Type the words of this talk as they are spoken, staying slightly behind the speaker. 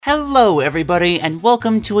Hello everybody, and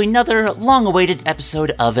welcome to another long-awaited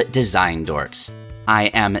episode of Design Dorks. I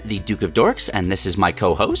am the Duke of Dorks, and this is my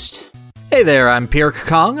co-host. Hey there, I'm Pierre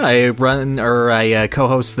Kong. I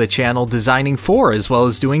co-host the channel Designing 4, as well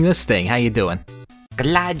as doing this thing. How you doing?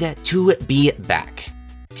 Glad to be back.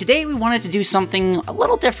 Today we wanted to do something a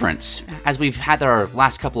little different, as we've had our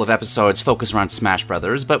last couple of episodes focus around Smash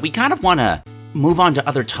Brothers, but we kind of want to move on to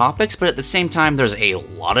other topics, but at the same time there's a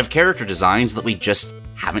lot of character designs that we just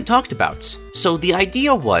haven't talked about. So the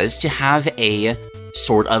idea was to have a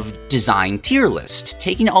sort of design tier list,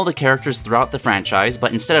 taking all the characters throughout the franchise,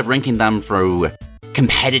 but instead of ranking them through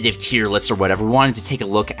competitive tier lists or whatever, we wanted to take a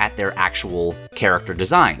look at their actual character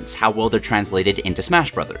designs, how well they're translated into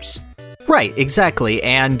Smash Brothers. Right, exactly,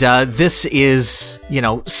 and this is,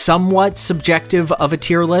 somewhat subjective of a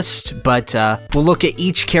tier list, but we'll look at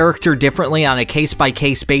each character differently on a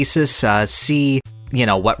case-by-case basis, see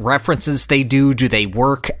what references they do. Do they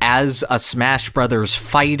work as a Smash Brothers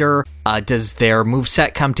fighter? Does their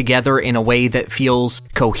moveset come together in a way that feels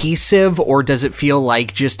cohesive, or does it feel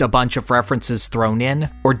like just a bunch of references thrown in?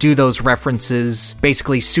 Or do those references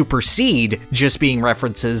basically supersede just being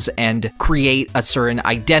references and create a certain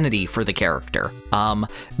identity for the character?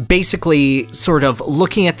 Basically sort of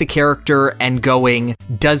looking at the character and going,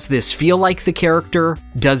 does this feel like the character?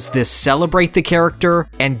 Does this celebrate the character?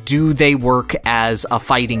 And do they work as a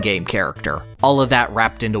fighting game character? All of that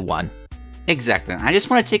wrapped into one. Exactly. I just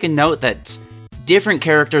want to take a note that different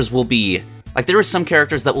characters will be, like, there are some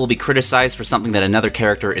characters that will be criticized for something that another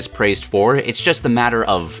character is praised for. It's just a matter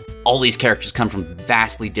of all these characters come from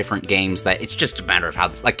vastly different games, that it's just a matter of how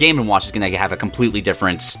this, like, Game & Watch is going to have a completely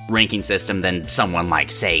different ranking system than someone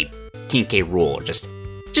like, say, King K. Rool. Just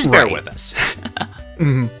bear with us.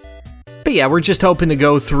 Mm-hmm. But yeah, we're just hoping to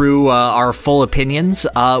go through our full opinions.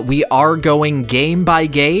 We are going game by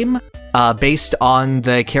game, based on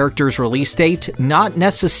the character's release date, not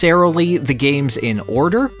necessarily the games in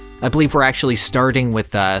order. I believe we're actually starting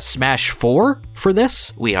with Smash 4 for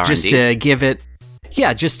this. We are, just indeed.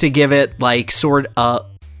 to give it like sort of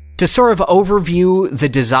overview the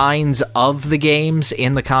designs of the games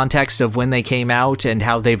in the context of when they came out and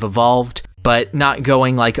how they've evolved, but not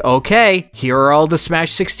going like, okay, here are all the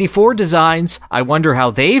Smash 64 designs. I wonder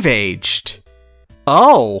how they've aged.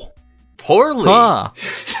 Oh. Poorly. Huh.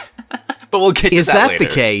 But we'll get to that later. Is that the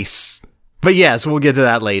case? But yes, we'll get to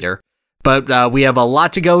that later. But we have a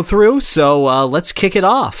lot to go through, so let's kick it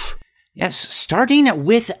off. Yes, starting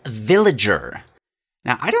with Villager.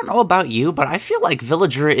 Now, I don't know about you, but I feel like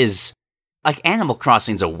Villager is, like, Animal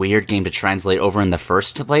Crossing's a weird game to translate over in the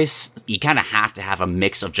first place. You kind of have to have a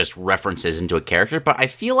mix of just references into a character, but I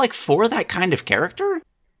feel like for that kind of character,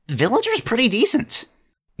 Villager's pretty decent.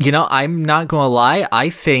 I'm not gonna lie, I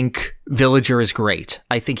think Villager is great.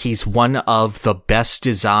 I think he's one of the best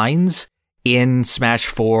designs in Smash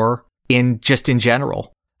 4 in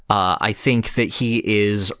general. I think that he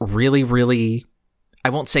is really, really, I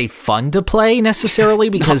won't say fun to play necessarily,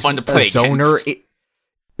 because Not fun to play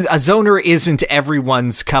a zoner isn't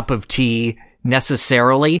everyone's cup of tea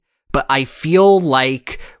necessarily, but I feel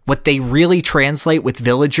like what they really translate with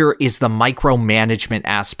Villager is the micromanagement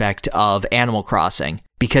aspect of Animal Crossing,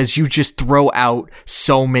 because you just throw out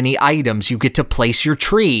so many items. You get to place your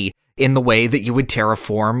tree in the way that you would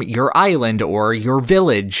terraform your island or your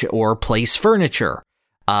village or place furniture.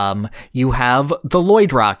 You have the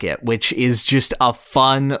Lloyd Rocket, which is just a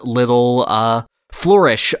fun little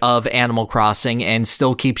flourish of Animal Crossing and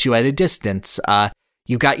still keeps you at a distance.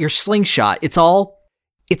 You got your slingshot.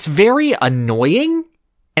 It's very annoying,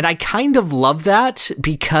 and I kind of love that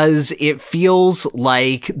because it feels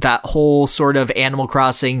like that whole sort of Animal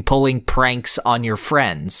Crossing pulling pranks on your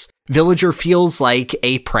friends. Villager feels like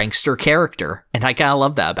a prankster character, and I kind of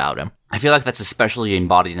love that about him. I feel like that's especially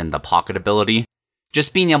embodied in the pocket ability.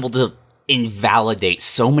 Just being able to invalidate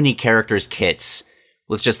so many characters' kits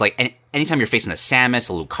with just like, anytime you're facing a Samus,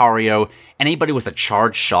 a Lucario, anybody with a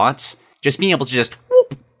charged shot, just being able to just,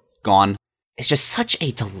 whoop, gone. It's just such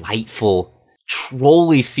a delightful,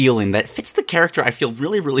 trolly feeling that fits the character, I feel,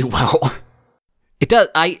 really, really well. It does.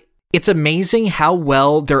 It's amazing how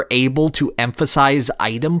well they're able to emphasize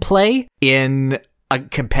item play in a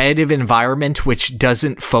competitive environment which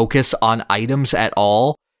doesn't focus on items at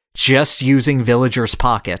all, just using Villager's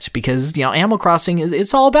Pocket, because, Animal Crossing,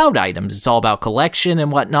 it's all about items. It's all about collection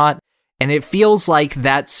and whatnot, and it feels like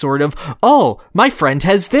that sort of, oh, my friend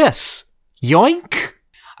has this. Yoink!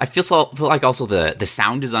 I feel like also the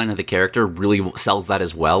sound design of the character really sells that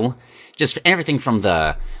as well. Just everything from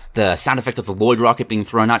the sound effect of the Lloyd Rocket being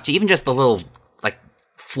thrown out to even just the little, like,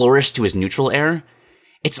 flourish to his neutral air.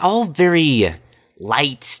 It's all very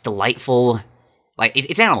light, delightful. like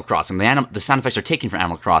it's Animal Crossing. The sound effects are taken from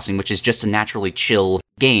Animal Crossing, which is just a naturally chill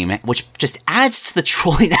game, which just adds to the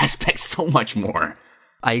trolling aspect so much more.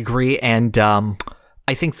 I agree, and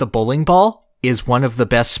I think the bowling ball is one of the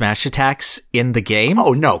best Smash attacks in the game.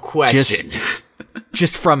 Oh, no question.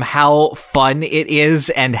 Just from how fun it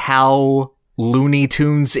is and how Looney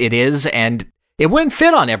Tunes it is, and it wouldn't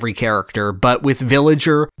fit on every character, but with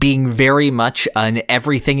Villager being very much an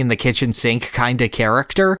everything in the kitchen sink kind of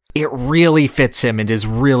character, it really fits him and is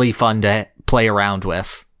really fun to play around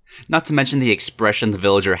with. Not to mention the expression the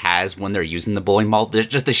Villager has when they're using the bowling ball. There's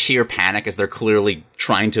just the sheer panic as they're clearly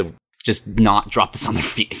trying to just not drop this on their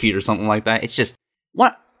feet or something like that. It's just,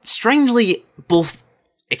 what, strangely both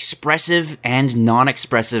expressive and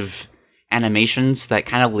non-expressive animations that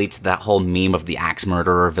kind of lead to that whole meme of the axe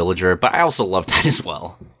murderer Villager, but I also love that as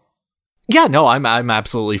well. Yeah, no, I'm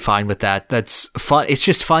absolutely fine with that. That's fun. It's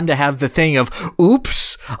just fun to have the thing of,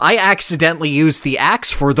 oops, I accidentally used the axe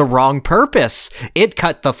for the wrong purpose. It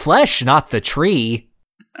cut the flesh, not the tree.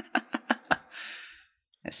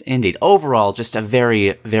 Yes, indeed. Overall, just a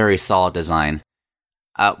very, very solid design.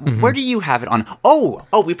 Where do you have it on? Oh,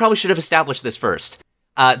 we probably should have established this first.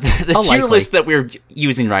 The tier list that we're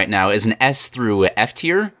using right now is an S through F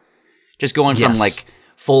tier. Just going from like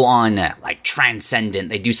full on like transcendent.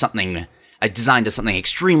 They do something, a design does something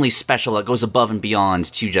extremely special that goes above and beyond,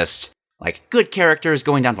 to just like good characters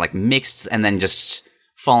going down to like mixed, and then just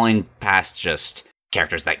falling past just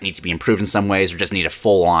characters that need to be improved in some ways or just need a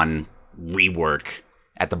full on rework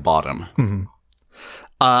at the bottom. Mm-hmm.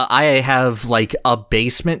 I have like a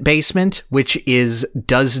basement, which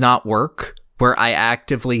does not work, where I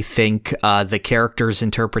actively think the character's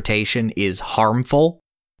interpretation is harmful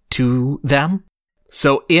to them.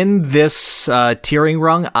 So in this tiering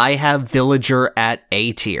rung, I have Villager at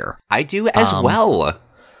A tier. I do as well.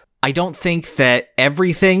 I don't think that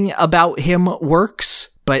everything about him works,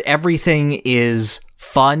 but everything is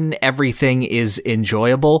fun, everything is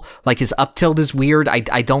enjoyable. Like his up tilt is weird.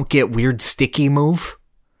 I don't get weird sticky move.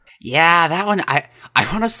 Yeah, that one, I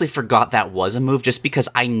honestly forgot that was a move just because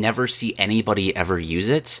I never see anybody ever use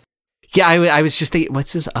it. Yeah, I was just thinking,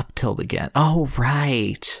 what's his up tilt again? Oh,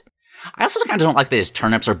 right. I also kind of don't like that his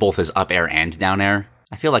turnips are both his up air and down air.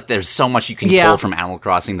 I feel like there's so much you can pull from Animal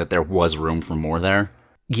Crossing that there was room for more there.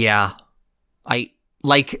 Yeah. I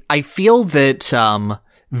feel that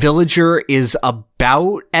Villager is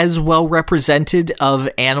about as well represented of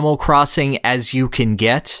Animal Crossing as you can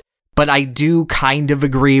get. But I do kind of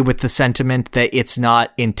agree with the sentiment that it's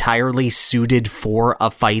not entirely suited for a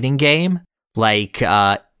fighting game. Like,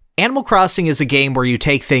 Animal Crossing is a game where you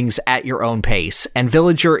take things at your own pace, and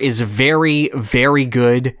Villager is very, very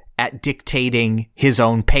good at dictating his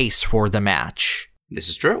own pace for the match. This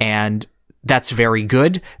is true. And that's very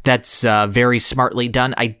good. That's very smartly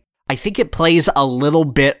done. I think it plays a little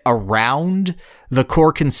bit around the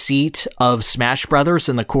core conceit of Smash Brothers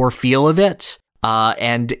and the core feel of it.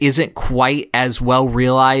 And isn't quite as well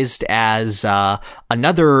realized as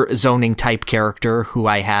another zoning type character who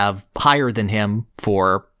I have higher than him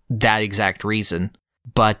for that exact reason.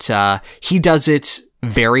 But he does it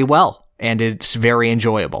very well, and it's very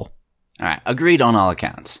enjoyable. All right, agreed on all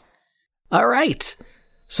accounts. All right,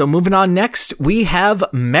 so moving on next, we have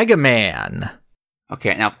Megaman.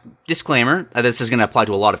 Okay, now, disclaimer, this is going to apply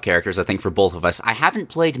to a lot of characters, I think, for both of us. I haven't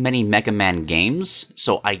played many Mega Man games,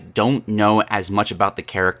 so I don't know as much about the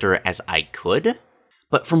character as I could.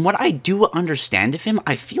 But from what I do understand of him,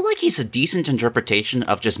 I feel like he's a decent interpretation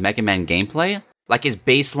of just Mega Man gameplay. Like his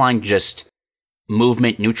baseline just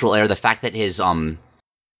movement, neutral air, the fact that his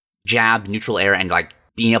jab, neutral air, and like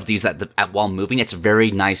being able to use that while moving, it's a very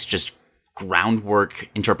nice just groundwork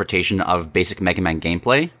interpretation of basic Mega Man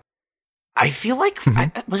gameplay. I feel like,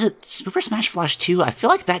 was it Super Smash Flash 2? I feel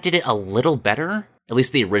like that did it a little better. At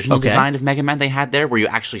least the original design of Mega Man they had there, where you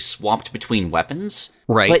actually swapped between weapons.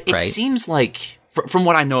 Right, but it seems like, from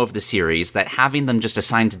what I know of the series, that having them just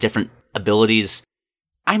assigned to different abilities,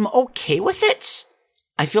 I'm okay with it.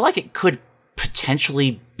 I feel like it could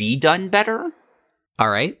potentially be done better. All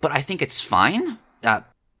right. But I think it's fine.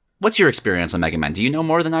 What's your experience on Mega Man? Do you know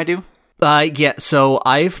more than I do? Yeah, so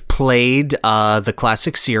I've played the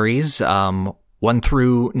classic series, 1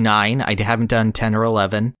 through 9. I haven't done 10 or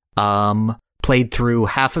 11. Played through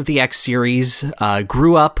half of the X series,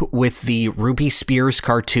 grew up with the Ruby Spears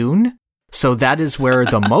cartoon, so that is where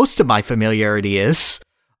the most of my familiarity is.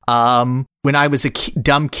 When I was a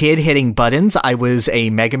dumb kid hitting buttons, I was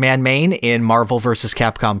a Mega Man main in Marvel vs.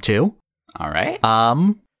 Capcom 2. All right.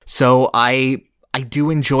 So I do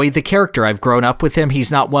enjoy the character. I've grown up with him.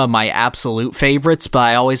 He's not one of my absolute favorites, but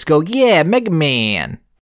I always go, yeah, Mega Man.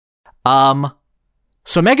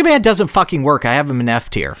 So Mega Man doesn't fucking work. I have him in F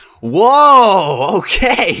tier. Whoa,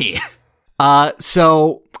 okay.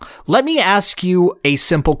 So let me ask you a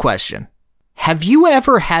simple question. Have you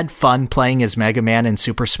ever had fun playing as Mega Man in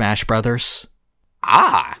Super Smash Bros.?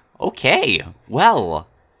 Okay. Well,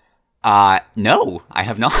 no, I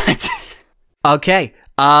have not. Okay.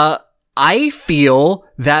 I feel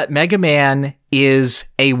that Mega Man is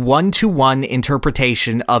a one-to-one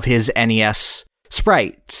interpretation of his NES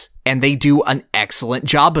sprites, and they do an excellent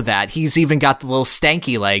job of that. He's even got the little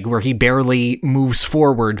stanky leg where he barely moves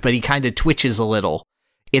forward, but he kind of twitches a little.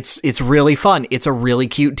 It's really fun. It's a really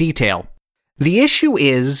cute detail. The issue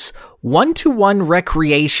is one-to-one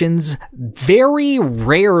recreations very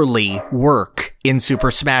rarely work in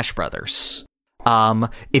Super Smash Bros.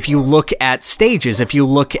 If you look at stages, if you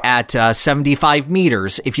look at 75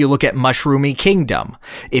 meters, if you look at Mushroomy Kingdom,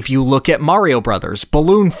 if you look at Mario Brothers,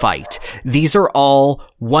 Balloon Fight, these are all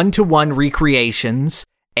one-to-one recreations,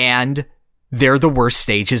 and they're the worst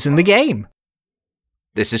stages in the game.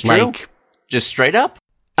 This is true? Just straight up?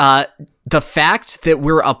 The fact that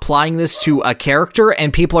we're applying this to a character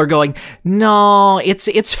and people are going, no,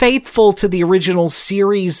 it's faithful to the original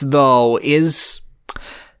series, though, is...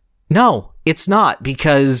 No, it's not,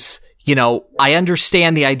 because, you know, I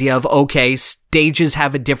understand the idea of, okay, stages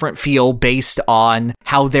have a different feel based on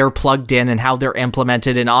how they're plugged in and how they're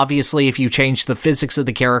implemented, and obviously if you change the physics of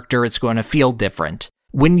the character, it's going to feel different.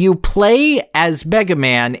 When you play as Mega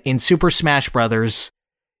Man in Super Smash Bros.,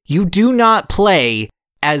 you do not play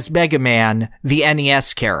as Mega Man, the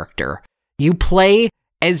NES character. You play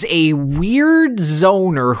as a weird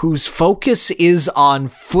zoner whose focus is on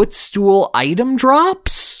footstool item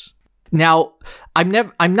drops. Now, I'm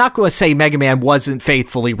not going to say Mega Man wasn't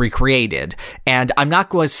faithfully recreated, and I'm not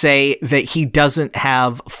going to say that he doesn't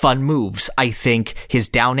have fun moves. I think his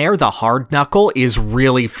down air, the hard knuckle, is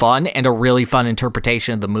really fun and a really fun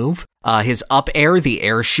interpretation of the move. His up air, the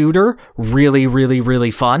air shooter, really, really,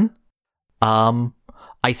 really fun.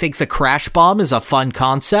 I think the Crash Bomb is a fun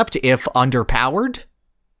concept if underpowered.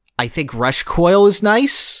 I think Rush Coil is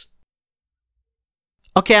nice.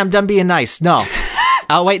 Okay, I'm done being nice. No.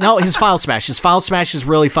 Oh, wait, no, his Final Smash. His Final Smash is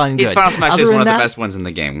really fun and good. His Final Smash is one of the best ones in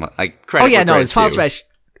the game. His Final Smash,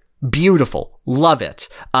 beautiful. Love it.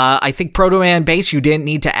 I think Proto Man Base, you didn't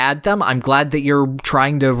need to add them. I'm glad that you're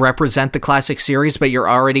trying to represent the classic series, but you're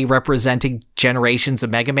already representing generations of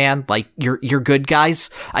Mega Man. Like, you're good, guys.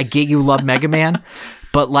 I get you love Mega Man,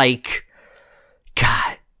 but, like,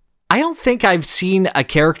 God, I don't think I've seen a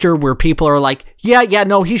character where people are like, yeah,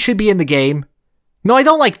 no, he should be in the game. No, I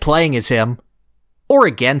don't like playing as him. Or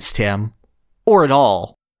against him, or at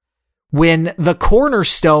all, when the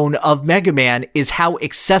cornerstone of Mega Man is how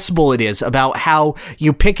accessible it is, about how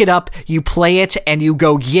you pick it up, you play it, and you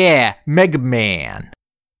go, yeah, Mega Man.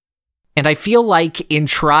 And I feel like in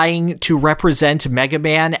trying to represent Mega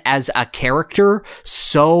Man as a character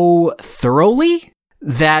so thoroughly,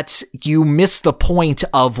 that you miss the point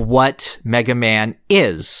of what Mega Man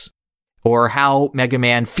is. Or how Mega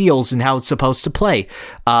Man feels and how it's supposed to play.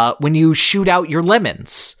 When you shoot out your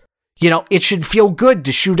lemons, you know, it should feel good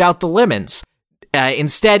to shoot out the lemons.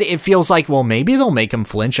 Instead, it feels like, well, maybe they'll make him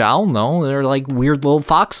flinch. I don't know. They're like weird little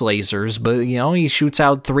fox lasers, but, you know, he shoots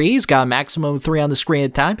out 3. He's got a maximum of 3 on the screen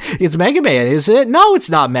at a time. It's Mega Man, is it? No,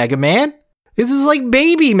 it's not Mega Man. This is like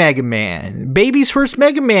baby Mega Man. Baby's first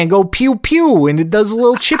Mega Man go pew pew and it does a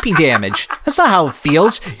little chippy damage. That's not how it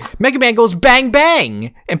feels. Mega Man goes bang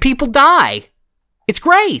bang and people die. It's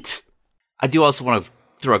great. I do also want to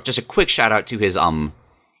throw just a quick shout out to his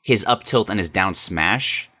up tilt and his down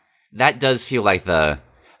smash. That does feel like the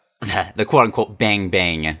quote unquote bang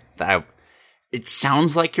bang. It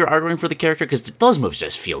sounds like you're arguing for the character because those moves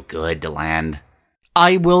just feel good to land.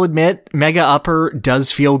 I will admit, Mega Upper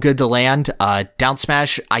does feel good to land. Down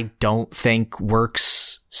Smash, I don't think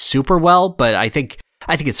works super well, but I think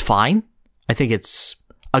it's fine. I think it's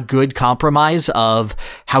a good compromise of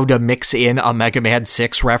how to mix in a Mega Man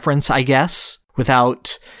 6 reference, I guess,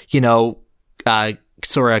 without, you know,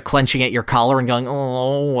 sort of clenching at your collar and going,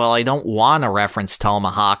 oh, well, I don't want to reference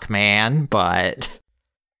Tomahawk Man, but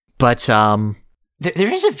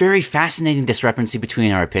There is a very fascinating discrepancy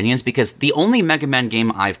between our opinions because the only Mega Man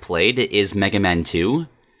game I've played is Mega Man 2.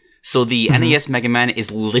 So the NES Mega Man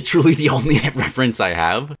is literally the only reference I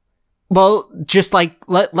have. Well, just like,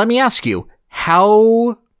 let me ask you,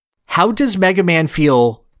 how does Mega Man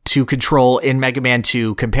feel to control in Mega Man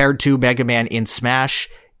 2 compared to Mega Man in Smash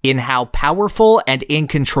in how powerful and in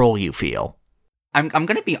control you feel? I'm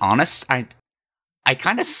going to be honest, I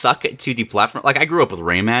kind of suck at 2D platform. Like, I grew up with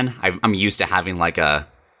Rayman. I'm used to having, like, a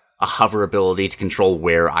a hover ability to control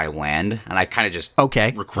where I land, and I kind of just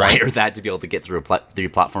require that to be able to get through a 2D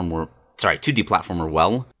platformer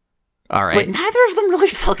well. All right. But neither of them really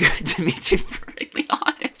felt good to me, to be perfectly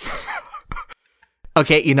honest.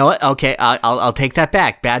 Okay, you know what? Okay, I'll take that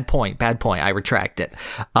back. Bad point. I retract it.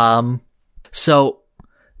 So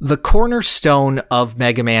the cornerstone of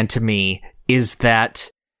Mega Man to me is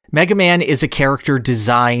that Mega Man is a character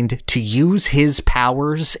designed to use his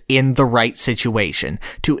powers in the right situation,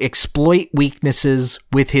 to exploit weaknesses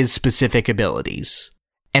with his specific abilities.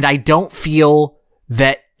 And I don't feel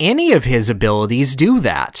that any of his abilities do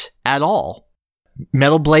that at all.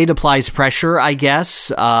 Metal Blade applies pressure, I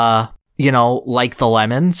guess, like the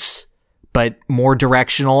lemons, but more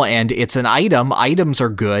directional, and it's an item. Items are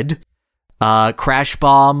good. Crash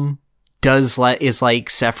Bomb is like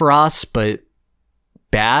Sephiroth, but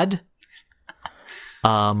bad.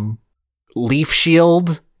 Leaf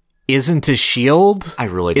Shield isn't a shield. I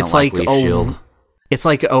really don't like Leaf Shield. It's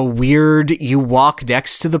like a weird, you walk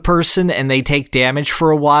next to the person and they take damage for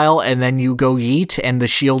a while and then you go yeet and the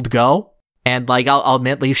shield go. And I'll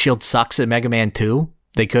admit Leaf Shield sucks at Mega Man 2.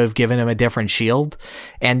 They could have given him a different shield.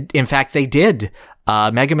 And in fact, they did.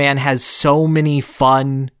 Mega Man has so many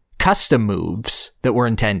fun custom moves that were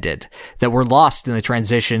intended, that were lost in the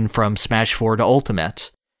transition from Smash 4 to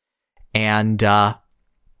Ultimate. And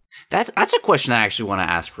that's a question I actually want to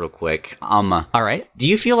ask real quick. All right. Do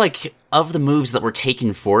you feel like of the moves that were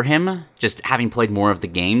taken for him, just having played more of the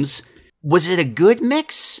games, was it a good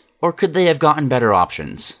mix, or could they have gotten better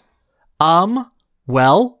options?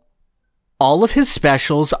 Well, all of his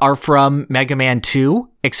specials are from Mega Man 2,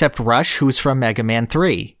 except Rush, who's from Mega Man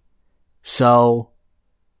 3. So,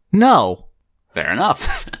 no. Fair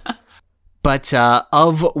enough. But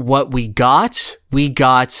of what we got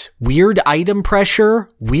weird item pressure,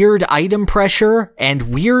 and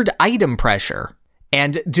weird item pressure.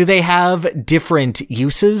 And do they have different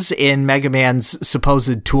uses in Mega Man's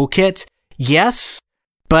supposed toolkit? Yes,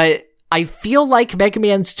 but I feel like Mega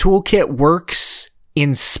Man's toolkit works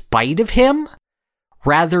in spite of him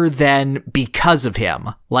rather than because of him.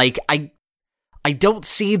 Like, I don't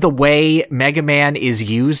see the way Mega Man is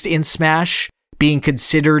used in Smash being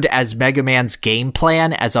considered as Mega Man's game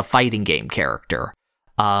plan as a fighting game character.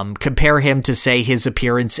 Compare him to, say, his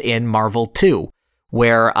appearance in Marvel 2,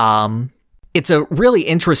 where it's a really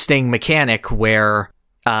interesting mechanic where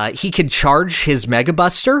he can charge his Mega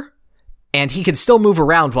Buster, and he can still move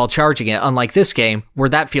around while charging it, unlike this game, where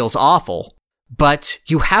that feels awful. But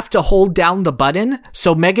you have to hold down the button,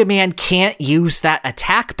 so Mega Man can't use that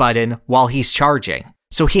attack button while he's charging.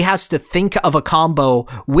 So he has to think of a combo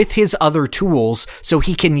with his other tools so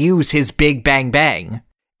he can use his big bang bang.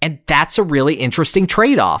 And that's a really interesting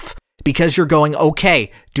trade-off, because you're going,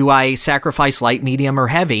 okay, do I sacrifice light, medium, or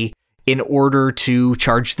heavy in order to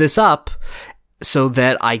charge this up so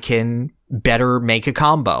that I can better make a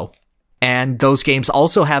combo? And those games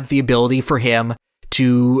also have the ability for him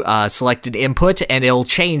to select an input, and it'll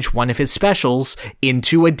change one of his specials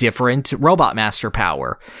into a different Robot Master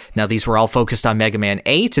power. Now, these were all focused on Mega Man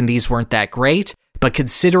 8, and these weren't that great, but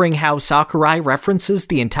considering how Sakurai references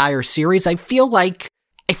the entire series, I feel like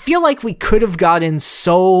we could have gotten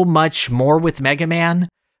so much more with Mega Man,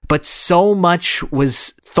 but so much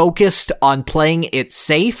was focused on playing it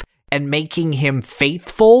safe and making him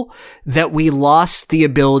faithful that we lost the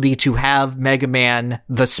ability to have Mega Man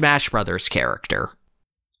the Smash Brothers character.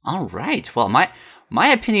 All right. Well, my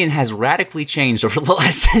opinion has radically changed over the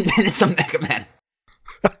last 10 minutes of Mega Man.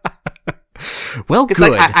 Well,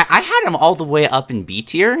 good. I had him all the way up in B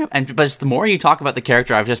tier, but the more you talk about the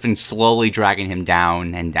character, I've just been slowly dragging him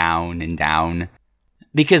down and down and down.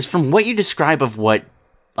 Because from what you describe of what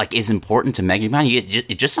is important to Mega Man,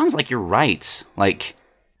 it just sounds like you're right.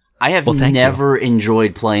 I have never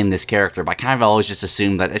enjoyed playing this character, but I kind of always just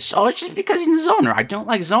assumed that it's just because he's a zoner. I don't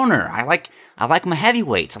like zoner. I like my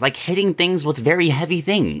heavyweights. I like hitting things with very heavy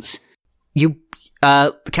things. You,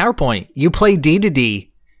 counterpoint, you play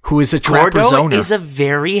D-to-D, who is a trapper zoner. Gordo is a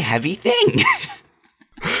very heavy thing.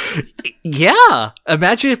 Yeah.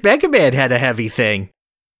 Imagine if Mega Man had a heavy thing.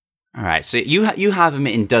 All right, so you have him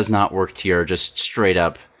in does not work tier, just straight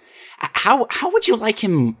up. How would you like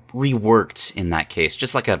him reworked in that case?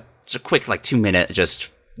 Just a quick 2-minute, just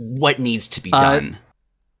what needs to be done.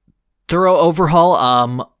 Thorough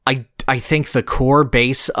overhaul. I think the core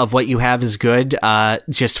base of what you have is good.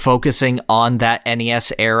 Just focusing on that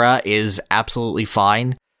NES era is absolutely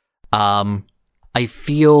fine. I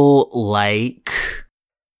feel like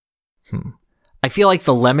I feel like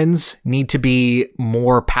the lemons need to be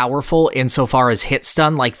more powerful insofar as hit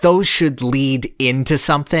stun. Like, those should lead into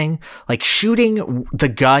something. Like, shooting the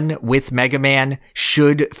gun with Mega Man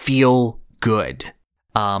should feel good.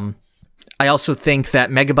 I also think that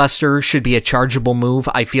Mega Buster should be a chargeable move.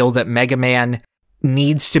 I feel that Mega Man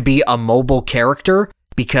needs to be a mobile character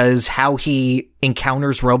because how he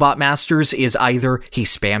encounters Robot Masters is either he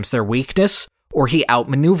spams their weakness or he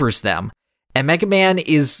outmaneuvers them. And Mega Man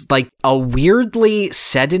is like a weirdly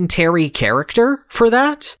sedentary character for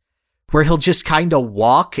that, where he'll just kind of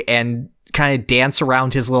walk and kind of dance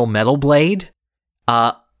around his little metal blade.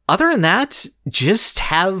 Other than that, just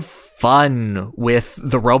have fun with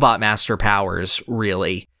the Robot Master powers,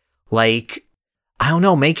 really. Like, I don't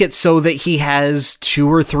know, make it so that he has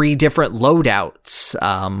 2 or 3 different loadouts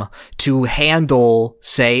to handle,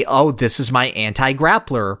 say, oh, this is my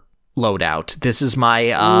anti-grappler loadout. This is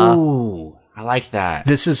my... Ooh, I like that.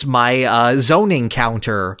 This is my zoning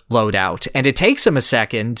counter loadout. And it takes him a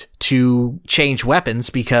second to change weapons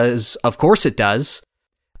because, of course it does.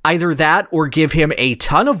 Either that or give him a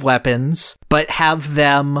ton of weapons, but have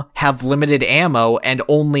them have limited ammo and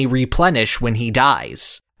only replenish when he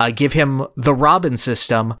dies. Give him the Robin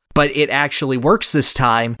system, but it actually works this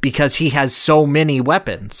time because he has so many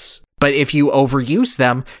weapons. But if you overuse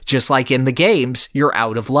them, just like in the games, you're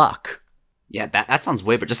out of luck. Yeah, that sounds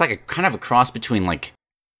way, but just like a kind of a cross between like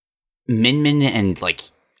Min and like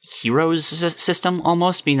Heroes system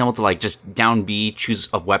almost, being able to like just down B, choose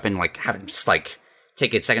a weapon, like have it just like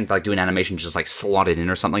take a second to like do an animation, just like slot it in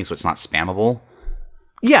or something so it's not spammable.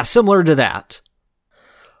 Yeah, similar to that.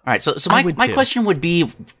 All right, so my question would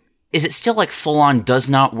be, is it still like full on does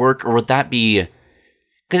not work, or would that be,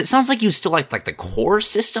 because it sounds like you still like the core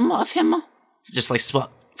system of him, just like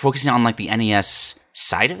focusing on like the NES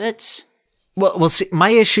side of it? Well, see, my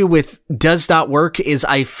issue with does not work is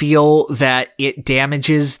I feel that it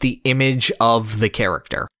damages the image of the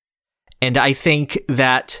character. And I think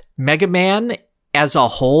that Mega Man as a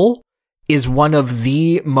whole is one of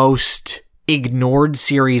the most ignored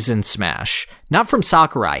series in Smash. Not from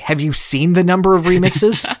Sakurai. Have you seen the number of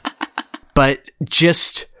remixes? But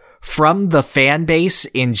just from the fan base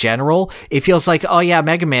in general, it feels like, oh yeah,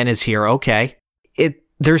 Mega Man is here, okay.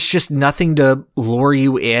 There's just nothing to lure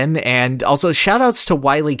you in, and also shoutouts to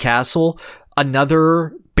Wily Castle,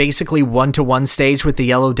 another basically 1-to-1 stage with the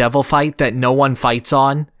Yellow Devil fight that no one fights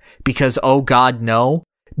on, because oh god, no.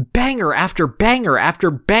 Banger after banger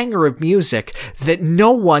after banger of music that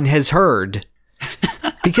no one has heard.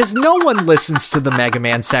 Because no one listens to the Mega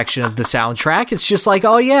Man section of the soundtrack. It's just like,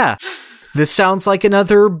 oh yeah, this sounds like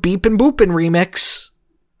another Beepin' Boopin' remix.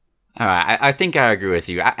 All right, I think I agree with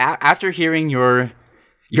you. After hearing your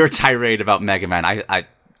tirade about Mega Man,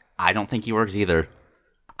 I don't think he works either.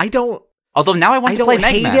 I don't. Although now I want to play Mega Man.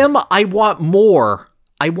 I don't hate him. I want more.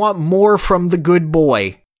 I want more from the good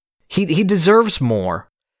boy. He deserves more.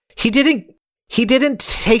 He didn't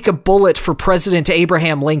take a bullet for President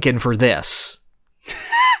Abraham Lincoln for this.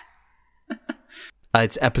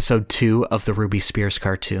 It's episode 2 of the Ruby Spears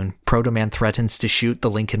cartoon. Proto Man threatens to shoot the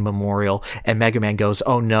Lincoln Memorial, and Mega Man goes,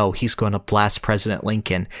 oh no, he's going to blast President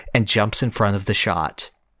Lincoln, and jumps in front of the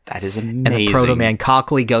shot. That is amazing. And the Proto Man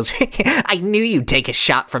cockily goes, I knew you'd take a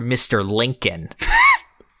shot from Mr. Lincoln.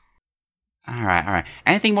 All right.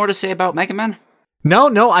 Anything more to say about Mega Man?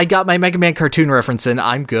 No, I got my Mega Man cartoon reference in.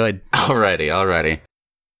 I'm good. Alrighty. All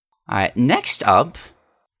right, next up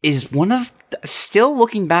is still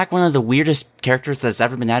looking back, one of the weirdest characters that's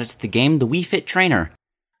ever been added to the game, the Wii Fit Trainer.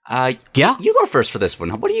 Yeah? You go first for this one.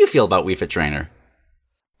 What do you feel about Wii Fit Trainer?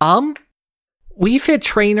 Wii Fit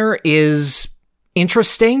Trainer is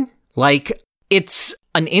interesting. Like, it's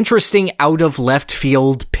an interesting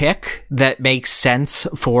out-of-left-field pick that makes sense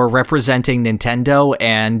for representing Nintendo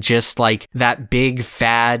and just, like, that big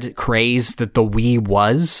fad craze that the Wii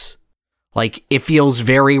was. Like, it feels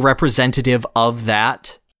very representative of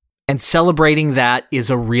that. And celebrating that is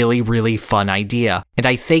a really, really fun idea. And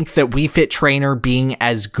I think that Wii Fit Trainer being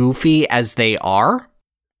as goofy as they are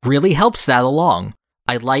really helps that along.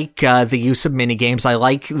 I like the use of minigames. I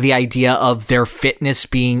like the idea of their fitness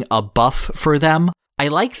being a buff for them. I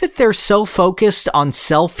like that they're so focused on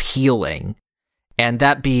self-healing, and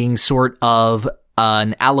that being sort of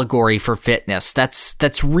an allegory for fitness.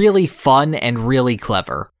 That's really fun and really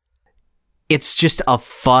clever. It's just a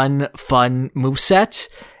fun moveset,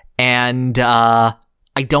 and I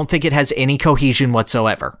don't think it has any cohesion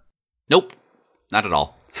whatsoever. Nope, not at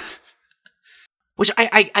all. Which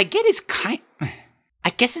I get is I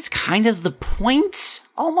guess it's kind of the point,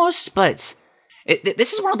 almost, but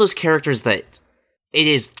this is one of those characters that it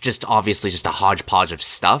is just obviously just a hodgepodge of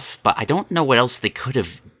stuff, but I don't know what else they could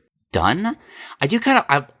have done. I do kind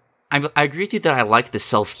of, I agree with you that I like the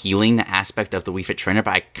self-healing aspect of the Wii Fit Trainer,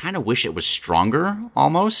 but I kind of wish it was stronger,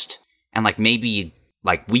 almost. And, like, maybe,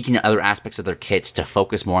 like, weaken other aspects of their kits to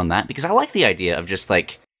focus more on that. Because I like the idea of just,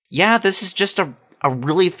 like, yeah, this is just a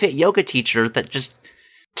really fit yoga teacher that just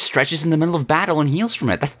stretches in the middle of battle and heals from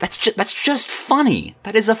it. That's just funny.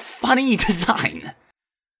 That is a funny design.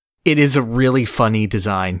 It is a really funny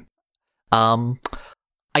design. I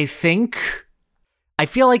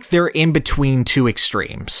feel like they're in between two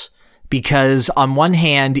extremes. Because on one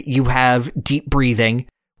hand, you have deep breathing,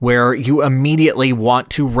 where you immediately want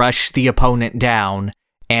to rush the opponent down,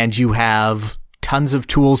 and you have tons of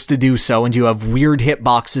tools to do so, and you have weird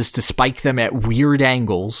hitboxes to spike them at weird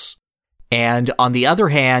angles. And on the other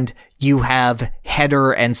hand, you have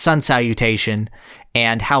header and sun salutation,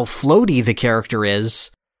 and how floaty the character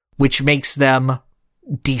is, which makes them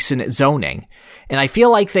decent at zoning. And I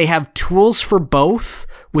feel like they have tools for both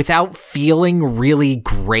without feeling really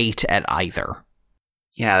great at either.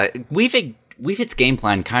 Yeah, Wii Fit's game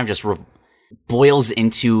plan kind of just boils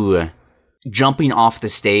into jumping off the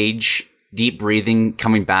stage, deep breathing,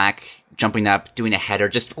 coming back, jumping up, doing a header,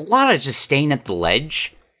 just a lot of just staying at the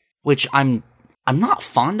ledge, which I'm not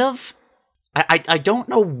fond of. I don't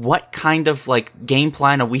know what kind of, like, game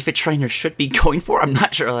plan a Wii Fit trainer should be going for. I'm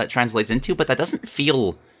not sure how that translates into, but that doesn't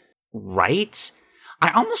feel right.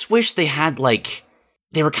 I almost wish they had, like,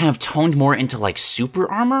 they were kind of toned more into, like,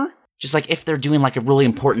 super armor. Just, like, if they're doing, like, a really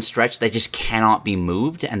important stretch, they just cannot be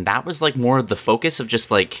moved. And that was, like, more of the focus of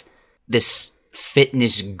just, like, this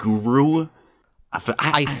fitness guru.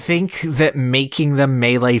 I think that making them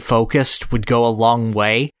melee focused would go a long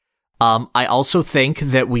way. I also think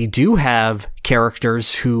that we do have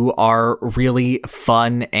characters who are really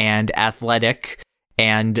fun and athletic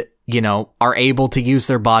and, you know, are able to use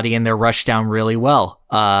their body and their rushdown really well.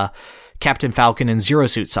 Captain Falcon and Zero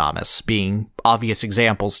Suit Samus being obvious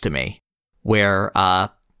examples to me, where,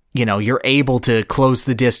 you know, you're able to close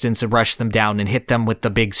the distance and rush them down and hit them with the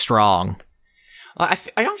big strong. I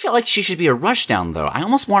don't feel like she should be a rushdown, though. I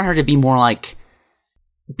almost want her to be more like,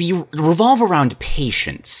 revolve around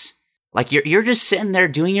patience. Like, you're just sitting there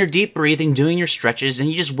doing your deep breathing, doing your stretches, and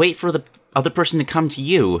you just wait for the other person to come to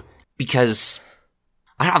you, because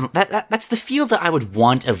I don't know, that's the feel that I would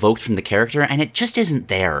want evoked from the character, and it just isn't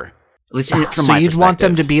there. At least from my perspective. So you'd want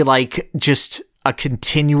them to be, like, just a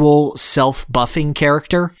continual self-buffing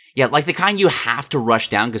character? Yeah, like the kind you have to rush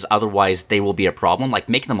down, because otherwise they will be a problem. Like,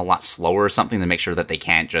 make them a lot slower or something to make sure that they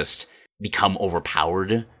can't just become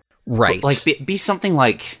overpowered. Right. But, like, be something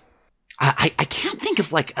like... I can't think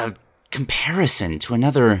of, like, a comparison to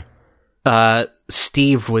another...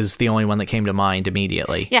 Steve was the only one that came to mind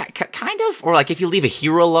immediately. Yeah, kind of. Or, like, if you leave a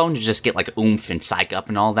hero alone to just get, like, oomph and psych up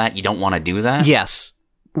and all that, you don't want to do that. Yes.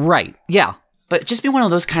 Right. Yeah. But just be one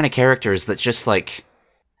of those kind of characters that's just, like,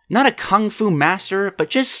 not a kung fu master, but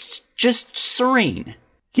just serene.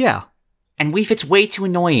 Yeah. And Wii Fit's way too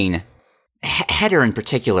annoying. Header in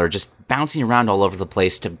particular, just bouncing around all over the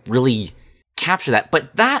place to really capture that.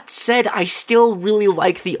 But that said, I still really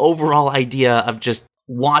like the overall idea of just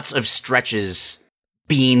lots of stretches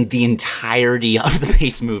being the entirety of the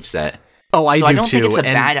base moveset. Oh, I do too. So I don't think it's a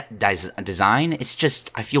bad design. It's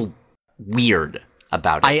just, I feel weird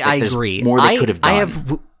about it. I agree. More they could have done.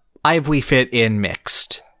 I have Wii Fit in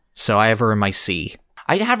mixed, so I have her in my C.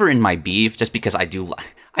 I'd have her in my B, just because I do.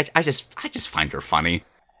 I just find her funny.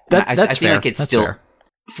 That's I fair. feel like it's that's still fair.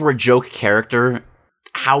 For a joke character.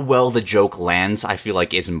 How well the joke lands, I feel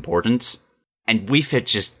like, is important. And Wii Fit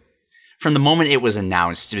just, from the moment it was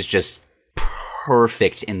announced, it was just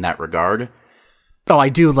perfect in that regard. Oh, I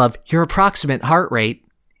do love your approximate heart rate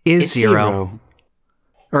is zero.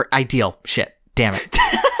 Or ideal. Shit. Damn it.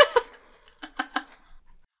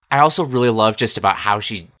 I also really love just about how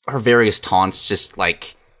her various taunts just,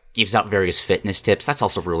 like, gives out various fitness tips. That's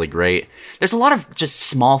also really great. There's a lot of just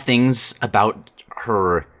small things about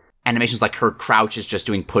her animations, like her crouch is just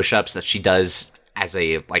doing push-ups that she does as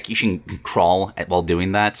a, like, you can crawl while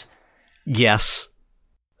doing that. Yes.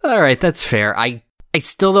 All right, that's fair. I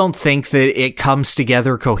still don't think that it comes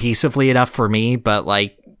together cohesively enough for me, but,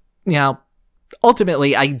 like, you know,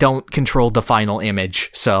 ultimately I don't control the final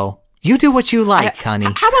image, so you do what you like, honey.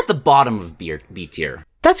 How about the bottom of B tier?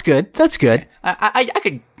 That's good. That's good. I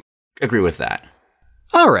could agree with that.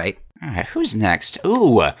 All right. All right, who's next?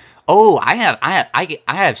 I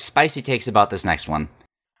have spicy takes about this next one.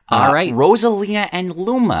 All right. Rosalina and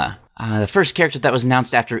Luma. The first character that was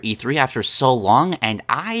announced after E3 after so long, and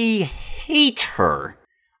I hate her.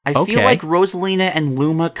 I feel like Rosalina and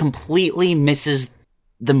Luma completely misses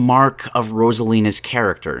the mark of Rosalina's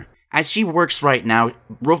character. as she works right now,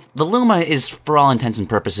 the Luma is, for all intents and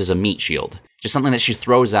purposes, a meat shield. Just something that she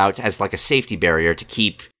throws out as like a safety barrier to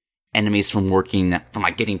keep enemies from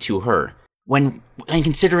getting to her. When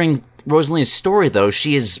considering Rosalina's story, though,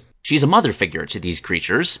 she's a mother figure to these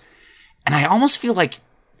creatures, and I almost feel like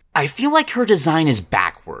her design is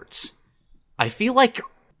backwards. I feel like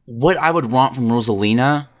what I would want from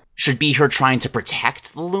Rosalina should be her trying to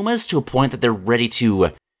protect the Lumas to a point that they're ready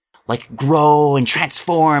to like grow and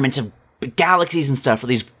transform into galaxies and stuff for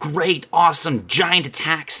these great, awesome, giant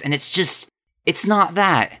attacks, and it's not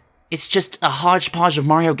that. It's just a hodgepodge of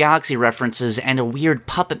Mario Galaxy references and a weird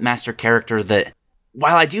Puppet Master character that,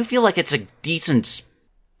 while I do feel like it's a decent,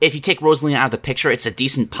 if you take Rosalina out of the picture, it's a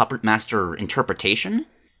decent Puppet Master interpretation,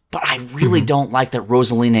 but I really don't like that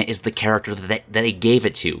Rosalina is the character that they gave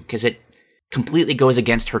it to, because it completely goes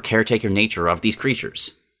against her caretaker nature of these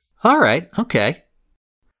creatures. All right, okay.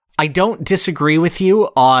 I don't disagree with you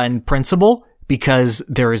on principle, because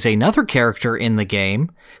there is another character in the game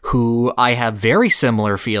who I have very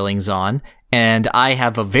similar feelings on, and I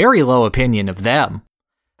have a very low opinion of them.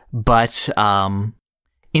 But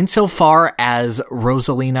insofar as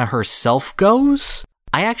Rosalina herself goes,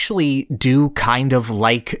 I actually do kind of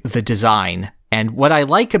like the design. And what I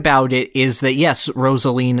like about it is that, yes,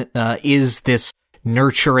 Rosalina is this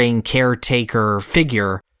nurturing caretaker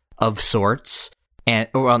figure of sorts. And,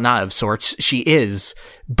 well, not of sorts, she is,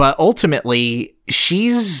 but ultimately,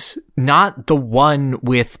 she's not the one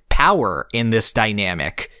with power in this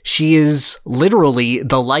dynamic. She is literally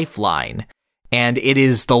the lifeline, and it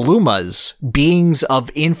is the Lumas, beings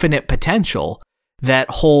of infinite potential, that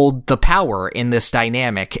hold the power in this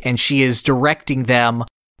dynamic, and she is directing them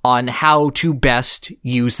on how to best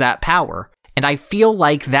use that power. And I feel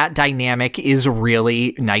like that dynamic is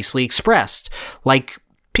really nicely expressed. Like,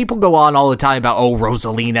 people go on all the time about, oh,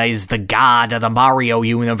 Rosalina is the god of the Mario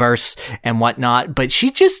universe and whatnot, but she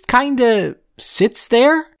just kind of sits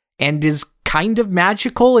there and is kind of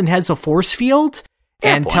magical and has a force field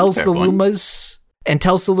and tells the Lumas,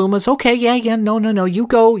 okay, yeah, no, you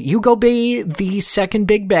go be the second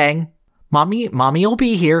Big Bang. Mommy will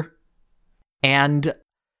be here. And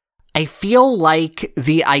I feel like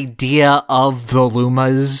the idea of the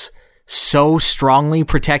Lumas so strongly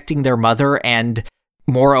protecting their mother and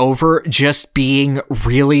moreover, just being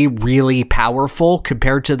really, really powerful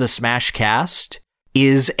compared to the Smash cast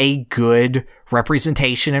is a good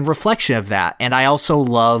representation and reflection of that. And I also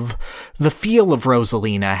love the feel of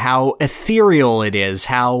Rosalina, how ethereal it is,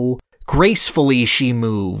 how gracefully she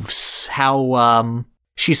moves, how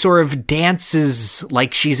she sort of dances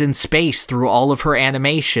like she's in space through all of her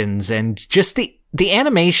animations, and just the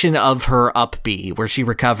animation of her up B, where she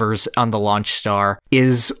recovers on the launch star,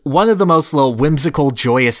 is one of the most little whimsical,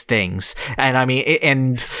 joyous things. And I mean,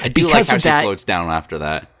 and I do like how she floats down after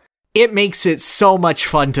that. It makes it so much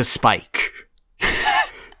fun to spike.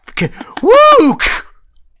 Woo!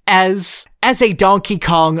 As a Donkey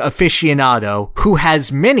Kong aficionado who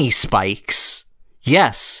has many spikes,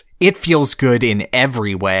 yes, it feels good in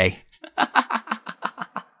every way.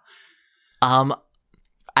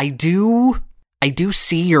 I do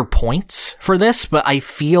see your points for this, but I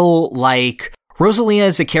feel like Rosalina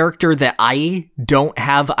is a character that I don't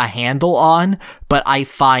have a handle on, but I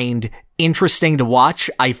find interesting to watch.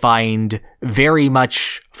 I find very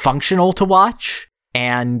much functional to watch,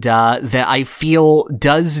 and that I feel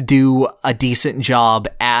does do a decent job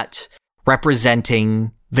at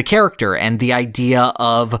representing the character and the idea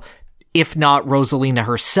of, if not Rosalina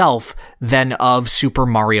herself, then of Super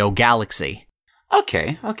Mario Galaxy.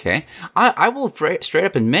 Okay. I will straight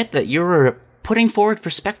up admit that you're putting forward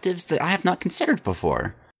perspectives that I have not considered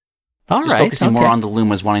before. All Just right, focusing more on the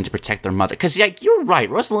Lumas wanting to protect their mother. Because, yeah, you're right,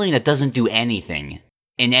 Rosalina doesn't do anything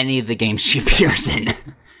in any of the games she appears in.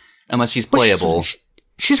 Unless she's playable.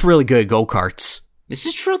 She's really good at go-karts. This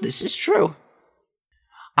is true.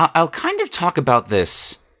 I'll kind of talk about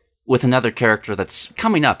this with another character that's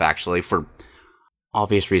coming up, actually, for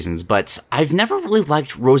obvious reasons. But I've never really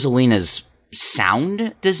liked Rosalina's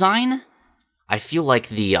sound design. I feel like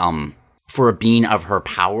for a being of her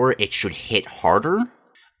power, it should hit harder.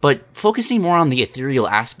 But focusing more on the ethereal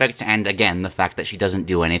aspect, and again, the fact that she doesn't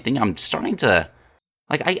do anything, I'm starting to,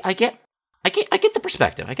 like, I get the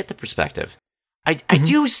perspective. I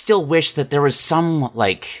do still wish that there was some,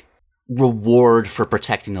 like, reward for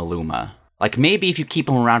protecting the Luma. Like, maybe if you keep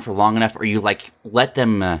them around for long enough, or you, like, let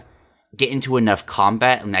them get into enough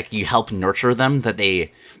combat, and, like, you help nurture them, that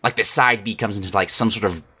they, like, the side B comes into, like, some sort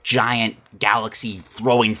of giant galaxy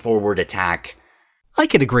throwing forward attack. I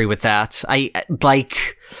could agree with that. I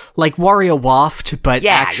like Wario Waft, but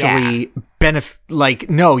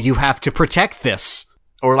no, you have to protect this.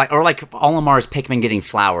 Or like Olimar's Pikmin getting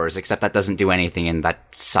flowers, except that doesn't do anything and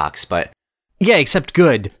that sucks, but... Yeah, except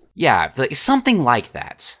good. Yeah, something like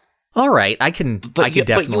that. All right, I can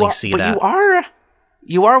definitely see that. But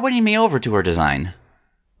you are winning me over to her design.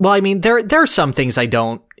 Well, I mean, there are some things I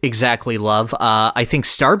don't exactly love. I think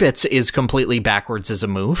Starbits is completely backwards as a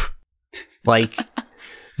move. Like,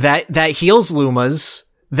 that heals Lumas,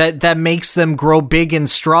 that makes them grow big and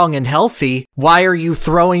strong and healthy. Why are you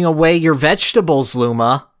throwing away your vegetables,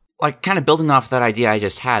 Luma? Like, kind of building off that idea I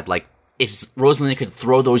just had, like, if Rosalina could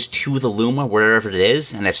throw those to the Luma wherever it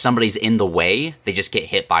is, and if somebody's in the way, they just get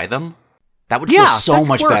hit by them, that would feel so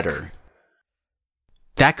much better.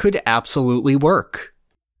 That could absolutely work.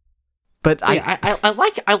 But I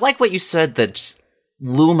like what you said, that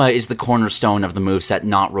Luma is the cornerstone of the moveset,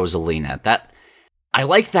 not Rosalina. I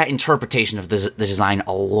like that interpretation of the design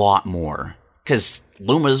a lot more, because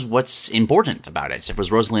Luma's what's important about it. If it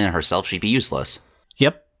was Rosalina herself, she'd be useless.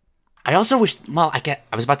 Yep. I also wish, I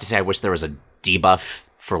was about to say I wish there was a debuff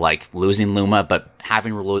for, like, losing Luma, but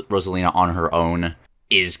having Rosalina on her own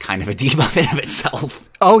is kind of a debuff in of itself.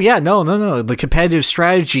 Oh, yeah, no. The competitive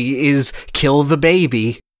strategy is kill the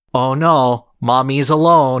baby. Oh, no, mommy's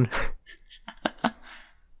alone. God,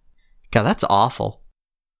 that's awful.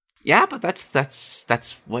 Yeah, but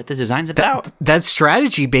that's what the design's about. That's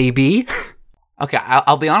strategy, baby. Okay,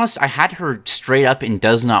 I'll be honest, I had her straight up and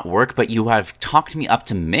does not work, but you have talked me up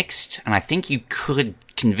to mixed, and I think you could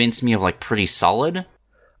convince me of, like, pretty solid.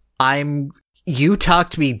 You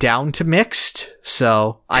talked me down to mixed,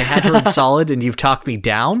 so I had her in solid, and you've talked me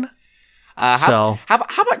down. How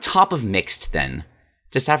about top of mixed, then?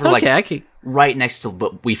 Just have her, right next to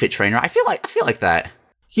Wii Fit Trainer. I feel like that.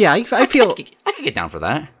 Yeah, I could get down for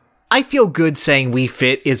that. I feel good saying Wii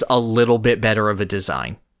Fit is a little bit better of a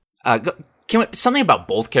design. Something about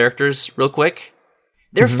both characters, real quick.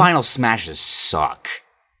 Their final smashes suck.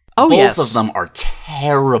 Oh, both of them are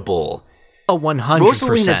terrible. Oh, 100%.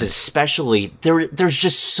 Rosalina's especially. There's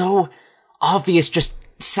just so obvious, just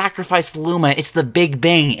sacrifice Luma. It's the Big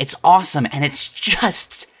Bang. It's awesome, and it's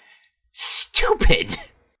just stupid.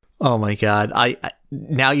 Oh my god. I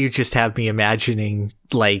now you just have me imagining,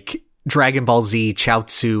 like, Dragon Ball Z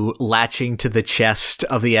Chaozu latching to the chest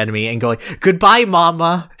of the enemy and going, "Goodbye,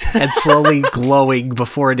 mama," and slowly glowing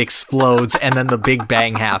before it explodes, and then the Big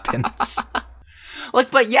Bang happens.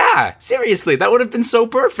 But yeah, seriously, that would have been so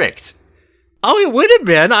perfect. Oh, it would have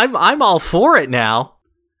been. I'm all for it now.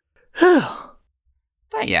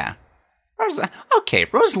 But yeah.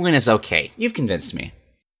 Rosalina's okay. You've convinced me.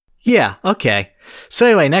 Yeah, okay. So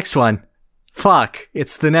anyway, next one. Fuck,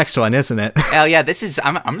 it's the next one, isn't it? Hell yeah,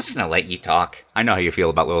 I'm just gonna let you talk. I know how you feel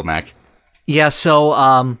about Little Mac. Yeah, so,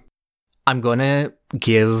 I'm gonna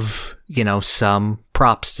give, some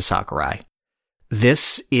props to Sakurai.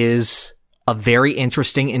 This is a very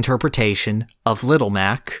interesting interpretation of Little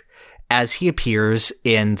Mac as he appears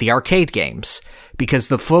in the arcade games, because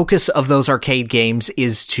the focus of those arcade games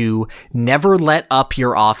is to never let up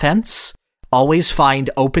your offense, always find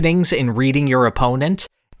openings in reading your opponent,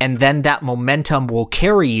 and then that momentum will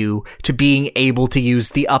carry you to being able to use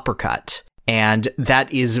the uppercut. And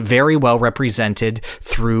that is very well represented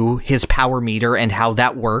through his power meter and how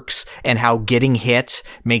that works, and how getting hit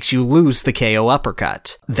makes you lose the KO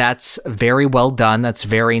uppercut. That's very well done. That's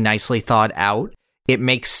very nicely thought out. It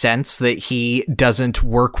makes sense that he doesn't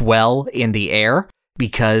work well in the air,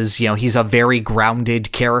 because, he's a very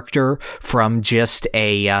grounded character from just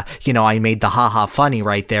I made the haha funny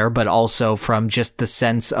right there, but also from just the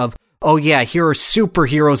sense of, oh yeah, here are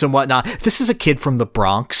superheroes and whatnot. This is a kid from the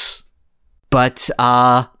Bronx. But,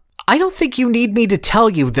 I don't think you need me to tell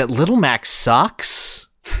you that Little Mac sucks.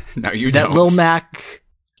 No, you don't. That Little Mac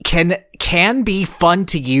can be fun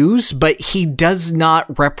to use, but he does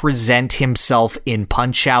not represent himself in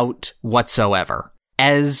Punch-Out whatsoever.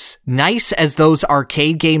 As nice as those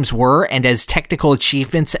arcade games were, and as technical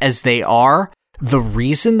achievements as they are, the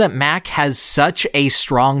reason that Mac has such a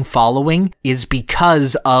strong following is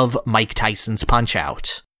because of Mike Tyson's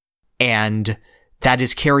Punch-Out. And that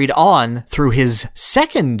is carried on through his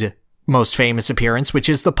second most famous appearance, which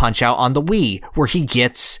is the Punch-Out on the Wii, where he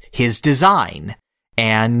gets his design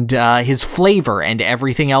and his flavor and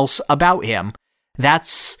everything else about him.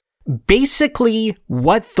 That's basically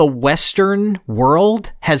what the Western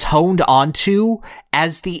world has honed onto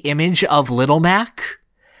as the image of Little Mac.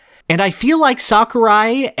 And I feel like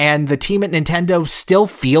Sakurai and the team at Nintendo still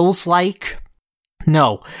feels like,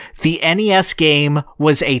 no, the NES game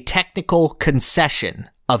was a technical concession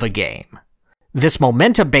of a game. This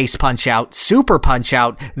momentum-based Punch-Out, Super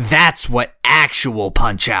Punch-Out, that's what actual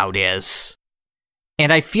Punch-Out is.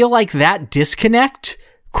 And I feel like that disconnect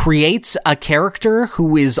creates a character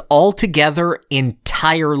who is altogether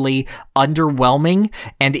entirely underwhelming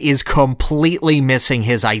and is completely missing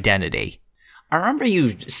his identity. I remember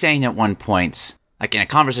you saying at one point, like in a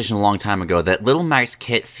conversation a long time ago, that Little Mac's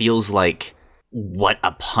kit feels like what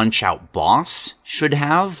a Punch-Out boss should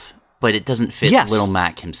have, but it doesn't fit Little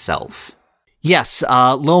Mac himself. Yes,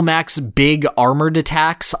 Lil Mac's big armored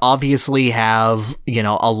attacks obviously have,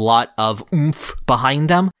 a lot of oomph behind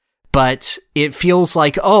them, but it feels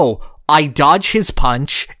like, I dodge his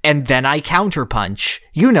punch and then I counterpunch.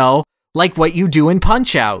 Like what you do in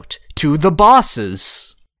Punch-Out to the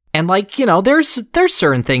bosses. And there's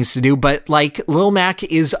certain things to do, but Lil Mac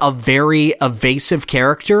is a very evasive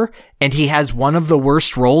character and he has one of the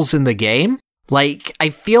worst roles in the game. I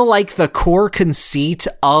feel like the core conceit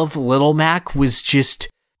of Little Mac was just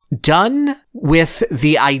done with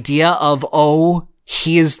the idea of,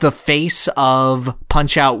 he is the face of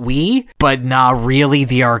Punch-Out Wii, but not really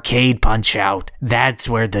the arcade Punch-Out. That's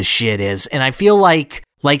where the shit is. And I feel like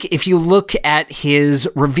if you look at his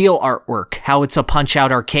reveal artwork, how it's a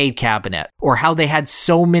Punch-Out arcade cabinet, or how they had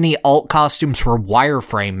so many alt costumes for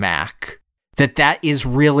Wireframe Mac, that is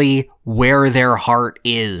really where their heart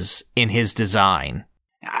is in his design.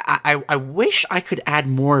 I wish I could add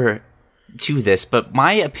more to this, but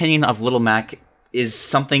my opinion of Little Mac is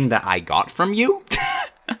something that I got from you.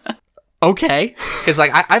 Okay. Because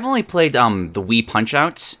I've only played the Wii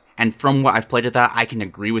Punch-Outs, and from what I've played of that, I can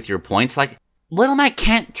agree with your points. Little Mac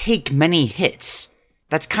can't take many hits.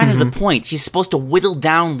 That's kind of the point. He's supposed to whittle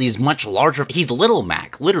down these much larger... He's Little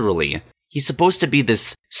Mac, literally. He's supposed to be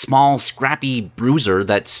this small, scrappy bruiser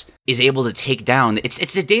that is able to take down...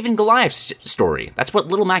 It's a David and Goliath story. That's what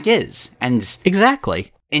Little Mac is. And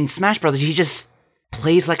exactly. In Smash Brothers, he just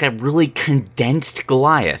plays like a really condensed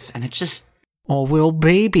Goliath, and it's just... Oh, little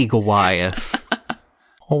baby Goliath.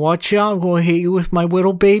 Oh, watch out, I'm gonna hit you with my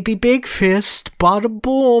little baby big fist. Bada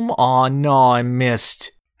boom. Oh, no, I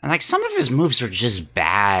missed. And some of his moves are just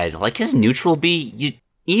bad. His neutral B,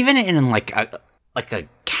 even in a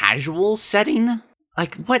casual setting,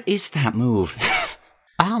 what is that move?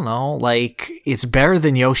 I don't know, it's better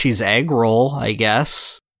than Yoshi's egg roll, I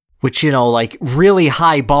guess. Which, really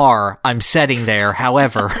high bar I'm setting there,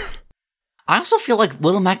 however. I also feel like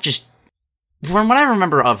Little Mac just... From what I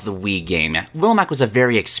remember of the Wii game, Little Mac was a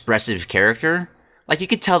very expressive character. You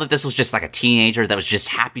could tell that this was just a teenager that was just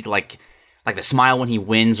happy to the smile when he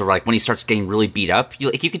wins, or when he starts getting really beat up.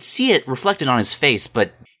 You could see it reflected on his face,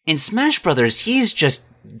 but in Smash Brothers, he's just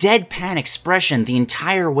deadpan expression the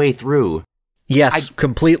entire way through. Yes,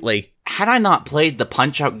 completely. Had I not played the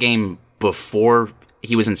Punch-Out game before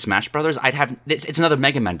he was in Smash Brothers, it's another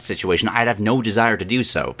Megaman situation. I'd have no desire to do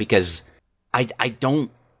so, because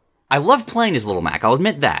I love playing as Little Mac, I'll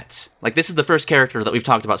admit that. This is the first character that we've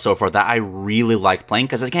talked about so far that I really like playing,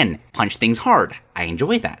 because again, punch things hard. I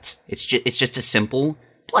enjoy that. It's just a simple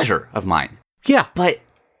pleasure of mine. Yeah. But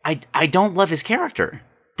I don't love his character.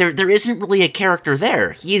 There isn't really a character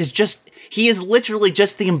there. He is literally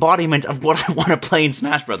just the embodiment of what I want to play in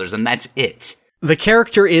Smash Brothers, and that's it. The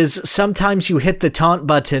character is sometimes you hit the taunt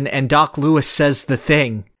button and Doc Lewis says the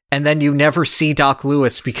thing, and then you never see Doc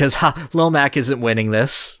Lewis because, Lil Mac isn't winning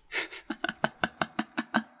this.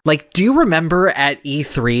 Do you remember at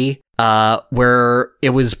E3, where it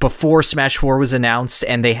was before Smash 4 was announced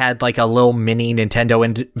and they had a little mini Nintendo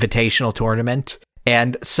Invitational tournament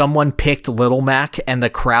and someone picked Little Mac and the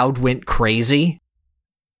crowd went crazy?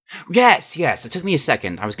 Yes. It took me a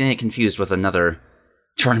second. I was getting confused with another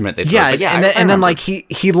tournament they played. Yeah, and then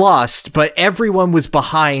he lost, but everyone was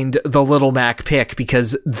behind the Little Mac pick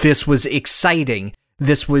because this was exciting.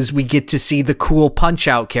 We get to see the cool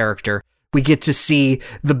Punch-Out character. We get to see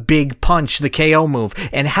the big punch, the KO move,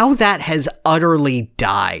 and how that has utterly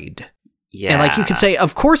died. Yeah. And you could say,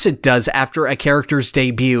 of course it does after a character's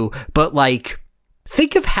debut, but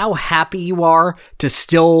think of how happy you are to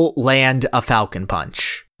still land a Falcon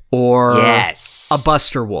Punch. Or a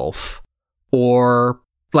Buster Wolf. Or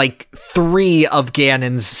 3 of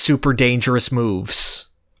Ganon's super dangerous moves.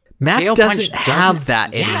 Mac doesn't have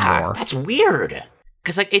that anymore. That's weird.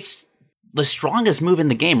 Because it's the strongest move in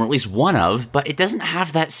the game, or at least one of, but it doesn't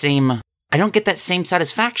have that same... I don't get that same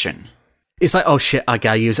satisfaction. It's oh shit, I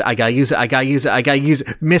gotta use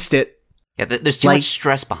it. Missed it. Yeah, there's too much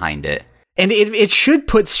stress behind it. And it should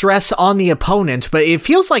put stress on the opponent, but it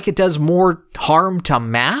feels like it does more harm to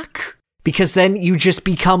Mac, because then you just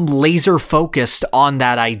become laser focused on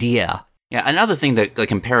that idea. Yeah, another thing that,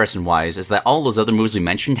 comparison-wise, is that all those other moves we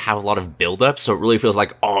mentioned have a lot of build-up, so it really feels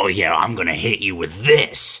like, oh yeah, I'm gonna hit you with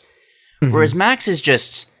this. Mm-hmm. Whereas Max is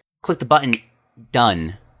just, click the button,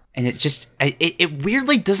 done. And it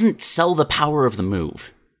weirdly doesn't sell the power of the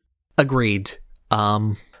move. Agreed.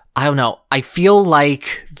 I don't know. I feel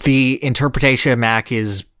like the interpretation of Mac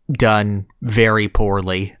is done very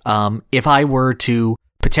poorly. If I were to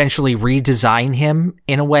potentially redesign him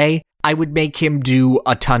in a way, I would make him do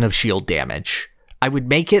a ton of shield damage. I would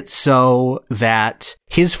make it so that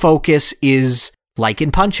his focus is, like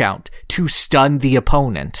in Punch-Out, to stun the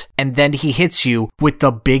opponent, and then he hits you with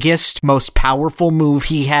the biggest, most powerful move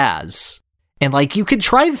he has. And like, you could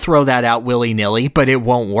try to throw that out willy-nilly, but it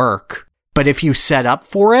won't work. But if you set up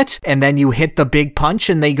for it, and then you hit the big punch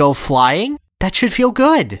and they go flying, that should feel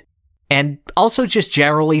good. And also just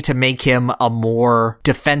generally to make him a more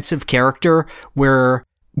defensive character, where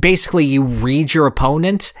basically you read your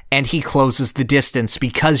opponent and he closes the distance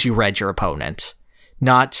because you read your opponent.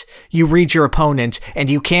 Not, you read your opponent and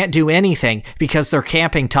you can't do anything because they're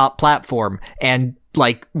camping top platform, and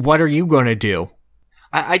like, what are you going to do?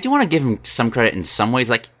 I do want to give him some credit in some ways.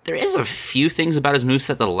 Like, there is a few things about his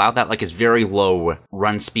moveset that allow that, like his very low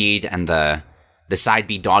run speed and the side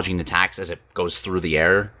B dodging attacks as it goes through the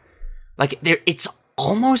air. Like, it's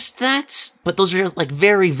almost that, but those are like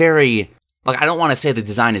very, very, like, I don't want to say the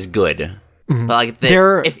design is good, but like,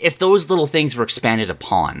 if those little things were expanded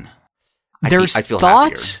upon, I'd feel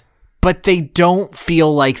happier. But they don't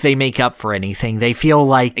feel like they make up for anything. They feel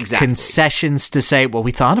like concessions to say, well,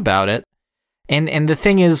 we thought about it. And the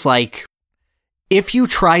thing is, like, if you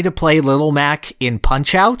try to play Little Mac in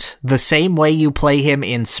Punch-Out the same way you play him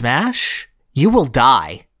in Smash, you will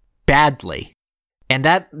die badly. And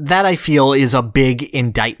that I feel is a big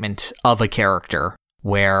indictment of a character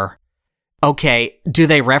where, okay, do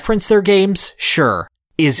they reference their games? Sure.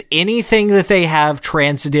 Is anything that they have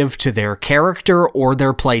transitive to their character or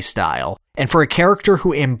their playstyle? And for a character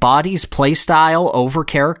who embodies playstyle over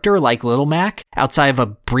character like Little Mac, outside of a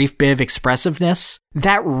brief bit of expressiveness,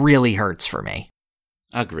 that really hurts for me.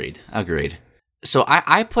 Agreed. So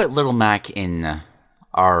I put Little Mac in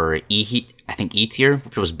our E tier,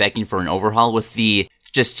 which was begging for an overhaul, with the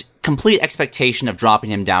just complete expectation of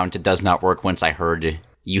dropping him down to does not work once I heard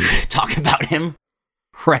you talk about him.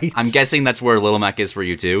 Right. I'm guessing that's where Little Mac is for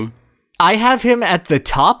you too. I have him at the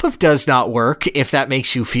top of does not work, if that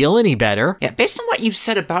makes you feel any better. Yeah, based on what you've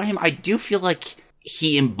said about him, I do feel like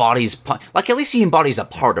he embodies, at least he embodies a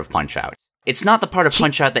part of Punch-Out. It's not the part of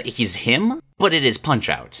Punch-Out that he's him, but it is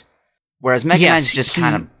Punch-Out. Whereas Megaman's just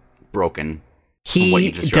kind of broken.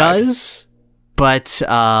 He does, but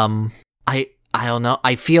I don't know.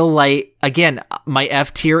 I feel like, again, my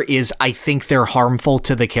F tier is I think they're harmful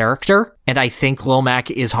to the character, and I think Lil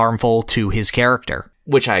Mac is harmful to his character.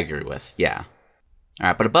 Which I agree with, yeah. All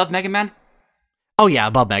right, but above Mega Man? Oh yeah,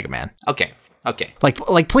 above Mega Man. Okay.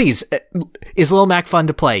 Like, please, is Lil Mac fun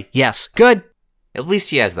to play? Yes. Good. At least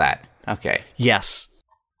he has that. Okay. Yes.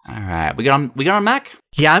 All right, we got on Mac?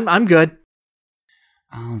 Yeah, I'm good.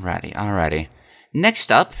 Alrighty.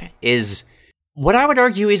 Next up is what I would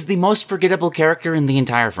argue is the most forgettable character in the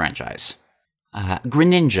entire franchise.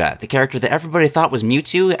 Greninja, the character that everybody thought was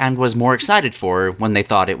Mewtwo and was more excited for when they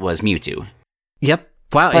thought it was Mewtwo. Yep.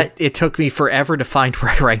 Wow, it took me forever to find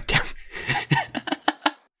where I ranked him.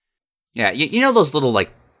 Yeah, you know those little,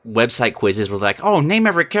 like, website quizzes where they're like, oh, name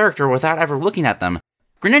every character without ever looking at them?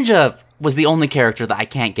 Greninja was the only character that I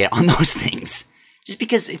can't get on those things. Just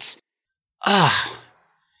because it's...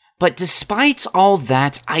 But despite all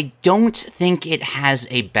that, I don't think it has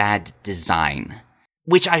a bad design.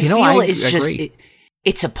 Which I feel is just...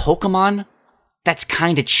 It's a Pokemon that's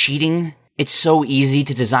kind of cheating. It's so easy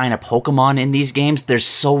to design a Pokemon in these games. There's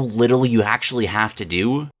so little you actually have to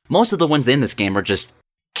do. Most of the ones in this game are just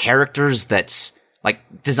characters that's, like,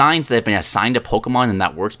 designs that have been assigned to Pokemon, and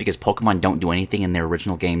that works because Pokemon don't do anything in their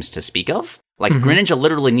original games to speak of. Like, Greninja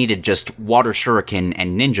literally needed just Water Shuriken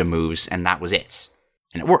and Ninja moves, and that was it.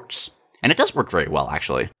 And it works. And it does work very well,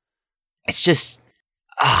 actually. It's just...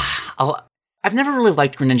 I've never really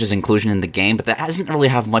liked Greninja's inclusion in the game, but that doesn't really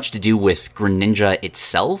have much to do with Greninja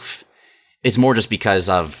itself. It's more just because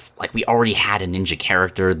of, like, we already had a ninja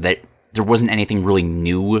character, that there wasn't anything really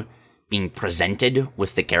new being presented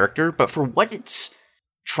with the character, but for what it's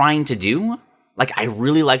trying to do, like, I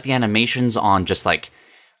really like the animations on just, like,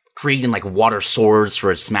 creating, like, water swords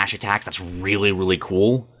for its smash attacks. That's really, really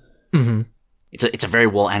cool. Mm-hmm. It's a very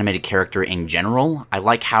well-animated character in general. I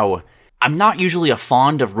like how... I'm not usually a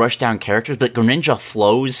fond of rushdown characters, but Greninja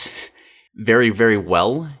flows very, very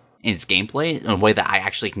well in its gameplay in a way that I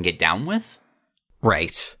actually can get down with.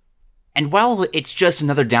 Right. And while it's just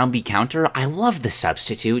another downbeat counter, I love the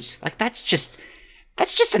substitutes. Like, that's just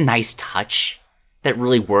a nice touch that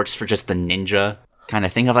really works for just the ninja kind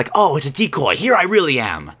of thing of like, oh, it's a decoy, here I really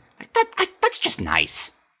am. Like, that's just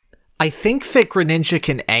nice. I think that Greninja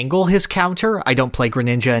can angle his counter. I don't play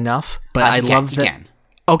Greninja enough, but I love that. Can.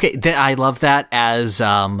 Okay, I love that as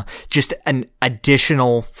just an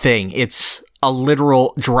additional thing. It's a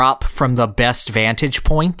literal drop from the best vantage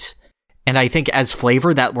point, and I think as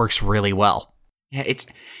flavor that works really well. Yeah,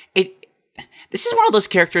 this is one of those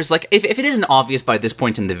characters, like, if it isn't obvious by this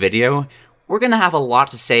point in the video, we're gonna have a lot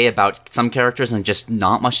to say about some characters and just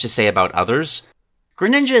not much to say about others.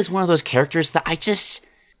 Greninja is one of those characters that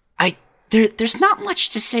there's not much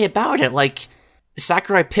to say about it. Like,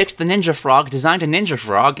 Sakurai picked the Ninja Frog, designed a Ninja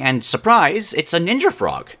Frog, and surprise, it's a Ninja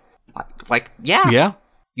Frog. Like, yeah.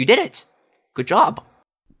 You did it. Good job.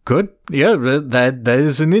 Good. Yeah, that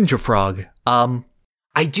is a Ninja Frog.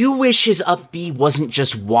 I do wish his up B wasn't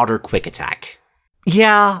just water quick attack.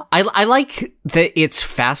 Yeah, I like that it's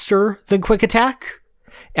faster than quick attack.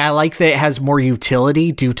 And I like that it has more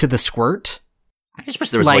utility due to the squirt. I just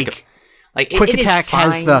wish there was like quick attack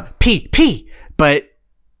has the P, but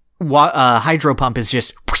hydro pump is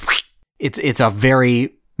just it's a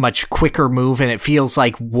very much quicker move, and it feels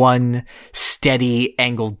like one steady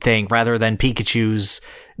angled thing rather than Pikachu's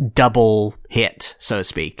double hit, so to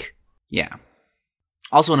speak. Yeah.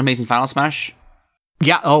 Also an amazing Final Smash.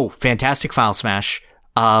 Yeah, oh, fantastic Final Smash.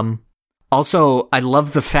 Also, I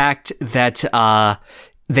love the fact that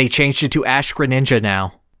they changed it to Ash Greninja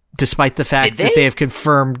now, despite the fact that they have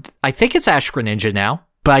confirmed, I think it's Ash Greninja now,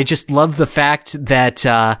 but I just love the fact that,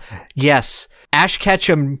 yes, Ash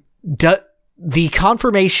Ketchum, the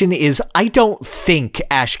confirmation is, I don't think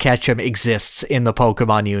Ash Ketchum exists in the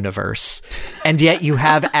Pokemon universe, and yet you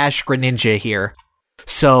have Ash Greninja here.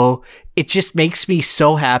 So it just makes me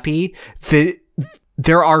so happy that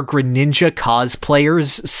there are Greninja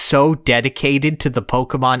cosplayers so dedicated to the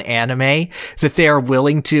Pokemon anime that they are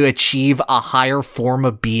willing to achieve a higher form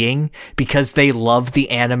of being because they love the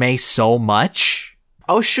anime so much.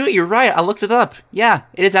 Oh shoot, you're right. I looked it up. Yeah,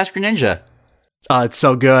 it is Ash Greninja. Oh, it's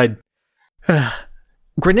so good.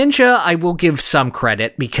 Greninja, I will give some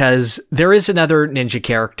credit because there is another ninja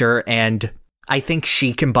character, and I think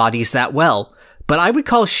Sheik embodies that well. But I would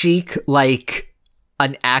call Sheik like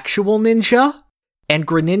an actual ninja, and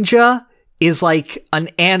Greninja is like an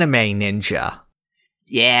anime ninja.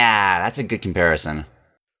 Yeah, that's a good comparison.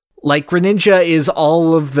 Like, Greninja is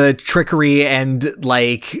all of the trickery, and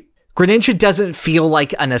like, Greninja doesn't feel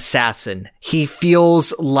like an assassin. He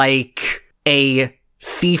feels like a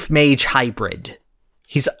thief mage hybrid.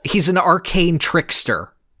 He's an arcane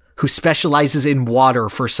trickster who specializes in water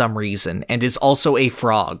for some reason and is also a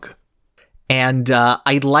frog. And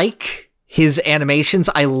I like his animations.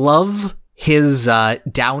 I love his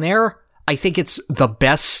down air. I think it's the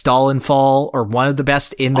best stall and fall, or one of the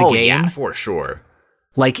best in the game. Oh yeah, for sure.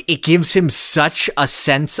 Like, it gives him such a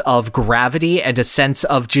sense of gravity and a sense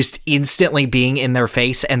of just instantly being in their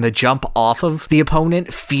face, and the jump off of the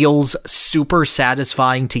opponent feels super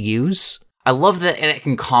satisfying to use. I love that it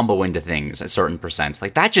can combo into things at certain percents.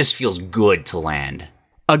 Like, that just feels good to land.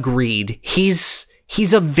 Agreed. He's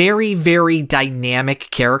a very, very dynamic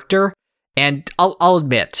character, and I'll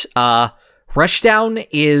admit, Rushdown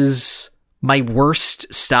is my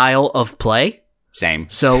worst style of play. Same.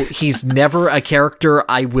 So he's never a character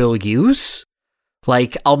I will use.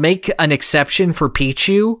 Like, I'll make an exception for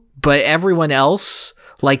Pichu, but everyone else,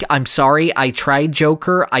 like, I'm sorry, I tried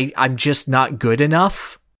Joker, I'm just not good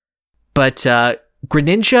enough. But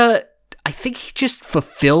Greninja, I think he just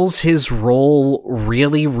fulfills his role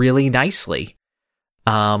really, really nicely.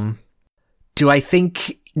 Do I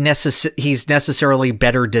think he's necessarily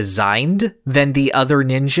better designed than the other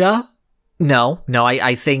ninja? No,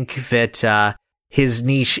 I think that his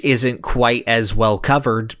niche isn't quite as well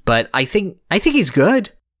covered, but I think he's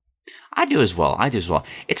good. I do as well.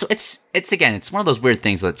 It's again, it's one of those weird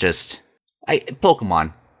things that just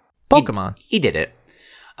Pokemon. He did it.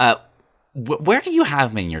 Where do you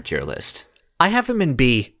have him in your tier list? I have him in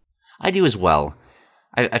B. I do as well.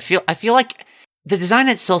 I feel like the design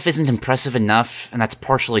itself isn't impressive enough, and that's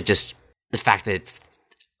partially just the fact that it's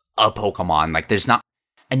a Pokemon. Like, there's not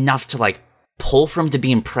enough to like pull from to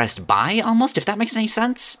be impressed by, almost, if that makes any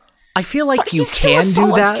sense. I feel like but you can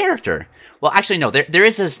do that. Character. Well, actually, no. There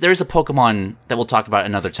is a Pokemon that we'll talk about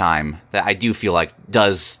another time that I do feel like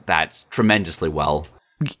does that tremendously well.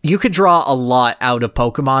 You could draw a lot out of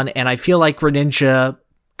Pokemon, and I feel like Greninja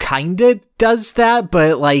kinda does that,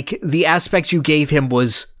 but like, the aspect you gave him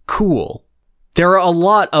was cool. There are a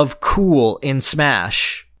lot of cool in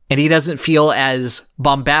Smash, and he doesn't feel as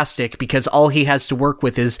bombastic because all he has to work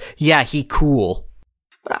with is, yeah, he cool.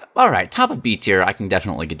 But, alright, top of B tier, I can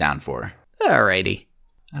definitely get down for. Alrighty.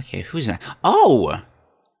 Okay, who's next? Oh!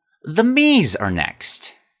 The Miis are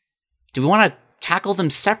next. Do we want to tackle them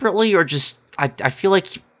separately, or just I feel like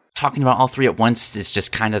talking about all three at once is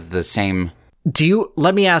just kind of the same.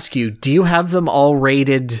 Let me ask you, do you have them all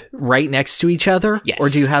rated right next to each other? Yes, or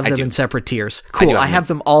do you have them in separate tiers? Cool, I have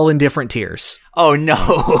them all in different tiers. Oh,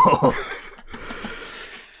 no.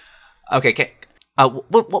 Okay.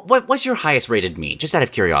 What's your highest rated me? Just out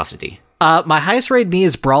of curiosity. My highest rated me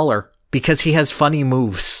is Brawler, because he has funny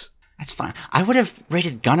moves. That's fine. I would have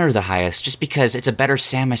rated Gunner the highest, just because it's a better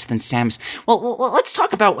Samus than Samus. Well, let's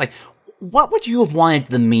talk about, like, what would you have wanted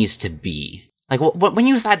the Miis to be? Like, when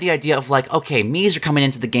you've had the idea of, like, okay, Miis are coming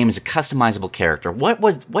into the game as a customizable character,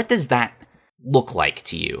 what does that look like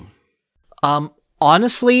to you?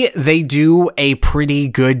 Honestly, they do a pretty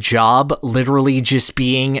good job literally just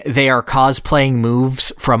being, they are cosplaying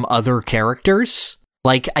moves from other characters.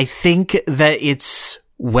 Like, I think that it's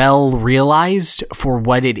well realized for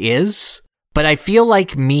what it is, but I feel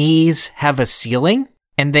like Miis have a ceiling,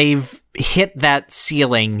 and they've hit that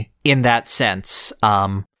ceiling in that sense.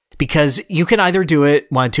 Because you can either do it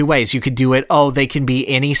one of two ways. You could do it, they can be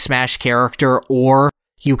any Smash character, or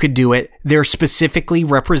you could do it, they're specifically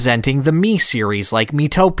representing the Mii series, like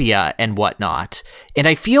Miitopia and whatnot. And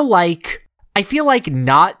I feel like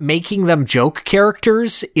not making them joke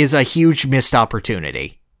characters is a huge missed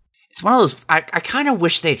opportunity. It's one of those, I kind of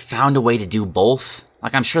wish they'd found a way to do both.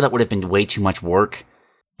 Like, I'm sure that would have been way too much work.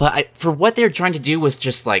 But for what they're trying to do with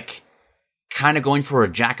just, like, kind of going for a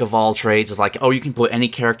jack of all trades, is like, you can put any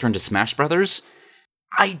character into Smash Brothers,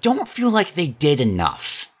 I don't feel like they did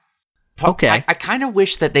enough. Okay. I kind of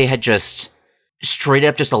wish that they had just straight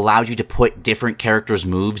up just allowed you to put different characters'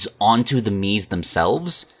 moves onto the Miis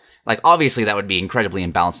themselves. Like, obviously that would be incredibly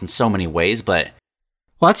imbalanced in so many ways, but...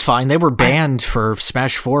 Well, that's fine. They were banned for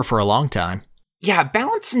Smash 4 for a long time. Yeah,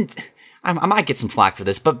 balance and... I might get some flack for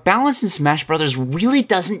this, but balance in Smash Brothers really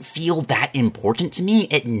doesn't feel that important to me.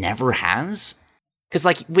 It never has. Because,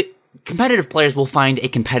 like, competitive players will find a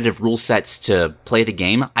competitive rule sets to play the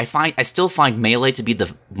game. I still find Melee to be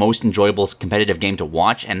the most enjoyable competitive game to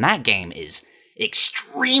watch, and that game is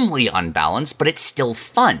extremely unbalanced, but it's still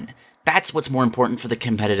fun. That's what's more important for the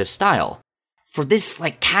competitive style. For this,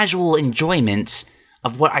 like, casual enjoyment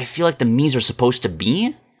of what I feel like the Miis are supposed to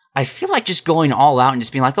be, I feel like just going all out and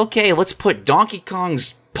just being like, okay, let's put Donkey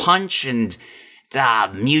Kong's punch and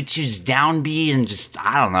Mewtwo's down B and just,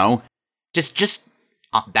 I don't know,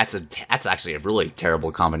 that's actually a really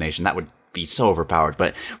terrible combination. That would be so overpowered.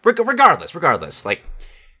 But regardless, like,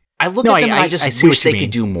 I look at them and I just wish they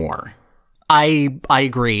could do more. I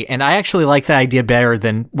agree, and I actually like the idea better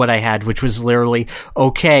than what I had, which was literally,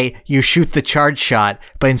 okay, you shoot the charge shot,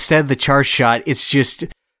 but instead of the charge shot, it's just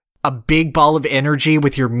a big ball of energy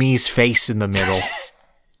with your Mii's face in the middle.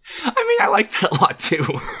 I mean, I like that a lot,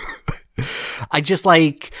 too. I just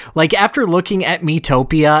like after looking at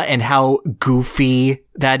Miitopia and how goofy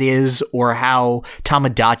that is, or how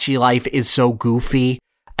Tamagotchi Life is so goofy,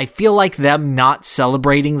 I feel like them not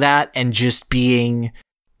celebrating that and just being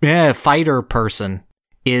fighter person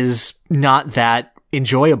is not that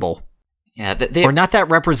enjoyable. Yeah, or not that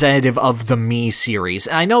representative of the Mii series.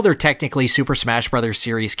 And I know they're technically Super Smash Bros.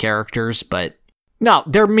 Series characters, but no,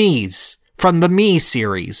 they're Miis from the Mii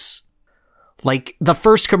series. Like, the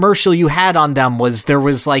first commercial you had on them there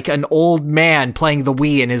was like an old man playing the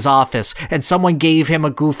Wii in his office, and someone gave him a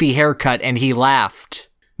goofy haircut and he laughed.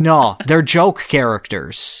 No, they're joke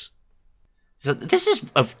characters. So this is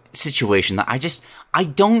a situation that I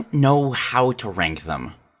don't know how to rank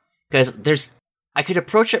them. Because I could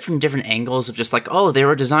approach it from different angles of just like, they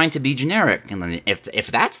were designed to be generic. And then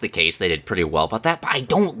if that's the case, they did pretty well about that. But I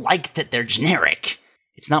don't like that they're generic.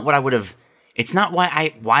 It's not what I would have... It's not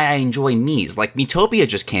why I enjoy Miis. Like, Miitopia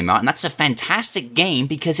just came out, and that's a fantastic game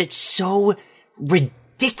because it's so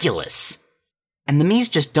ridiculous. And the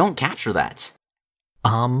Miis just don't capture that.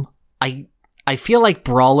 I feel like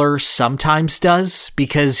Brawler sometimes does,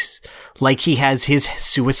 because, like, he has his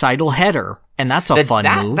suicidal header, and that's a fun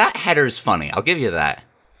move. That header's funny, I'll give you that.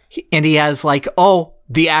 And he has, like,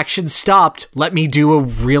 the action stopped, let me do a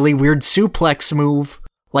really weird suplex move.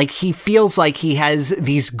 Like, he feels like he has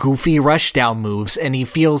these goofy rushdown moves, and he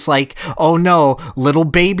feels like, oh no, little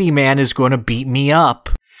baby man is going to beat me up.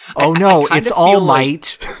 Oh no, it's All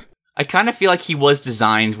Might. I kind of feel like he was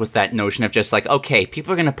designed with that notion of just like, okay,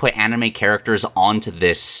 people are going to put anime characters onto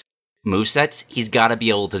this moveset. He's got to be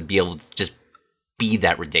able to just be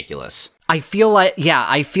that ridiculous. I feel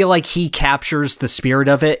like he captures the spirit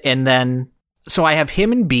of it, and then, so I have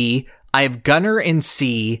him in B, I have Gunner in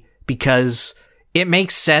C, because it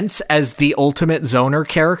makes sense as the ultimate zoner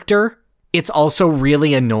character. It's also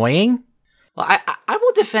really annoying. Well, I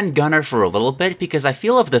will defend Gunner for a little bit, because I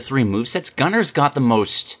feel of the three movesets, Gunner's got the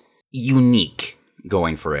most unique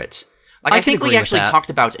going for it. Like, I think we actually talked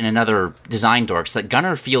about in another Design Dorks that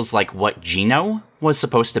Gunner feels like what Geno was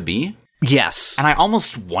supposed to be. Yes. And I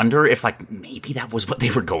almost wonder if, like, maybe that was what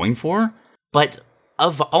they were going for. But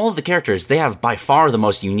of all of the characters, they have by far the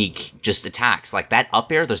most unique just attacks. Like, that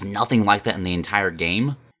up air, there's nothing like that in the entire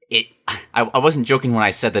game. I wasn't joking when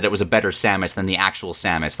I said that it was a better Samus than the actual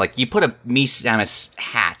Samus. Like, you put a me Samus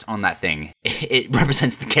hat on that thing, it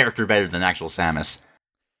represents the character better than actual Samus.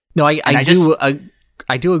 No,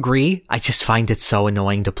 I do agree. I just find it so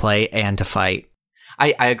annoying to play and to fight.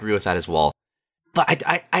 I agree with that as well. But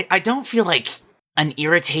I don't feel like an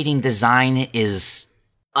irritating design is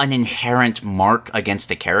an inherent mark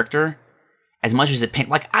against a character as much as it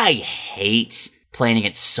like, I hate playing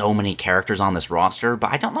against so many characters on this roster,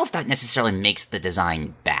 but I don't know if that necessarily makes the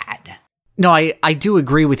design bad. No, I do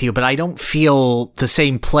agree with you, but I don't feel the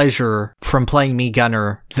same pleasure from playing me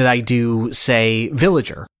Gunner that I do, say,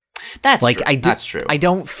 Villager. That's like, true. That's true. I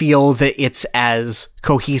don't feel that it's as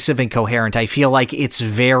cohesive and coherent. I feel like it's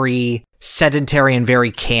very sedentary and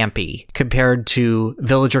very campy compared to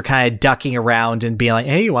Villager kind of ducking around and being like,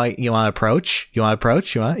 "Hey, you want to approach? You want to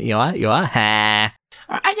approach? You want? Ha."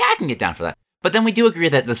 I can get down for that. But then we do agree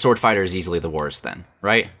that the Sword Fighter is easily the worst. Then,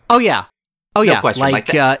 right? Oh yeah. No question. Like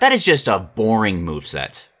that is just a boring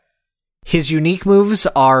moveset. His unique moves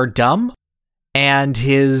are dumb, and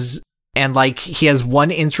like he has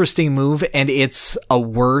one interesting move, and it's a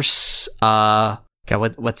worse.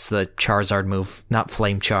 God, what's the Charizard move? Not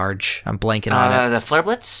Flame Charge. I'm blanking on it. The Flare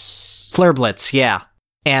Blitz. Flare Blitz, yeah,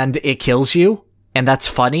 and it kills you, and that's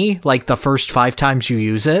funny. Like the first 5 times you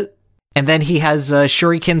use it, and then he has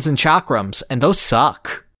Shurikens and Chakrams, and those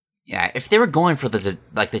suck. Yeah, if they were going for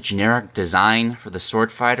the generic design for the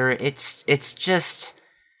Sword Fighter, it's just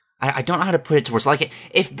I don't know how to put it towards like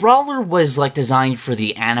if Brawler was like designed for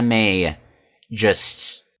the anime,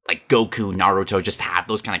 just like Goku, Naruto, just have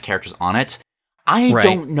those kind of characters on it. I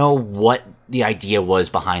don't know what the idea was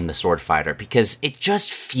behind the Sword Fighter because it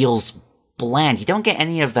just feels bland. You don't get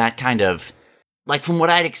any of that kind of like from what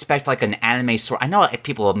I'd expect, like an anime sword. I know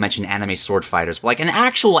people have mentioned anime sword fighters, but like an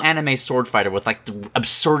actual anime sword fighter with like the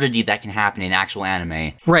absurdity that can happen in actual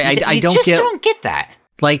anime. Right, I don't get that.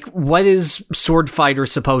 Like, what is Sword Fighter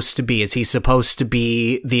supposed to be? Is he supposed to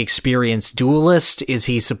be the experienced duelist? Is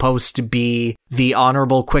he supposed to be the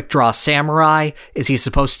honorable quick draw samurai? Is he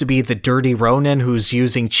supposed to be the dirty Ronin who's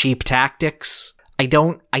using cheap tactics? I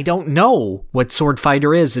don't know what Sword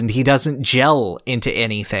Fighter is, and he doesn't gel into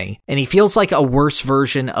anything. And he feels like a worse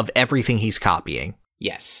version of everything he's copying.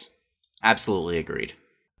 Yes. Absolutely agreed.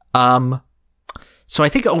 So I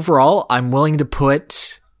think overall, I'm willing to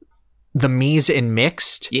put the Mii's in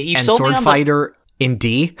mixed and Sword Fighter in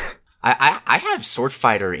D. I have Sword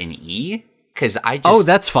Fighter in E because I just... Oh,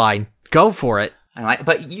 that's fine. Go for it.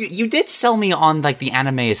 But you did sell me on like the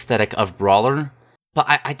anime aesthetic of Brawler, but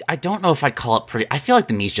I don't know if I'd call it pretty. I feel like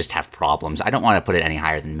the Mii's just have problems. I don't want to put it any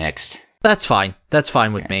higher than mixed. That's fine. That's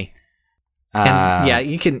fine with me. And yeah,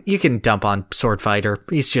 you can dump on Sword Fighter.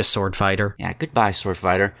 He's just Sword Fighter. Yeah, goodbye Sword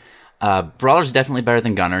Fighter. Brawler's definitely better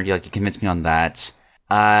than Gunner. You convinced me on that.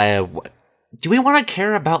 Do we want to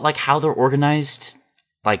care about like how they're organized,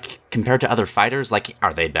 like compared to other fighters? Like,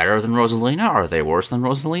 are they better than Rosalina? Are they worse than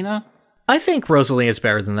Rosalina? I think Rosalina is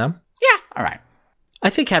better than them. Yeah, all right. I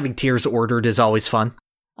think having tiers ordered is always fun.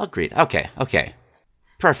 Agreed. Okay.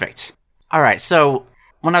 Perfect. All right, so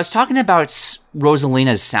when I was talking about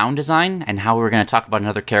Rosalina's sound design and how we were going to talk about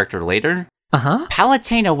another character later,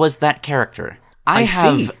 Palutena was that character. I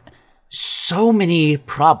have so many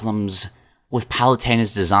problems with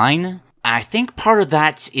Palutena's design. I think part of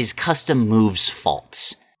that is Custom Move's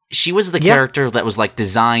fault. She was the character that was like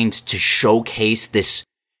designed to showcase this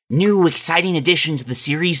new exciting addition to the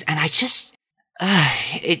series, and I just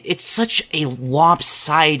it's such a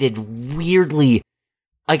lopsided, weirdly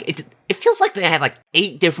like it feels like they had like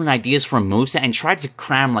 8 different ideas for a moveset and tried to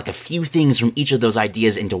cram like a few things from each of those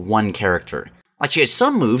ideas into one character. Like she has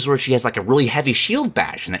some moves where she has like a really heavy shield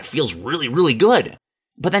bash and it feels really, really good.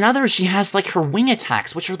 But then others, she has like her wing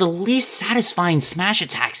attacks, which are the least satisfying smash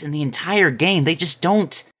attacks in the entire game. They just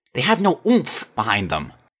don't, they have no oomph behind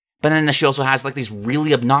them. But then she also has like these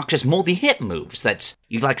really obnoxious multi-hit moves that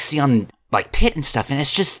you like see on like Pit and stuff. And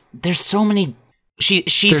it's just, there's so many,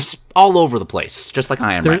 she's all over the place, just like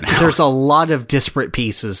I am right now. There's a lot of disparate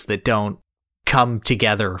pieces that don't come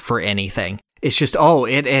together for anything. It's just,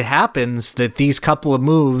 it happens that these couple of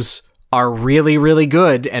moves are really, really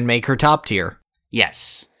good and make her top tier.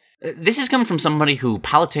 Yes. This is coming from somebody who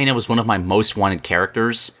Palutena was one of my most wanted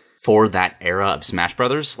characters for that era of Smash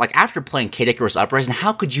Brothers. Like, after playing Kid Icarus Uprising,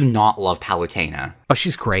 how could you not love Palutena? Oh,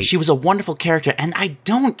 she's great. She was a wonderful character, and I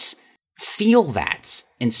don't feel that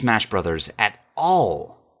in Smash Brothers at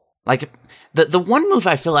all. Like, the one move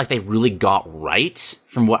I feel like they really got right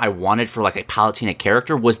from what I wanted for, like, a Palutena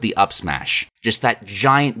character was the up smash. Just that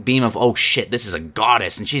giant beam of, oh shit, this is a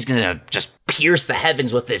goddess, and she's gonna just pierce the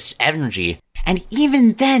heavens with this energy. And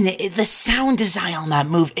even then, the sound design on that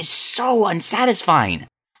move is so unsatisfying.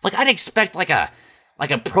 Like, I'd expect like a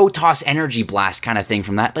Protoss energy blast kind of thing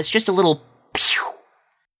from that, but it's just a little pew.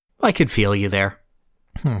 I could feel you there.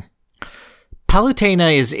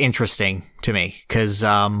 Palutena is interesting to me, because,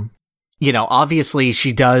 obviously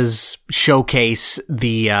she does showcase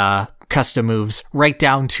the custom moves right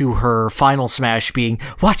down to her final smash being,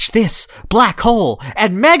 watch this, black hole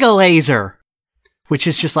and mega laser! Which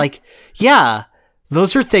is just like, yeah,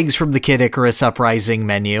 those are things from the Kid Icarus Uprising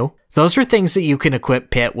menu. Those are things that you can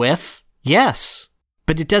equip Pit with. Yes.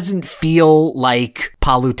 But it doesn't feel like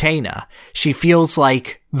Palutena. She feels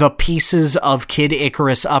like the pieces of Kid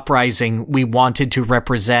Icarus Uprising we wanted to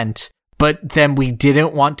represent, but then we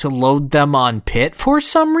didn't want to load them on Pit for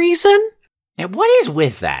some reason? And what is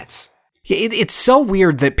with that? It's so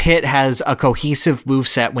weird that Pit has a cohesive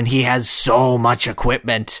moveset when he has so much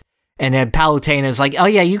equipment. And then Palutena is like, oh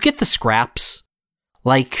yeah, you get the scraps.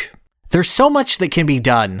 Like, there's so much that can be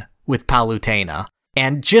done with Palutena.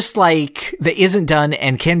 And just like that isn't done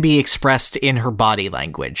and can be expressed in her body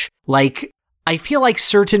language. Like, I feel like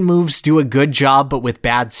certain moves do a good job, but with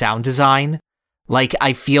bad sound design. Like,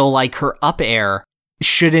 I feel like her up air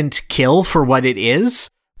shouldn't kill for what it is,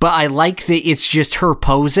 but I like that it's just her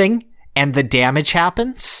posing and the damage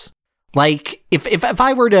happens. Like, if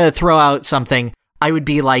I were to throw out something, I would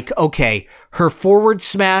be like, okay, her forward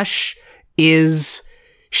smash is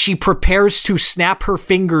she prepares to snap her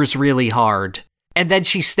fingers really hard. And then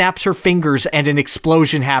she snaps her fingers and an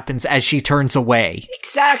explosion happens as she turns away.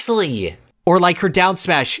 Exactly. Or like her down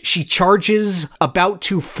smash, she charges about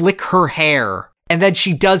to flick her hair. And then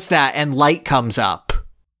she does that and light comes up.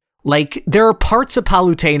 Like, there are parts of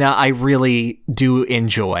Palutena I really do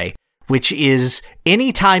enjoy, which is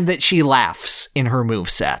any time that she laughs in her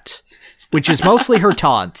moveset, which is mostly her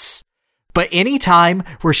taunts. But any time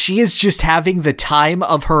where she is just having the time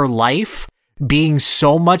of her life, being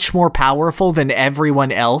so much more powerful than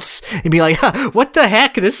everyone else, and be like, what the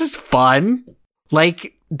heck? This is fun.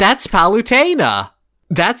 Like, that's Palutena.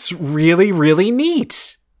 That's really, really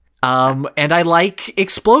neat. And I like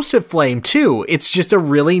Explosive Flame too. It's just a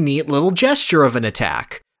really neat little gesture of an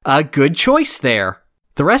attack. A good choice there.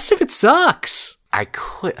 The rest of it sucks.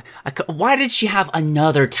 Why did she have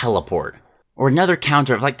another teleport? Or another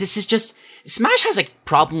counter? Like, this is just... Smash has a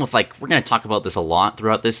problem with, like, we're going to talk about this a lot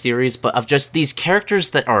throughout this series, but of just these characters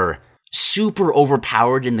that are super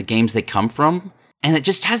overpowered in the games they come from, and it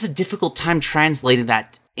just has a difficult time translating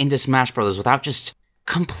that into Smash Brothers without just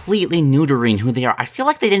completely neutering who they are. I feel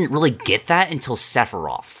like they didn't really get that until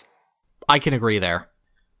Sephiroth. I can agree there.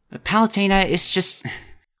 But Palutena is just...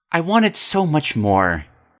 I wanted so much more,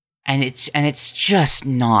 and it's just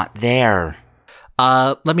not there.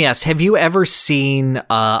 Let me ask, have you ever seen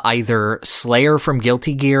either Slayer from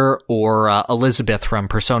Guilty Gear or Elizabeth from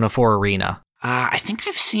Persona 4 Arena? I think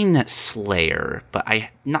I've seen Slayer, but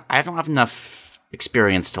I don't have enough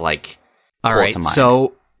experience to, like, pull it to mind.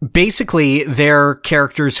 So basically, they're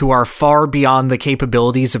characters who are far beyond the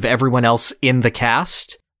capabilities of everyone else in the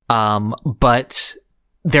cast, but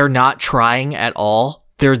they're not trying at all.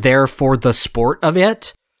 They're there for the sport of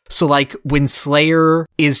it. So, like, when Slayer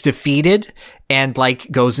is defeated and,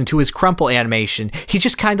 like, goes into his crumple animation, he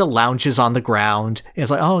just kind of lounges on the ground and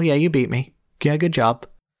is like, oh, yeah, you beat me. Yeah, good job.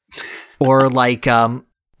 Or, like,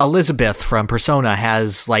 Elizabeth from Persona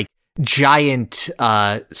has, like, giant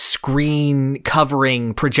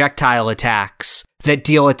screen-covering projectile attacks that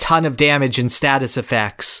deal a ton of damage and status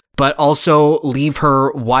effects, but also leave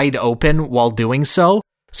her wide open while doing so.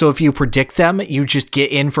 So if you predict them, you just get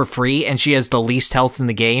in for free, and she has the least health in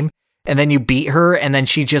the game, and then you beat her, and then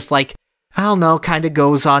she just, like, I don't know, kind of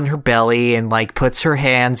goes on her belly and, like, puts her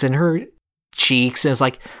hands in her cheeks and is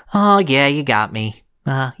like, oh, yeah, you got me.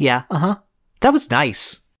 Yeah, That was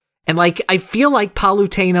nice. And, like, I feel like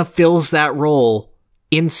Palutena fills that role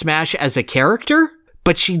in Smash as a character,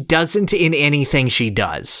 but she doesn't in anything she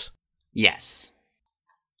does. Yes.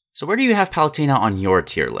 So where do you have Palutena on your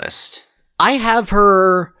tier list? I have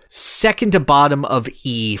her second to bottom of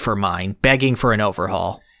E for mine, begging for an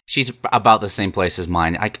overhaul. She's about the same place as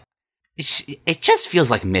mine. It just feels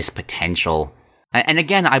like missed potential. And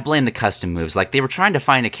again, I blame the custom moves. Like, they were trying to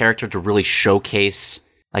find a character to really showcase,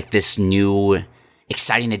 like, this new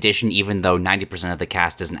exciting addition, even though 90% of the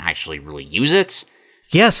cast doesn't actually really use it.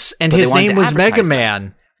 Yes, and his name was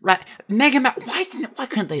Megaman. Right, Megaman. Why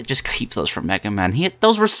couldn't they just keep those from Megaman?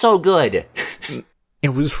 Those were so good. It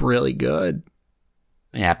was really good.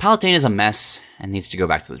 Yeah, Palutena is a mess and needs to go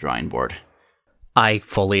back to the drawing board. I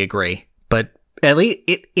fully agree. But at least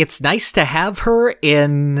it's nice to have her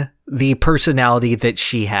in the personality that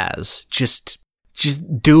she has. Just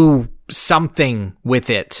do something with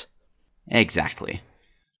it. Exactly.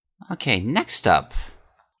 Okay, next up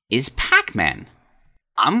is Pac-Man.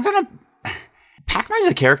 Pac-Man's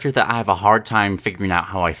a character that I have a hard time figuring out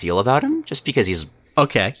how I feel about him, just because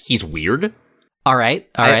he's weird. All right,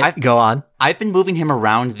 go on. I've been moving him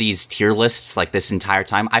around these tier lists like this entire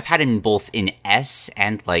time. I've had him both in S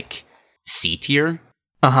and like C tier.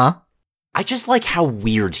 Uh-huh. I just like how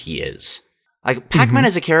weird he is. Like, Pac-Man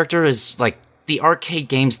as a character is like the arcade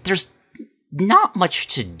games. There's not much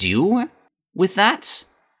to do with that.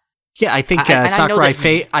 Yeah, I think Sakurai.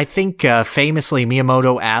 Famously,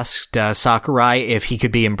 Miyamoto asked Sakurai if he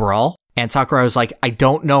could be in Brawl, and Sakurai was like, "I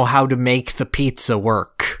don't know how to make the pizza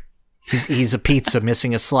work. He's a pizza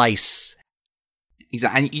missing a slice."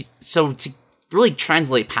 Exactly. So to really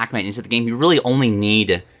translate Pac-Man into the game, you really only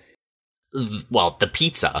need, the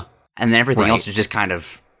pizza, and then everything else is just kind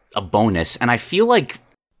of a bonus. And I feel like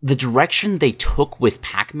the direction they took with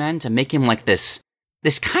Pac-Man to make him like this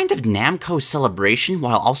kind of Namco celebration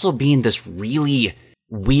while also being this really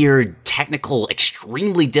weird, technical,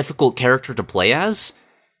 extremely difficult character to play as,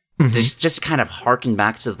 just kind of harken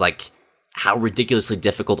back to like how ridiculously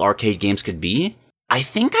difficult arcade games could be. I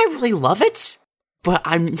think I really love it, but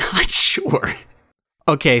I'm not sure.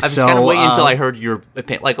 Okay, I was kind of waiting until I heard your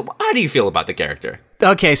opinion. Like, how do you feel about the character?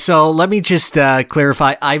 Okay, so let me just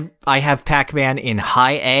clarify. I have Pac-Man in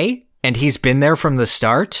high A, and he's been there from the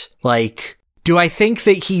start. Like, do I think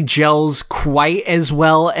that he gels quite as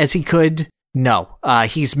well as he could? No.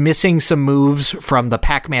 He's missing some moves from the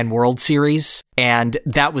Pac-Man World Series, and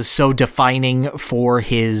that was so defining for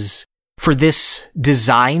this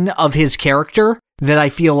design of his character that I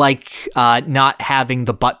feel like not having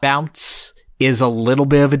the butt bounce is a little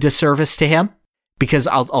bit of a disservice to him, because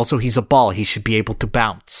also he's a ball. He should be able to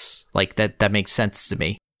bounce. Like, that makes sense to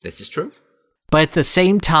me. This is true. But at the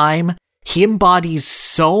same time, he embodies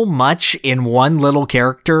so much in one little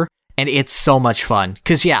character, and it's so much fun.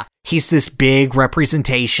 Because, yeah, he's this big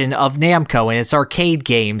representation of Namco and its arcade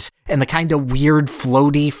games, and the kind of weird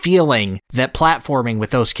floaty feeling that platforming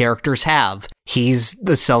with those characters have. He's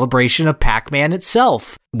the celebration of Pac-Man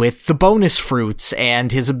itself, with the bonus fruits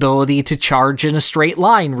and his ability to charge in a straight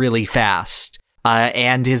line really fast,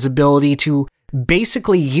 and his ability to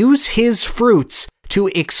basically use his fruits to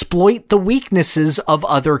exploit the weaknesses of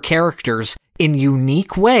other characters in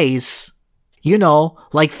unique ways. You know,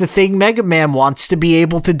 like the thing Mega Man wants to be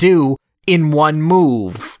able to do in one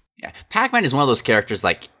move. Yeah, Pac-Man is one of those characters,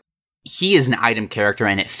 like, he is an item character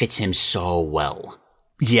and it fits him so well.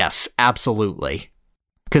 Yes, absolutely.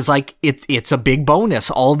 Because, like, it's a big bonus.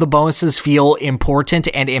 All of the bonuses feel important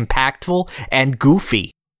and impactful and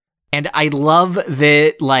goofy. And I love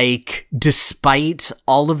that, like, despite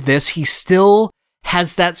all of this, he still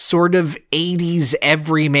has that sort of 80s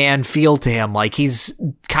everyman feel to him. Like, he's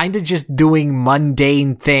kind of just doing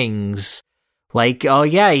mundane things. Like, oh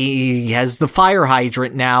yeah, he has the fire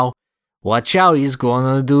hydrant now. Watch out, he's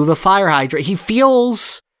going to do the fire hydrant. He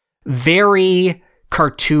feels very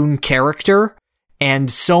cartoon character, and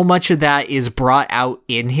so much of that is brought out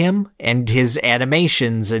in him and his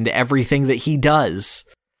animations and everything that he does.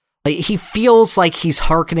 Like, he feels like he's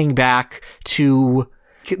hearkening back to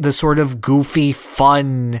the sort of goofy,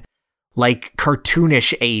 fun, like,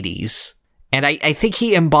 cartoonish 80s. And I think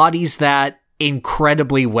he embodies that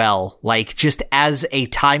incredibly well, like, just as a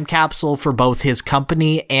time capsule for both his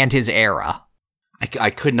company and his era.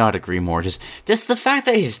 I could not agree more. Just the fact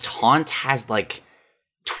that his taunt has, like,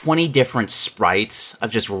 20 different sprites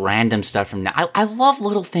of just random stuff from now. I love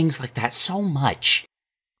little things like that so much.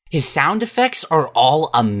 His sound effects are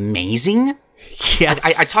all amazing. Yes.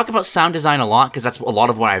 Like, I talk about sound design a lot because that's a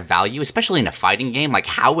lot of what I value, especially in a fighting game. Like,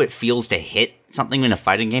 how it feels to hit something in a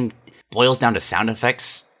fighting game boils down to sound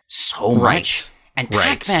effects so much. And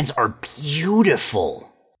Pac-Mans are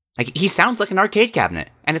beautiful. Like, he sounds like an arcade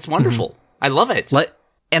cabinet, and it's wonderful. Mm-hmm. I love it.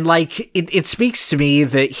 And, like, it speaks to me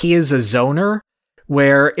that he is a zoner,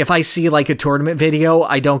 where if I see, like, a tournament video,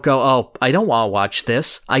 I don't go, oh, I don't want to watch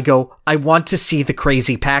this. I go, I want to see the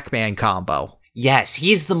crazy Pac-Man combo. Yes,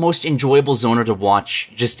 he is the most enjoyable zoner to watch,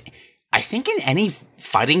 just, I think, in any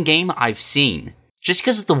fighting game I've seen. Just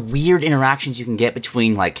because of the weird interactions you can get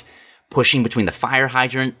between, like, pushing between the fire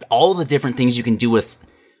hydrant, all the different things you can do with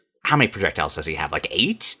how many projectiles does he have? Like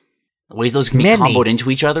 8? Ways those can be Many. comboed into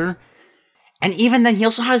each other. And even then, he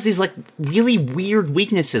also has these, like, really weird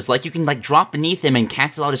weaknesses. Like, you can, like, drop beneath him and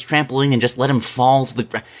cancel out his trampoline and just let him fall to the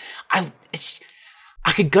ground.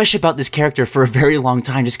 I could gush about this character for a very long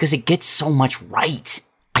time just because it gets so much right.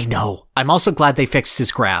 I know. I'm also glad they fixed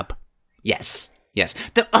his grab. Yes. And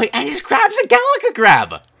his grab's a Galaga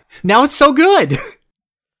grab! Now it's so good!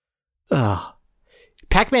 Ugh.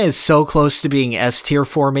 Pac-Man is so close to being S tier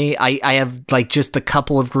for me. I have, like, just a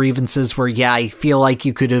couple of grievances where, yeah, I feel like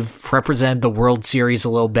you could have represented the World Series a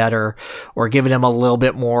little better or given him a little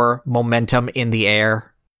bit more momentum in the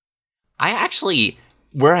air.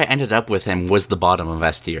 Where I ended up with him was the bottom of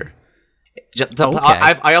S tier. Okay.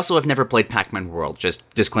 I also have never played Pac-Man World, just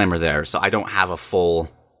disclaimer there, so I don't have a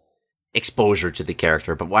full exposure to the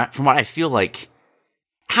character, but from what I feel like,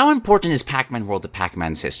 how important is Pac-Man World to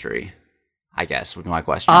Pac-Man's history? I guess would be my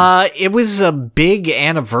question. It was a big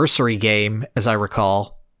anniversary game, as I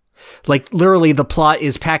recall. Like, literally, the plot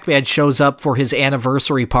is Pac-Man shows up for his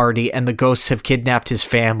anniversary party, and the ghosts have kidnapped his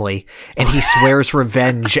family, and he swears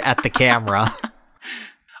revenge at the camera.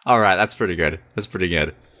 All right, that's pretty good. It's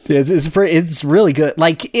really good.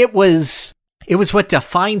 Like, it was what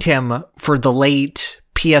defined him for the late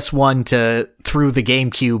PS1 to through the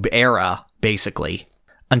GameCube era, basically.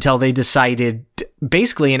 Until they decided,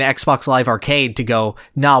 basically in Xbox Live Arcade, to go,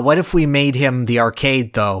 nah, what if we made him the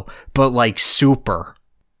arcade, though, but, like, super?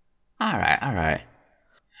 All right.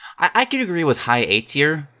 I could agree with high A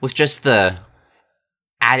tier, with just the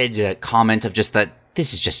added comment of just that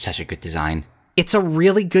this is just such a good design. It's a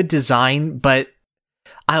really good design, but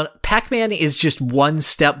Pac-Man is just one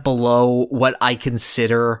step below what I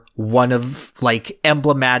consider one of, like,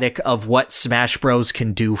 emblematic of what Smash Bros.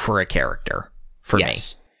 Can do for a character, for me.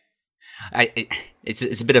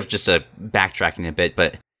 It's a bit of just a backtracking a bit,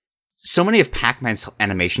 but so many of Pac-Man's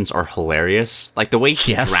animations are hilarious. Like the way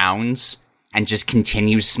he drowns and just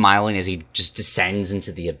continues smiling as he just descends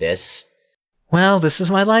into the abyss. Well, this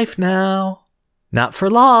is my life now. Not for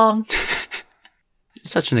long.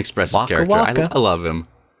 Such an expressive Waka character. waka. I love him.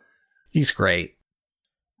 He's great.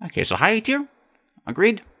 Okay, so high A tier?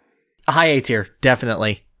 Agreed? High A tier,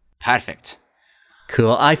 definitely. Perfect.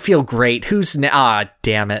 Cool. I feel great. Who's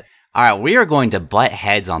damn it. All right, we are going to butt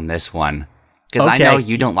heads on this one. Because Okay. I know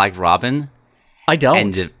you don't like Robin. I don't.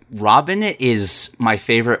 And Robin is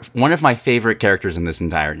one of my favorite characters in this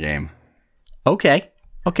entire game. Okay,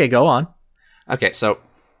 go on. Okay, so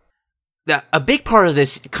a big part of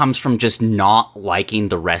this comes from just not liking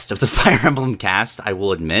the rest of the Fire Emblem cast, I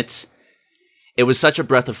will admit. It was such a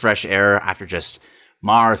breath of fresh air after just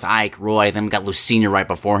Marth, Ike, Roy, then we got Lucina right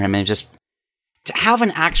before him, and just to have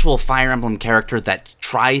an actual Fire Emblem character that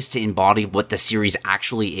tries to embody what the series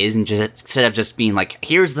actually is, and just instead of just being like,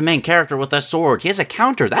 here's the main character with a sword, he has a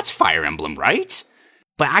counter, that's Fire Emblem, right?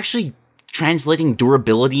 But actually translating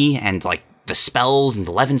durability and like the spells and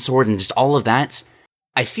the Levin sword and just all of that,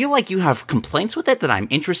 I feel like you have complaints with it that I'm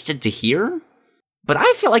interested to hear, but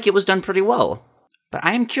I feel like it was done pretty well. But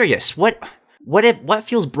I am curious, what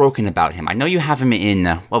feels broken about him? I know you have him in,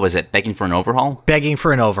 what was it, Begging for an Overhaul? Begging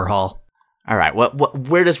for an overhaul. All right,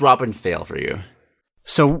 where does Robin fail for you?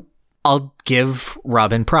 So I'll give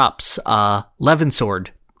Robin props. Levin sword,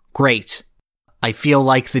 great. I feel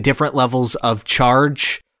like the different levels of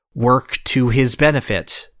charge work to his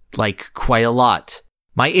benefit, like quite a lot.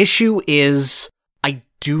 My issue is I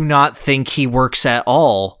do not think he works at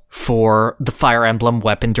all for the Fire Emblem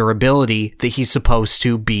weapon durability that he's supposed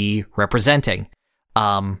to be representing.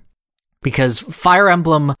 Because Fire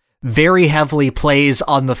Emblem very heavily plays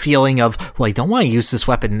on the feeling of, well, I don't want to use this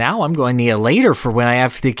weapon now, I'm going to need it later for when I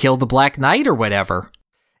have to kill the Black Knight or whatever.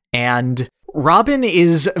 And Robin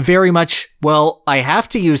is very much, well, I have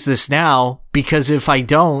to use this now, because if I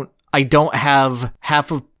don't have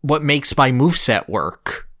half of what makes my moveset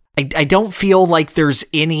work. I don't feel like there's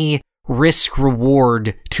any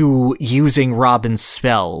risk-reward to using Robin's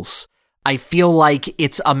spells. I feel like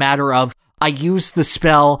it's a matter of, I use the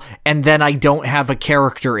spell, and then I don't have a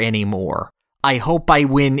character anymore. I hope I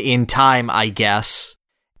win in time, I guess.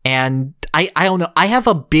 And I don't know, I have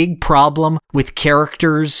a big problem with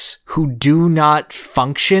characters who do not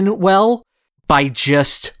function well by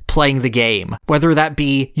just playing the game. Whether that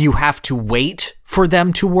be you have to wait for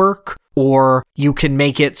them to work, or you can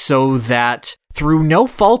make it so that through no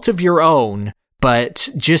fault of your own, but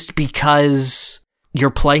just because you're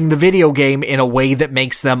playing the video game in a way that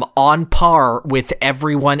makes them on par with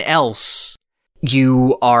everyone else,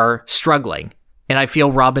 you are struggling. And I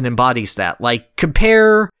feel Robin embodies that. Like,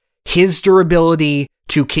 compare his durability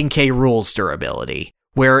to King K. Rool's durability,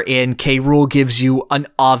 wherein K. Rool gives you an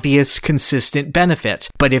obvious, consistent benefit.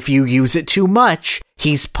 But if you use it too much,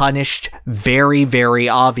 he's punished very, very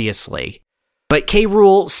obviously. But K.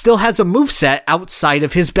 Rool still has a moveset outside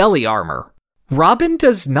of his belly armor. Robin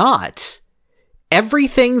does not.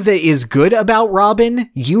 Everything that is good about Robin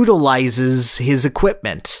utilizes his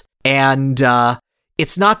equipment. And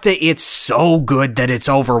it's not that it's so good that it's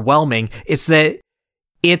overwhelming. It's that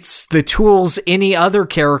it's the tools any other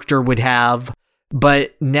character would have,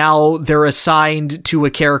 but now they're assigned to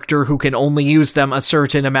a character who can only use them a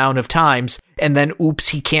certain amount of times, and then oops,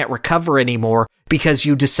 he can't recover anymore because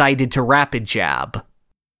you decided to rapid jab.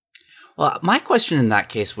 Well, my question in that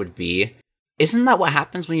case would be, isn't that what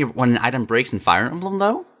happens when an item breaks in Fire Emblem,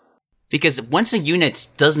 though? Because once a unit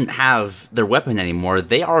doesn't have their weapon anymore,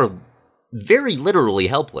 they are very literally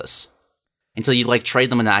helpless. Until you, trade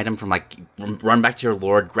them an item from, run back to your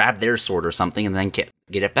lord, grab their sword or something, and then get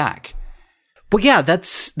it back. Well, yeah,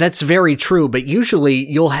 that's very true, but usually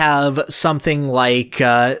you'll have something like,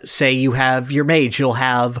 say you have your mage, you'll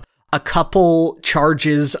have a couple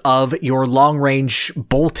charges of your long-range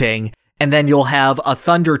bolting, and then you'll have a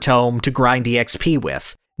Thunder Tome to grind EXP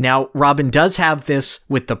with. Now, Robin does have this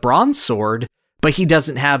with the Bronze Sword, but he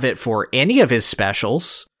doesn't have it for any of his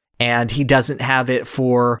specials. And he doesn't have it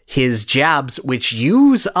for his jabs, which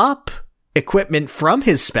use up equipment from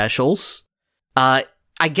his specials. I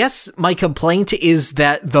guess my complaint is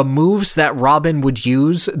that the moves that Robin would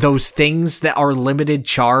use, those things that are limited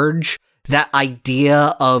charge, that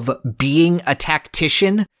idea of being a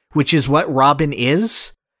tactician, which is what Robin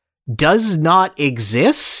is, does not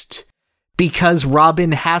exist because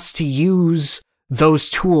Robin has to use those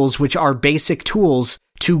tools, which are basic tools,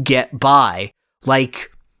 to get by.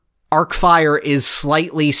 Arc Fire is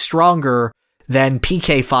slightly stronger than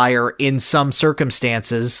PK Fire in some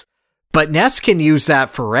circumstances, but Ness can use that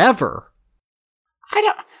forever.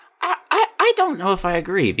 I don't know if I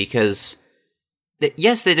agree, because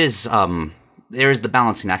yes, it is there is the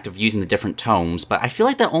balancing act of using the different tomes, but I feel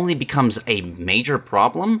like that only becomes a major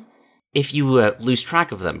problem if you lose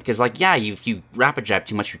track of them. Because if you rapid jab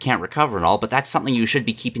too much, you can't recover and all, but that's something you should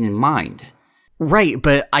be keeping in mind. Right,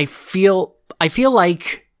 but I feel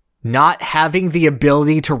like not having the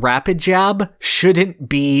ability to rapid jab shouldn't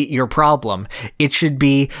be your problem. It should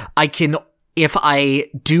be, if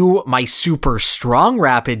I do my super strong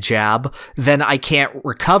rapid jab, then I can't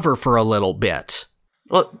recover for a little bit.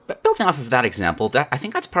 Well, building off of that example, I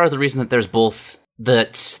think that's part of the reason that there's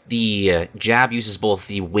the jab uses both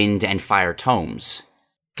the wind and fire tomes.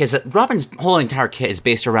 Because Robin's whole entire kit is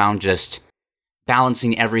based around just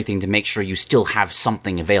balancing everything to make sure you still have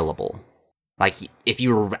something available. If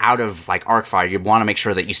you're out of, arc fire, you want to make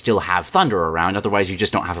sure that you still have thunder around, otherwise you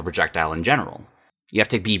just don't have a projectile in general. You have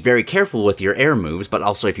to be very careful with your air moves, but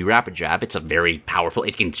also if you rapid jab, it's a very powerful,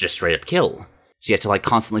 it can just straight up kill. So you have to,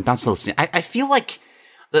 constantly bounce those things. I feel like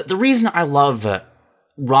the reason I love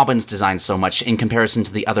Robin's design so much in comparison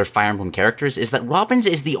to the other Fire Emblem characters is that Robin's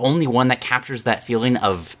is the only one that captures that feeling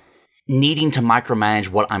of needing to micromanage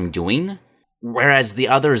what I'm doing, whereas the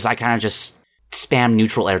others, I kind of just spam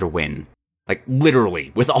neutral air to win.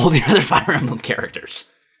 Literally, with all the other Fire Emblem characters.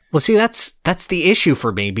 Well, see, that's the issue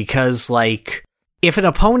for me, because, if an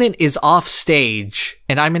opponent is off stage,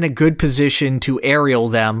 and I'm in a good position to aerial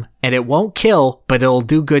them, and it won't kill, but it'll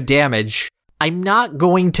do good damage, I'm not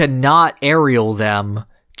going to not aerial them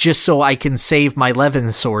just so I can save my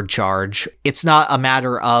Levin Sword charge. It's not a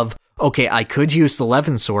matter of, okay, I could use the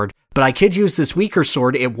Levin Sword, but I could use this weaker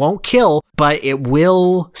sword, it won't kill, but it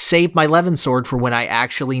will save my Levin Sword for when I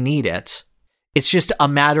actually need it. It's just a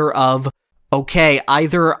matter of, okay,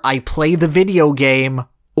 either I play the video game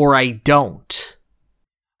or I don't.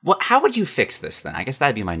 Well, how would you fix this then? I guess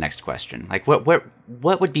that'd be my next question.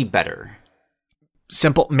 What would be better?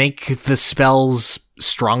 Simple, make the spells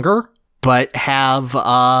stronger, but have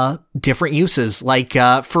different uses.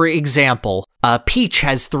 For example, Peach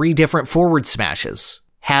has 3 different forward smashes.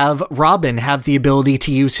 Have Robin have the ability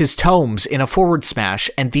to use his tomes in a forward smash,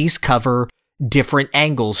 and these cover different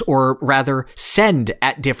angles, or rather send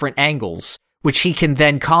at different angles, which he can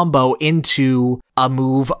then combo into a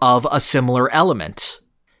move of a similar element.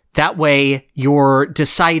 That way, you're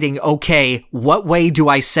deciding, okay, what way do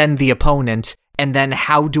I send the opponent, and then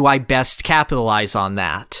how do I best capitalize on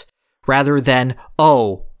that? Rather than,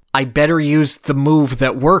 I better use the move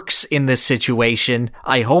that works in this situation.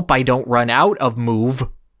 I hope I don't run out of move.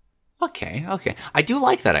 Okay. I do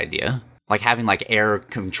like that idea. Having, air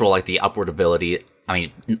control, the upward ability,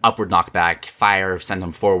 upward knockback, fire, send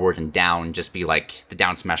them forward and down, just be the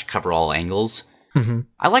down smash, cover all angles. Mm-hmm.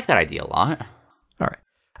 I like that idea a lot. All right.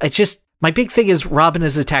 It's just, My big thing is Robin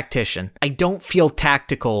is a tactician. I don't feel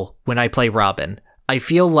tactical when I play Robin. I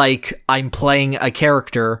feel like I'm playing a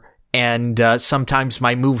character and sometimes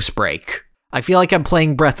my moves break. I feel like I'm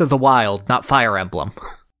playing Breath of the Wild, not Fire Emblem.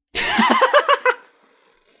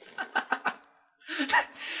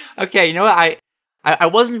 Okay, you know what? I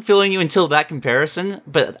wasn't feeling you until that comparison,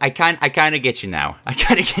 but I kind of get you now. I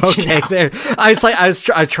kind of get you now. Okay, there. I was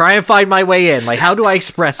trying to find my way in. Like, how do I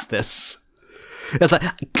express this? It's like,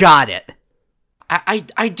 got it.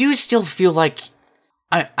 I do still feel like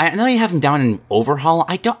I know you have him down in Overhaul.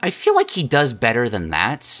 I feel like he does better than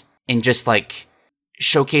that in just like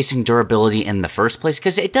showcasing durability in the first place,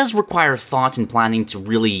 because it does require thought and planning to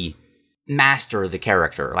really master the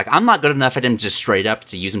character. Like, I'm not good enough at him just straight up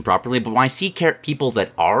to use him properly, but when I see people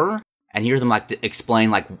that are and hear them like to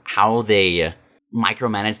explain like how they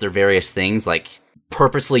micromanage their various things, like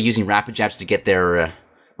purposely using rapid jabs to get their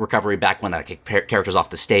recovery back when like character's off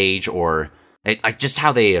the stage, or like just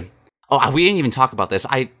how they. Oh, we didn't even talk about this.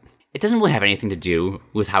 It doesn't really have anything to do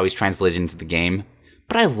with how he's translated into the game,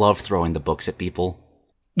 but I love throwing the books at people.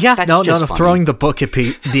 Yeah, That's no, funny. throwing the book at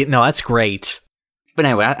people. No, that's great. But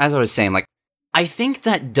anyway, as I was saying, like, I think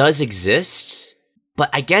that does exist, but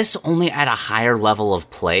I guess only at a higher level of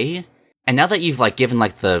play. And now that you've like given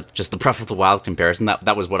like the Breath of the Wild comparison,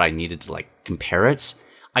 that was what I needed to like compare it.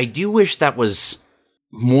 I do wish that was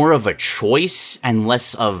more of a choice and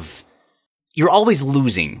less of. You're always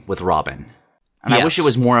losing with Robin. And yes. I wish it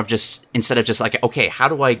was more of just, instead of just like, okay, how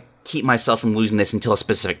do I keep myself from losing this until a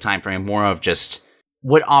specific time frame, more of just,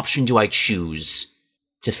 what option do I choose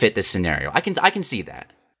to fit this scenario? I can see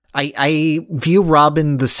that. I view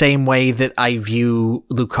Robin the same way that I view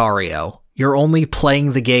Lucario. You're only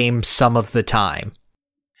playing the game some of the time.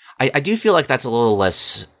 I do feel like that's a little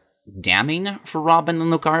less damning for Robin than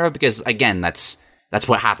Lucario, because, again, that's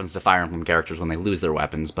what happens to Fire Emblem characters when they lose their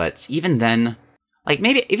weapons. But even then, like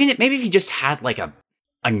maybe if he just had like a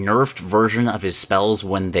nerfed version of his spells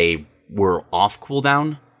when they were off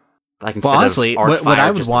cooldown, like instead honestly, of what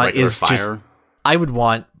I would want is fire. just I would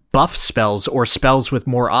want buff spells or spells with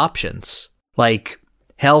more options. Like,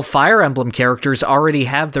 hell, Fire Emblem characters already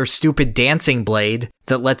have their stupid dancing blade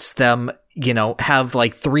that lets them, have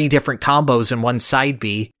like 3 different combos in one side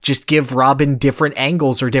B. Just give Robin different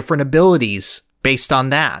angles or different abilities based on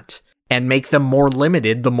that, and make them more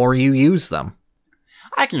limited the more you use them.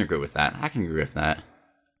 I can agree with that.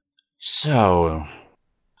 So,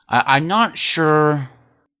 I'm not sure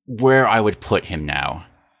where I would put him now,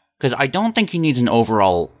 because I don't think he needs an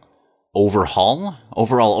overall overhaul.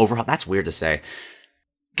 That's weird to say,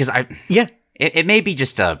 because it may be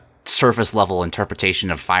just a surface level interpretation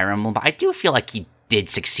of Fire Emblem, but I do feel like he did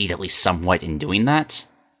succeed at least somewhat in doing that.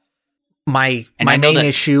 My main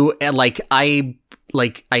issue, I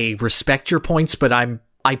respect your points, but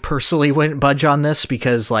I personally wouldn't budge on this,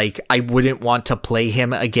 because like I wouldn't want to play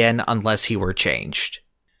him again unless he were changed.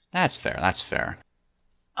 That's fair.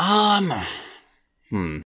 I'm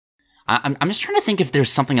just trying to think if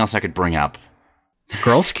there's something else I could bring up.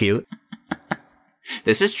 Girl's cute.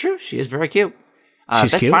 This is true. She is very cute.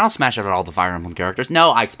 She's best cute. Final Smash out of all the Fire Emblem characters.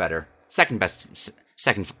 No, Ike's better. Second best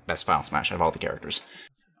Final Smash out of all the characters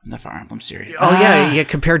in the Fire Emblem series. Oh yeah,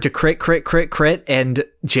 compared to Crit, and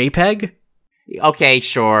JPEG? Okay,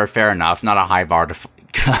 sure, fair enough. Not a high bar to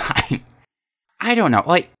climb. I don't know.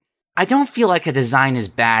 Like, I don't feel like a design is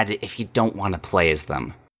bad if you don't want to play as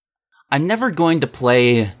them. I'm never going to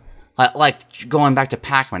play, like going back to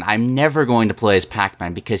Pac-Man, I'm never going to play as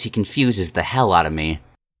Pac-Man because he confuses the hell out of me.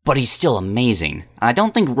 But he's still amazing. I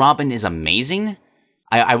don't think Robin is amazing.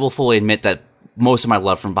 I will fully admit that most of my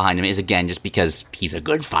love from behind him is, again, just because he's a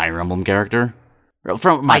good Fire Emblem character.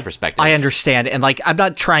 From my perspective. I understand. And like, I'm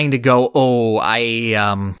not trying to go,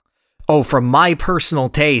 from my personal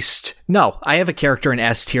taste. No, I have a character in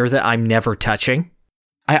S tier that I'm never touching.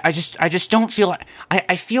 I just don't feel like,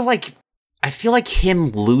 I feel like him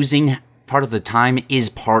losing part of the time is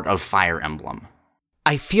part of Fire Emblem.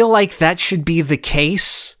 I feel like that should be the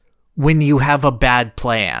case when you have a bad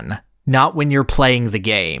plan, not when you're playing the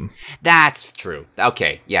game. That's true.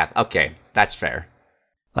 Okay, yeah, okay, that's fair.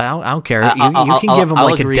 I don't care. You can give him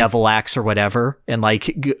like a devil axe or whatever, and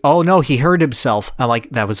like, oh no, he hurt himself. I'm like,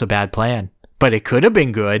 that was a bad plan, but it could have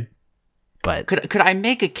been good. But could I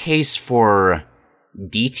make a case for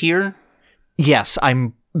D tier? Yes,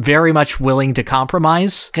 I'm very much willing to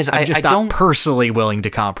compromise. Because I'm just not personally willing to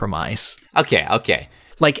compromise. Okay.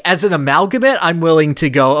 Like, as an amalgamate, I'm willing to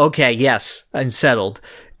go, okay, yes, I'm settled.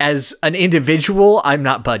 As an individual, I'm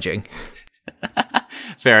not budging.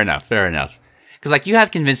 Fair enough. Because, like, you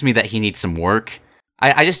have convinced me that he needs some work.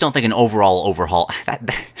 I just don't think an overall overhaul...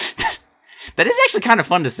 That is actually kind of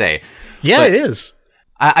fun to say. Yeah, but it is.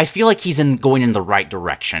 I feel like he's going in the right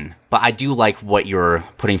direction, but I do like what you're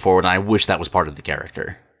putting forward, and I wish that was part of the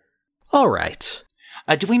character. All right.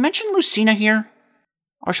 Did we mention Lucina here?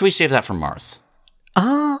 Or should we save that for Marth?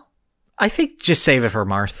 I think just save it for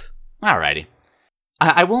Marth. Alrighty.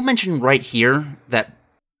 I will mention right here that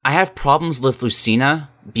I have problems with Lucina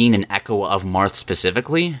being an echo of Marth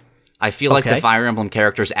specifically. I feel like the Fire Emblem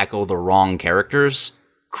characters echo the wrong characters.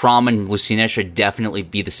 Chrom and Lucina should definitely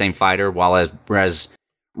be the same fighter, whereas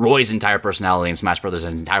Roy's entire personality in Smash Bros.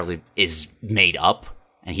 Is made up,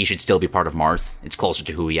 and he should still be part of Marth. It's closer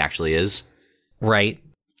to who he actually is. Right.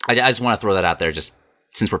 I just want to throw that out there, just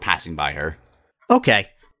since we're passing by her. Okay.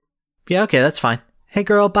 Yeah, okay, that's fine. Hey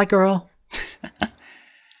girl, bye girl.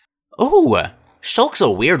 Oh, Shulk's a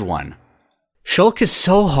weird one. Shulk is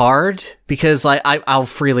so hard because I'll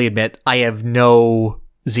freely admit I have no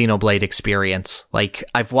Xenoblade experience. Like,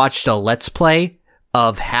 I've watched a Let's Play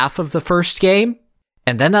of half of the first game,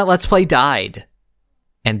 and then that Let's Play died.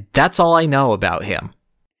 And that's all I know about him.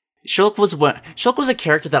 Shulk was a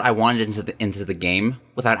character that I wanted into the game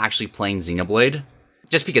without actually playing Xenoblade.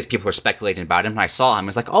 Just because people are speculating about him, and I saw him, I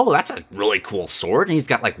was like, oh, that's a really cool sword, and he's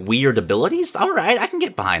got, like, weird abilities? Alright, I can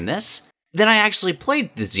get behind this. Then I actually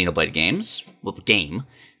played the Xenoblade game,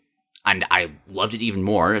 and I loved it even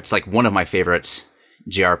more. It's, like, one of my favorite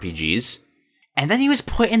JRPGs. And then he was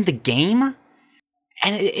put in the game,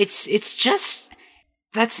 and it's just...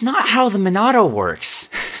 That's not how the Monado works.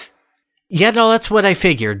 Yeah, no, that's what I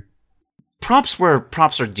figured. Props where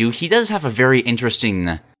props are due. He does have a very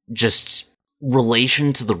interesting, just...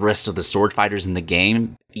 relation to the rest of the sword fighters in the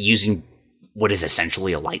game, using what is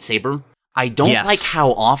essentially a lightsaber. I don't like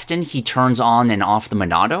how often he turns on and off the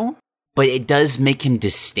Monado, but it does make him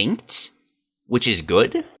distinct, which is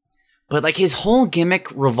good. But like his whole gimmick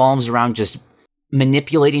revolves around just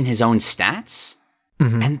manipulating his own stats,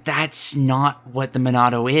 and that's not what the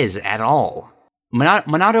Monado is at all.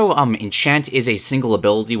 Monado Enchant is a single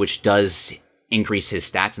ability which does increase his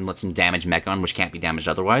stats and lets him damage Megaman, which can't be damaged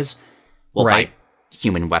otherwise. Well, right. By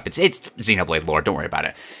human weapons. It's Xenoblade lore, don't worry about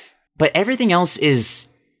it. But everything else is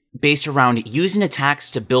based around using attacks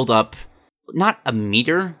to build up, not a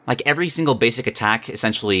meter, like every single basic attack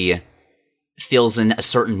essentially fills in a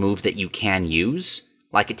certain move that you can use.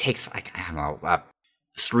 Like it takes, like, I don't know,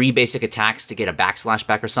 3 basic attacks to get a backslash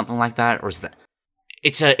back or something like that? Or is that...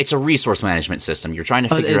 It's a resource management system. You're trying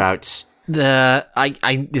to figure out...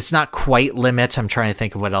 It's not quite limit. I'm trying to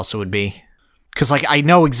think of what else it would be. Because, like, I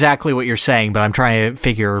know exactly what you're saying, but I'm trying to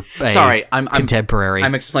figure I'm contemporary.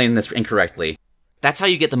 I'm explaining this incorrectly. That's how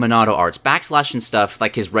you get the Monado arts. Backslash and stuff,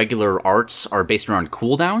 like his regular arts, are based around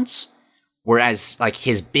cooldowns, whereas, like,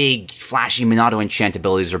 his big, flashy Monado enchant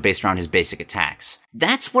abilities are based around his basic attacks.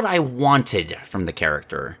 That's what I wanted from the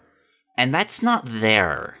character, and that's not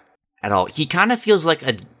there at all. He kind of feels like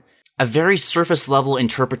a very surface-level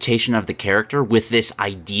interpretation of the character with this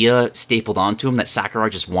idea stapled onto him that Sakurai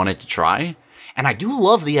just wanted to try. And I do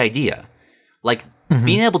love the idea. Like,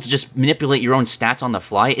 being able to just manipulate your own stats on the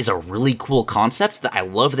fly is a really cool concept that I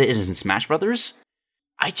love that is in Smash Brothers.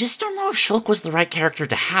 I just don't know if Shulk was the right character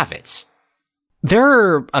to have it. There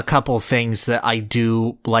are a couple things that I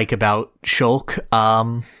do like about Shulk.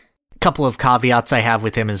 A couple of caveats I have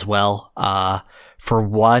with him as well. For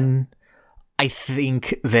one, I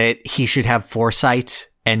think that he should have Foresight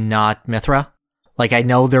and not Mithra. Like, I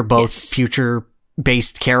know they're both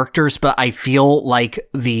future-based characters, but I feel like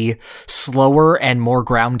the slower and more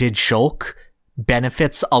grounded Shulk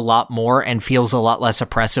benefits a lot more and feels a lot less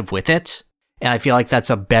oppressive with it. And I feel like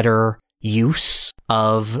that's a better use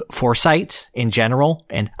of Foresight in general.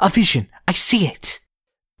 And a vision, I see it.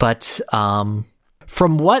 But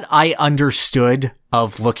from what I understood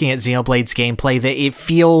of looking at Xenoblade's gameplay, that it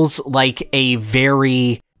feels like a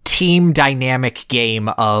very team dynamic game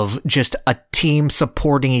of just a team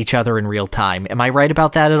supporting each other in real time. Am I right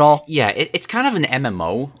about that at all? Yeah, it's kind of an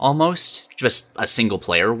MMO almost, just a single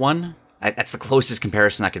player one. That's the closest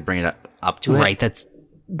comparison I could bring it up to it. Right, that's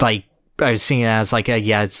like, I was seeing it as like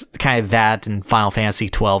it's kind of that and Final Fantasy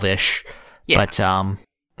 12-ish. Yeah. But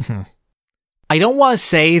I don't want to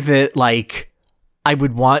say that like I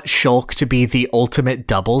would want Shulk to be the ultimate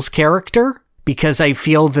doubles character, because I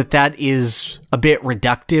feel that that is a bit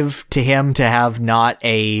reductive to him to have not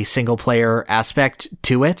a single player aspect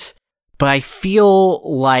to it. But I feel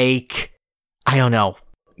like, I don't know,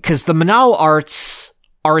 because the Manao arts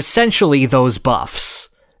are essentially those buffs,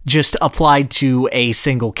 just applied to a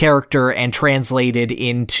single character and translated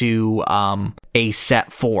into a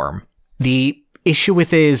set form. The issue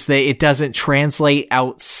with it is that it doesn't translate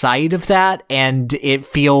outside of that, and it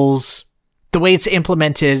feels the way it's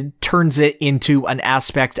implemented turns it into an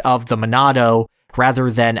aspect of the Monado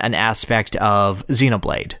rather than an aspect of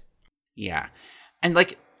Xenoblade. Yeah. And,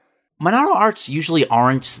 like, Monado arts usually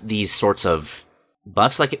aren't these sorts of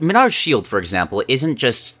buffs. Like, Monado's shield, for example, isn't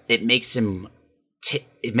just, it makes him,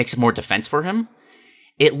 it makes it more defense for him.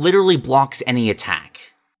 It literally blocks any attack.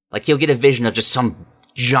 Like, he'll get a vision of just some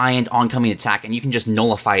giant oncoming attack, and you can just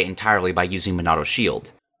nullify it entirely by using Monado's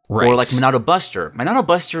shield. Right. Or, like, Monado Buster. Monado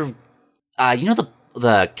Buster, you know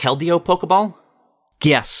the Keldeo Pokeball?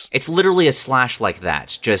 Yes. It's literally a slash like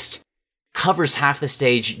that. Just covers half the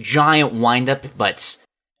stage, giant windup, but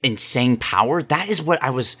insane power. That is what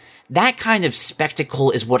that kind of spectacle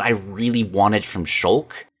is what I really wanted from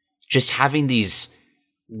Shulk. Just having these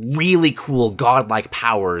really cool godlike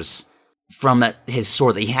powers from his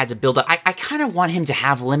sword that he had to build up. I kind of want him to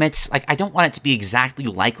have limits. Like, I don't want it to be exactly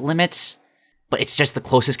like limits, but it's just the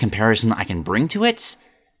closest comparison I can bring to it.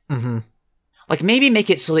 Mm-hmm. Like, maybe make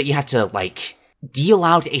it so that you have to, like, deal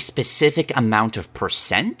out a specific amount of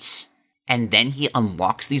percent, and then he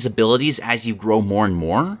unlocks these abilities as you grow more and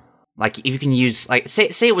more. Like, if you can use, like, say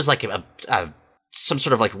it was like some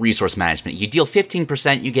sort of, like, resource management. You deal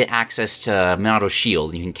 15%, you get access to Monado's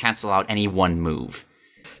shield, and you can cancel out any one move.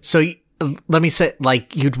 So, let me say,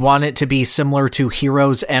 like, you'd want it to be similar to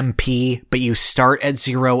Heroes MP, but you start at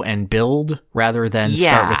 0 and build, rather than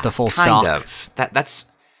start with the full stock. Kind of. That's...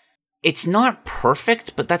 It's not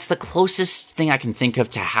perfect, but that's the closest thing I can think of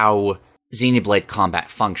to how Xenoblade combat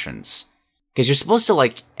functions. Because you're supposed to,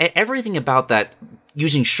 like, everything about that,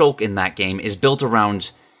 using Shulk in that game is built around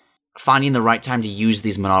finding the right time to use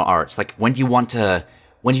these Monado arts. Like, when do you want to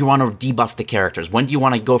debuff the characters? When do you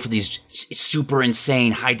want to go for these super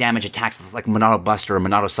insane high damage attacks like Monado Buster or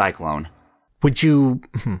Monado Cyclone? Would you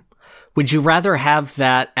rather have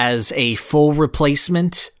that as a full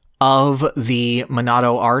replacement of the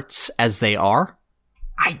Monado arts as they are?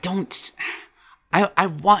 I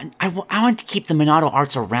want to keep the Monado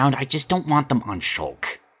arts around. I just don't want them on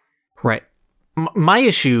Shulk. Right. My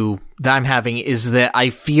issue that I'm having is that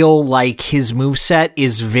I feel like his moveset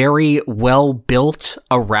is very well built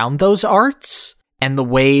around those arts, and the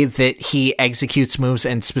way that he executes moves,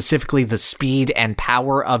 and specifically the speed and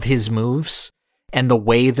power of his moves, and the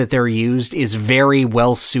way that they're used is very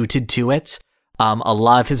well suited to it. A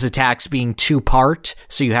lot of his attacks being two-part,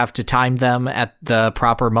 so you have to time them at the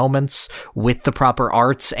proper moments with the proper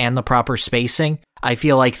arts and the proper spacing. I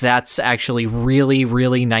feel like that's actually really,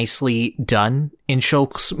 really nicely done in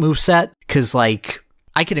Shulk's moveset, because, like,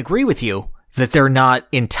 I can agree with you that they're not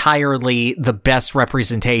entirely the best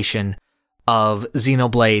representation of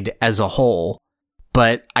Xenoblade as a whole,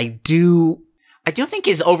 but I do think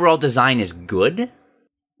his overall design is good.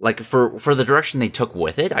 Like, for the direction they took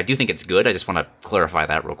with it, I do think it's good. I just want to clarify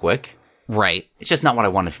that real quick. Right. It's just not what I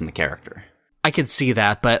wanted from the character. I could see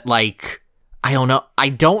that, but, like, I don't know. I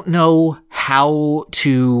don't know how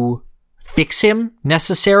to fix him,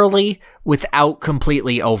 necessarily, without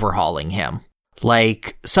completely overhauling him.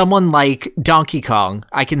 Like, someone like Donkey Kong,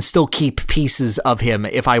 I can still keep pieces of him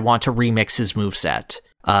if I want to remix his moveset.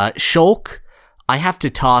 Shulk, I have to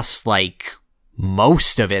toss, like,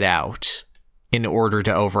 most of it out in order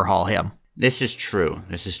to overhaul him. This is true.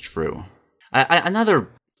 Another,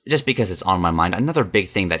 just because it's on my mind, another big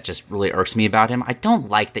thing that just really irks me about him, I don't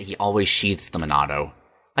like that he always sheaths the Monado.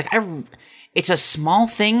 Like, it's a small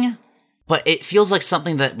thing, but it feels like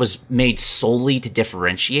something that was made solely to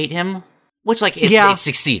differentiate him, which, like, it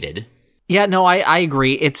succeeded. Yeah, no, I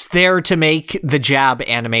agree. It's there to make the jab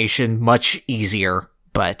animation much easier,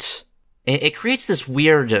 but it creates this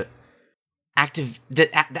weird the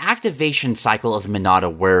activation cycle of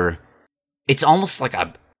Monado where it's almost like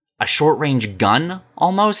a short-range gun,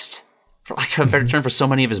 almost, for like a better term, for so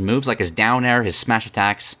many of his moves, like his down air, his smash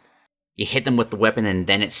attacks. You hit them with the weapon and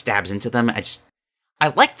then it stabs into them.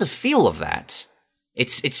 I like the feel of that.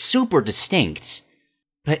 It's super distinct,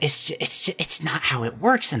 but it's not how it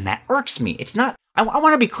works, and that irks me. It's not. I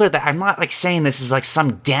want to be clear that I'm not, like, saying this is like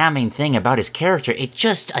some damning thing about his character. It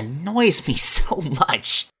just annoys me so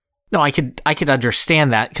much. No, I could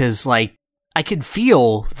understand that, because, like, I could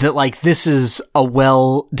feel that, like, this is a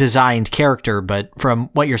well-designed character, but from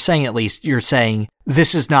what you're saying, at least, you're saying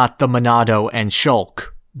this is not the Monado and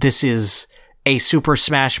Shulk. This is a Super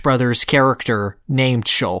Smash Bros. Character named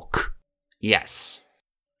Shulk. Yes.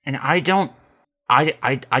 And I don't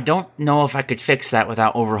know if I could fix that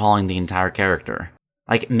without overhauling the entire character.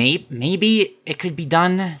 Like, maybe it could be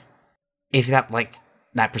done if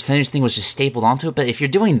that percentage thing was just stapled onto it, but if you're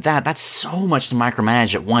doing that, that's so much to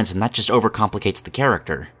micromanage at once, and that just overcomplicates the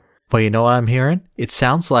character. Well, you know what I'm hearing? It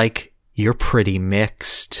sounds like you're pretty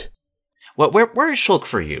mixed. Where is Shulk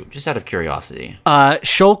for you? Just out of curiosity.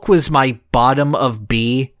 Shulk was my bottom of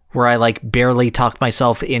B, where I like barely talked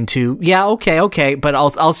myself into, yeah, okay, but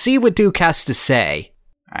I'll see what Duke has to say.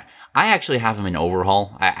 All right. I actually have him in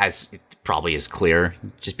Overhaul, as it probably is clear,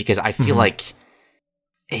 just because I feel like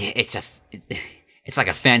it's like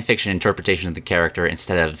a fan fiction interpretation of the character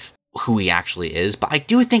instead of who he actually is. But I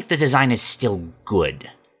do think the design is still good,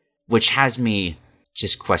 which has me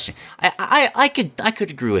just questioning. I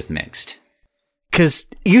could agree with mixed. 'Cause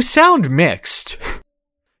you sound mixed.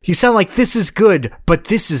 You sound like this is good, but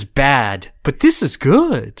this is bad, but this is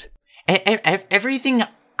good. Everything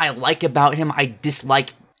I like about him, I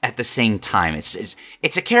dislike at the same time. It's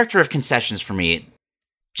a character of concessions for me.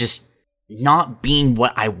 Just not being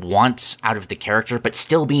what I want out of the character, but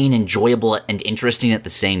still being enjoyable and interesting at the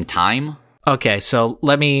same time. Okay, so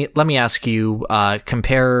let me ask you,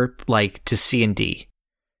 compare like to C and D.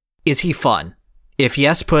 Is he fun? If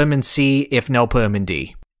yes, put him in C. If no, put him in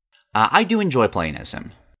D. I do enjoy playing as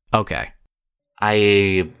him. Okay.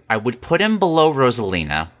 I would put him below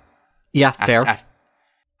Rosalina. Yeah, fair.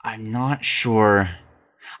 I'm not sure.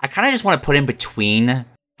 I kind of just want to put him between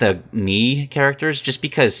the me characters, just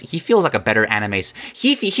because he feels like a better anime.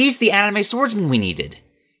 He's the anime swordsman we needed.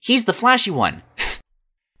 He's the flashy one.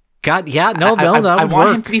 God, yeah, no, that would I want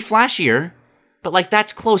work. him to be flashier, but like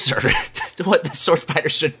that's closer to what the sword fighter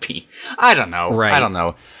should be. I don't know. Right. I don't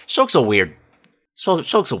know. Shulk's a weird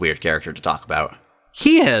character to talk about.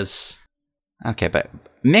 He is. Okay, but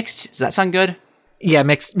mixed, does that sound good? Yeah,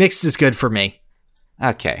 mixed is good for me.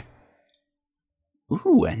 Okay.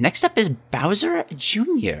 Ooh, next up is Bowser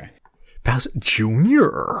Jr. Bowser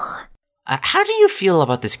Jr. How do you feel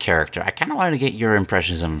about this character? I kind of want to get your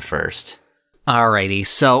impressions of him first. Alrighty,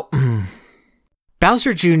 so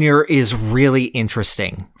Bowser Jr. is really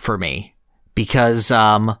interesting for me because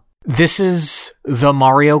this is the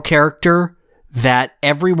Mario character that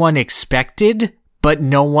everyone expected, but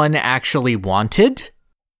no one actually wanted.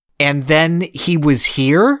 And then he was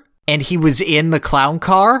here, and he was in the clown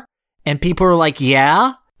car, and people were like,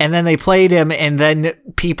 yeah. And then they played him, and then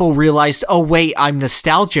people realized, oh wait, I'm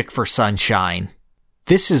nostalgic for Sunshine.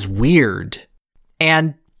 This is weird.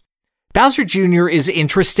 And Bowser Jr. is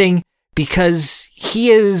interesting because he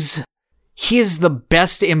is the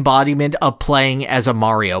best embodiment of playing as a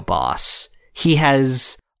Mario boss. He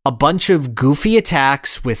has a bunch of goofy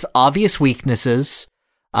attacks with obvious weaknesses.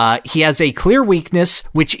 He has a clear weakness,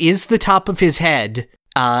 which is the top of his head.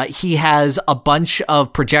 He has a bunch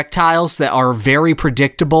of projectiles that are very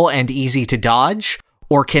predictable and easy to dodge,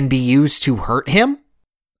 or can be used to hurt him.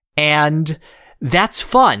 And that's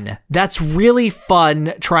fun. That's really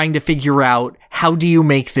fun trying to figure out how do you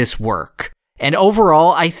make this work. And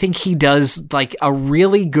overall, I think he does like a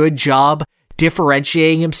really good job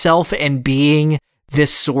differentiating himself and being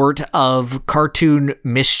this sort of cartoon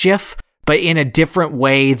mischief, but in a different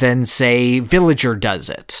way than, say, Villager does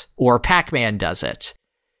it, or Pac-Man does it.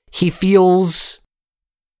 He feels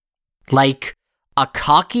like a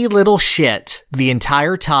cocky little shit the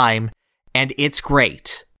entire time, and it's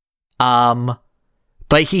great.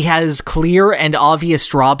 But he has clear and obvious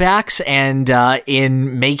drawbacks, and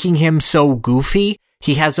in making him so goofy,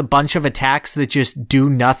 he has a bunch of attacks that just do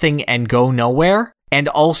nothing and go nowhere. And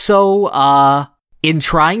also, in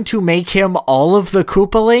trying to make him all of the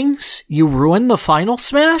Koopalings, you ruin the final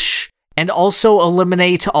Smash, and also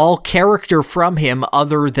eliminate all character from him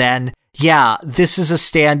other than, yeah, this is a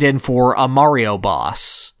stand-in for a Mario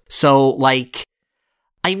boss. So, like,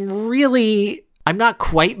 I'm not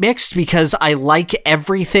quite mixed because I like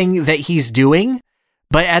everything that he's doing,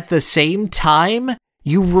 but at the same time,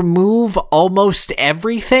 you remove almost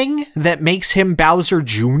everything that makes him Bowser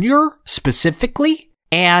Jr. specifically,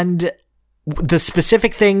 and the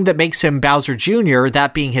specific thing that makes him Bowser Jr.,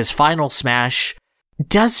 that being his final Smash,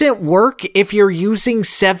 doesn't work if you're using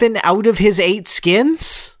 7 out of his 8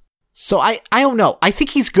 skins. So I don't know. I think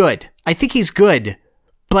he's good.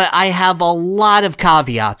 But I have a lot of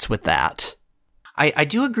caveats with that. I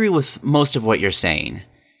do agree with most of what you're saying.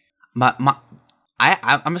 I'm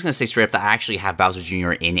just going to say straight up that I actually have Bowser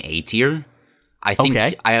Jr. in A tier. I think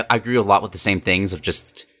I agree a lot with the same things of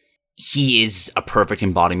just, he is a perfect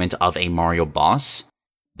embodiment of a Mario boss.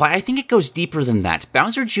 But I think it goes deeper than that.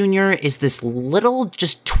 Bowser Jr. is this little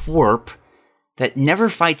just twerp that never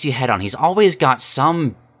fights you head on. He's always got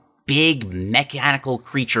some big mechanical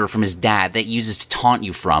creature from his dad that he uses to taunt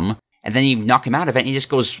you from. And then you knock him out of it and he just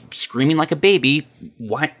goes screaming like a baby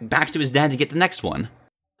back to his dad to get the next one.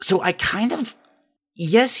 So I kind of...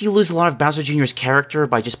 Yes, you lose a lot of Bowser Jr.'s character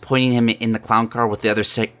by just putting him in the clown car with the other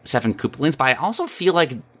 7 Koopalings, but I also feel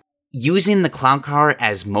like using the clown car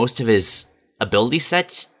as most of his ability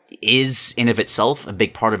sets is, in of itself, a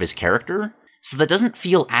big part of his character. So that doesn't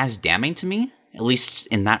feel as damning to me, at least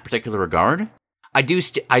in that particular regard. I do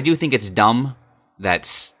think it's dumb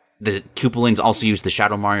that the Koopalings also use the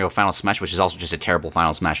Shadow Mario Final Smash, which is also just a terrible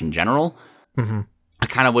Final Smash in general. Mm-hmm. I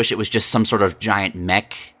kind of wish it was just some sort of giant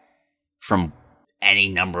mech from any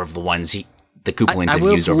number of the ones the Koopalings have used over the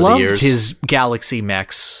years. I would have loved his Galaxy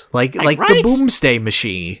mechs, like right? the Boomsday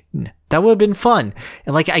machine. That would have been fun.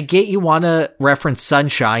 And like, I get you want to reference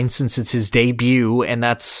Sunshine since it's his debut and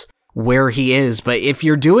that's where he is, but if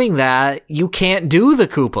you're doing that, you can't do the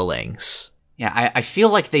Koopalings. Yeah, I feel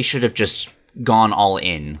like they should have just gone all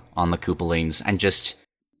in on the Koopalings and just...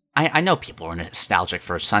 I know people are nostalgic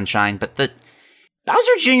for Sunshine, but the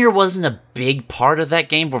Bowser Jr. wasn't a big part of that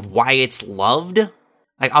game of why it's loved.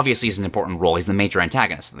 Like, obviously he's an important role. He's the major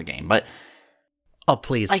antagonist of the game, but... Oh,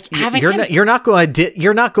 please. Like, you're not going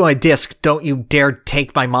to disc, don't you dare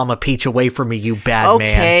take my Mama Peach away from me, you bad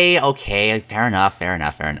man. Okay, fair enough.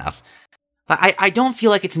 But I don't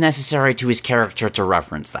feel like it's necessary to his character to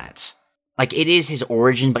reference that. Like, it is his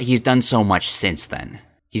origin, but he's done so much since then.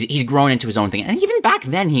 He's grown into his own thing. And even back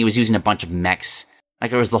then, he was using a bunch of mechs.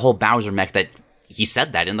 Like, there was the whole Bowser mech that he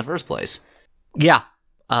said that in the first place. Yeah.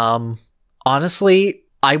 Honestly,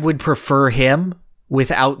 I would prefer him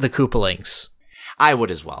without the Koopalings. I would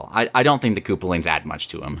as well. I don't think the Koopalings add much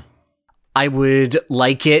to him. I would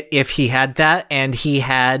like it if he had that, and he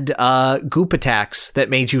had goop attacks that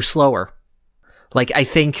made you slower. Like, I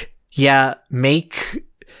think, yeah, make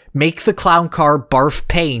the clown car barf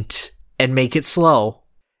paint and make it slow.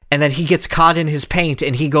 And then he gets caught in his paint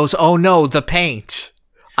and he goes, oh no, the paint.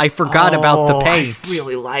 I forgot about the paint. I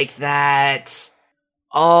really like that.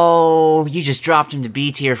 Oh, you just dropped him to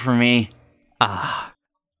B tier for me.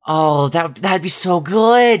 Oh, that'd be so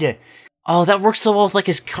good. Oh, that works so well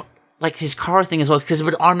with his car thing as well, because it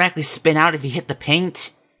would automatically spin out if he hit the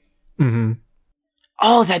paint. Mm-hmm.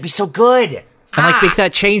 Oh, that'd be so good. And make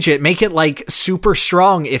that change it. Make it like super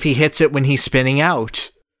strong if he hits it when he's spinning out.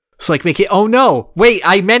 So like make it, oh no, wait,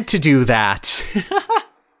 I meant to do that.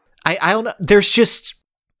 I don't know.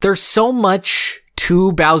 There's so much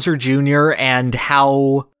to Bowser Jr. and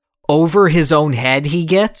how over his own head he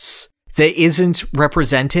gets that isn't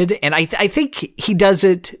represented. And I think he does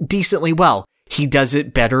it decently well. He does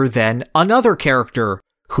it better than another character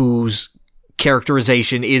whose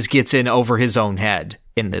characterization gets in over his own head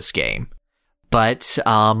in this game. But,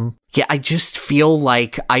 yeah, I just feel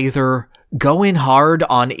like either go in hard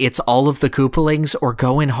on It's All of the Koopalings or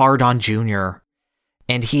go in hard on Junior.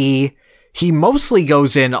 And he mostly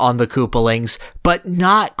goes in on the Koopalings, but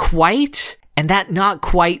not quite. And that not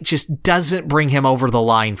quite just doesn't bring him over the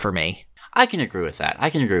line for me. I can agree with that.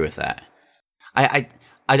 I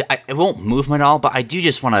won't move him at all, but I do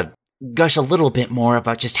just want to gush a little bit more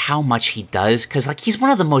about just how much he does, because like he's one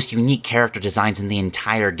of the most unique character designs in the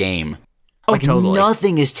entire game. Oh, like, totally.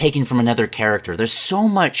 Nothing is taken from another character. There's so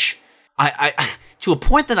much. I to a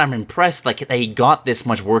point that I'm impressed, like, they got this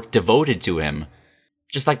much work devoted to him.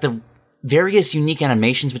 Just, like, the various unique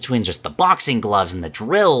animations between just the boxing gloves and the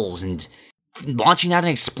drills and launching out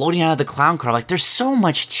and exploding out of the clown car. Like, there's so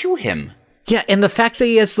much to him. Yeah, and the fact that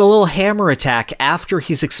he has the little hammer attack after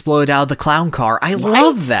he's exploded out of the clown car. I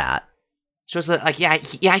love that. So it's like, yeah,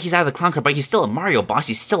 he's out of the clown car, but he's still a Mario boss.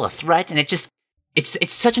 He's still a threat, and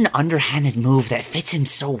it's such an underhanded move that fits him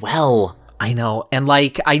so well. I know. And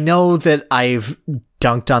like, I know that I've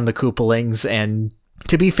dunked on the Koopalings, and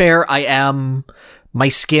to be fair, my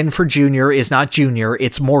skin for Junior is not Junior,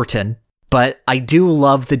 it's Morton. But I do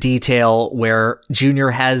love the detail where Junior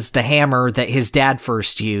has the hammer that his dad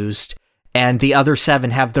first used, and the other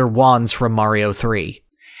 7 have their wands from Mario 3.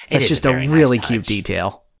 It's just a really cute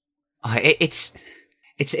detail.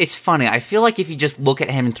 It's funny. I feel like if you just look at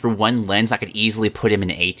him through one lens, I could easily put him in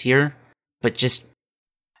A tier. But just...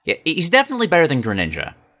 yeah, he's definitely better than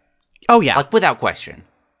Greninja. Oh, yeah. Like, without question.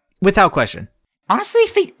 Without question. Honestly,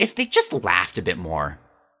 if they just laughed a bit more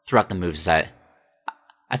throughout the moveset,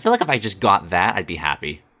 I feel like if I just got that, I'd be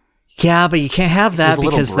happy. Yeah, but you can't have that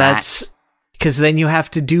because then you have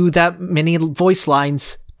to do that many voice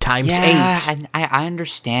lines times 8. Yeah, I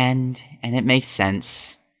understand, and it makes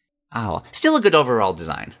sense. Oh, still a good overall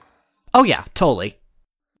design. Oh yeah, totally.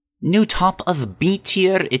 New top of B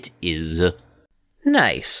tier it is.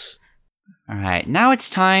 Nice. Alright, now it's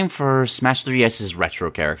time for Smash 3S's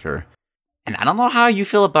retro character. And I don't know how you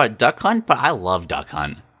feel about Duck Hunt, but I love Duck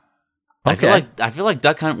Hunt. Okay. I feel like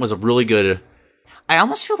Duck Hunt was a really good... I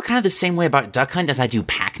almost feel kind of the same way about Duck Hunt as I do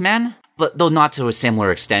Pac-Man, but though not to a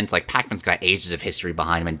similar extent. Like, Pac-Man's got ages of history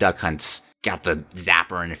behind him, and Duck Hunt's got the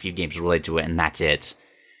zapper and a few games related to it, and that's it.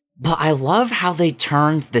 But I love how they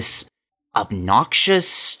turned this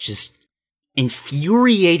obnoxious, just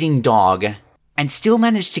infuriating dog, and still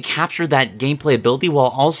managed to capture that gameplay ability while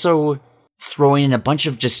also throwing in a bunch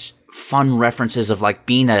of just fun references of like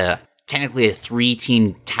being technically a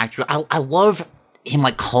 3-team tactical. I love him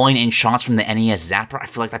like calling in shots from the NES Zapper. I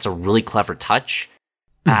feel like that's a really clever touch.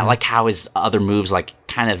 I like how his other moves like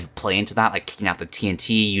kind of play into that, like kicking out the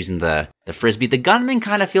TNT, using the frisbee. The gunmen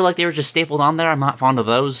kind of feel like they were just stapled on there. I'm not fond of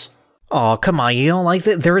those. Oh, come on, you don't like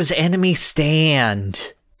that? There is enemy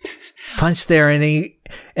stand. Punch there and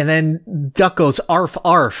then duck goes arf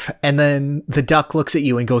arf, and then the duck looks at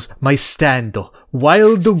you and goes, "My stand,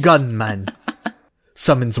 wild gunman."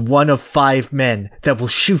 Summons one of 5 men that will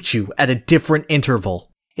shoot you at a different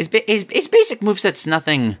interval. His basic moveset's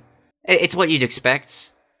nothing. It's what you'd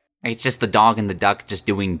expect. It's just the dog and the duck just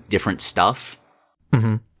doing different stuff.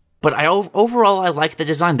 Mm-hmm. But overall, I like the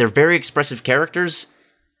design. They're very expressive characters.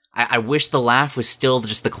 I wish the laugh was still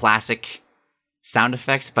just the classic sound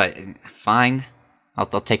effect, but fine. I'll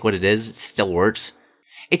take what it is. It still works.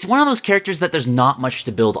 It's one of those characters that there's not much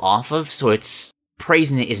to build off of, so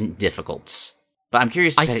praising it isn't difficult. But I'm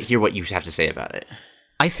curious to hear what you have to say about it.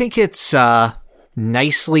 I think it's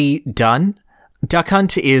nicely done. Duck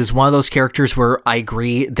Hunt is one of those characters where I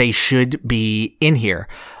agree they should be in here.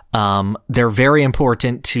 They're very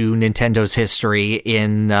important to Nintendo's history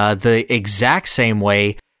in the exact same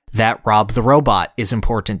way that Rob the Robot is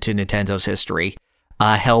important to Nintendo's history.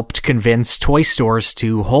 Helped convince toy stores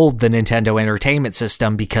to hold the Nintendo Entertainment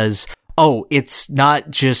System because, it's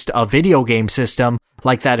not just a video game system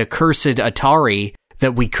like that accursed Atari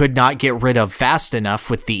that we could not get rid of fast enough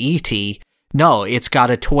with the E.T. No, it's got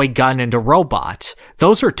a toy gun and a robot.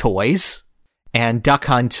 Those are toys. And Duck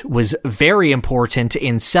Hunt was very important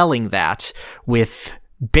in selling that with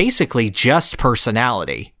basically just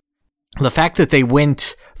personality. The fact that they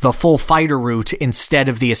went the full fighter route instead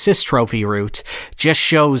of the assist trophy route just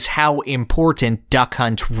shows how important Duck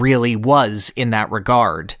Hunt really was in that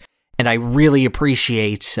regard. And I really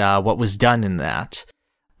appreciate what was done in that.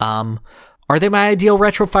 Are they my ideal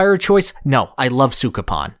retro fighter choice? No, I love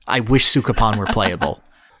Sukapan. I wish Sukapan were playable.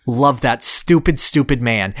 Love that stupid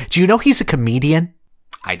man. Do you know he's a comedian?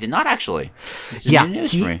 I did not actually. This is new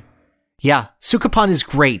news for me. Yeah, Sukapan is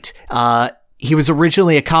great. He was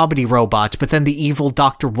originally a comedy robot, but then the evil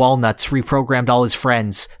Dr. Walnuts reprogrammed all his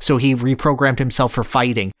friends, so he reprogrammed himself for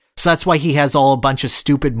fighting. So that's why he has a bunch of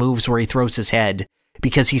stupid moves where he throws his head,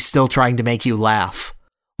 because he's still trying to make you laugh.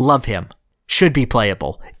 Love him. Should be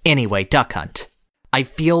playable. Anyway, Duck Hunt. I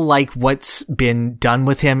feel like what's been done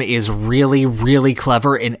with him is really, really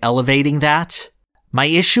clever in elevating that. My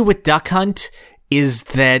issue with Duck Hunt is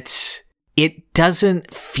that it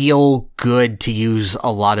doesn't feel good to use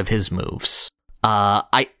a lot of his moves.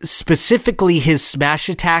 Specifically his smash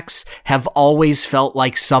attacks have always felt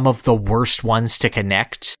like some of the worst ones to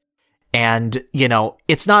connect. And,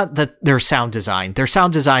 it's not that their sound design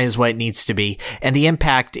is what it needs to be, and the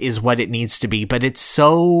impact is what it needs to be, but it's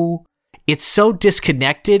so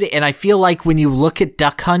disconnected, and I feel like when you look at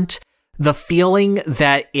Duck Hunt, the feeling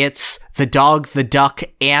that it's the dog, the duck,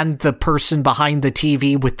 and the person behind the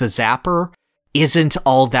TV with the zapper isn't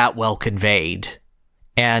all that well conveyed.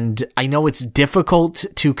 And I know it's difficult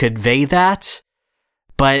to convey that,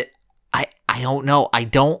 but I don't know. I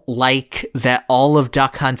don't like that all of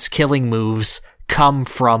Duck Hunt's killing moves come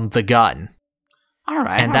from the gun. All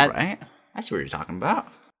right. I see what you're talking about.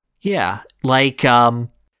 Yeah, like,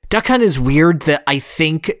 Duck Hunt is weird that I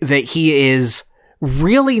think that he is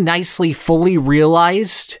really nicely fully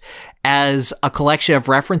realized as a collection of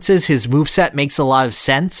references. His moveset makes a lot of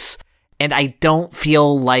sense, and I don't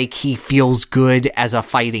feel like he feels good as a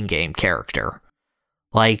fighting game character.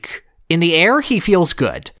 Like, in the air, he feels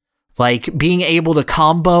good. Like, being able to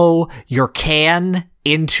combo your can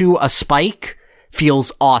into a spike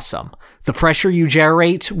feels awesome. The pressure you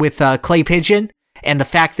generate with Clay Pigeon and the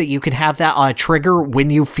fact that you can have that on a trigger when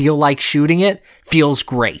you feel like shooting it feels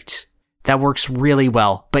great. That works really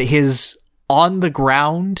well. But his on the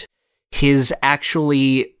ground, his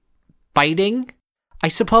actually fighting, I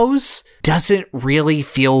suppose, doesn't really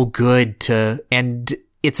feel good and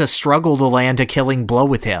it's a struggle to land a killing blow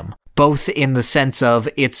with him. Both in the sense of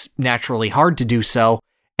it's naturally hard to do so,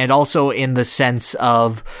 and also in the sense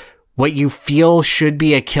of what you feel should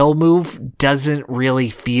be a kill move doesn't really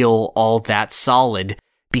feel all that solid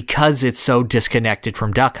because it's so disconnected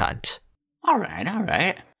from Duck Hunt. All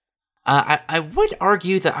right. I would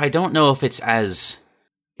argue that I don't know if it's as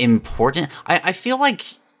important. I feel like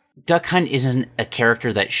Duck Hunt isn't a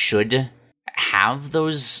character that should have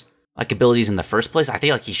those abilities in the first place. I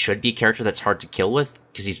think he should be a character that's hard to kill with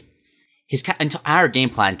because his entire game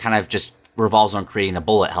plan kind of just revolves on creating a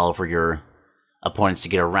bullet hell for your opponents to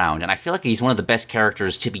get around, and I feel like he's one of the best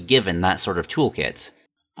characters to be given that sort of toolkit.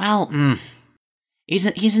 Well,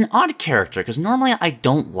 he's an odd character, because normally I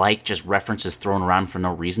don't like just references thrown around for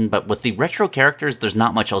no reason, but with the retro characters, there's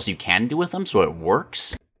not much else you can do with them, so it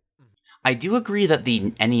works. I do agree that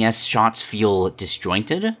the NES shots feel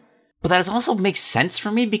disjointed, but that also makes sense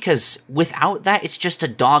for me, because without that, it's just a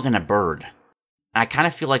dog and a bird. And I kind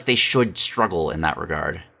of feel like they should struggle in that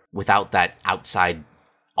regard, without that outside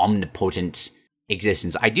omnipotent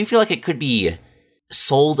existence. I do feel like it could be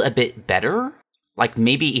sold a bit better, like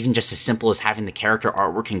maybe even just as simple as having the character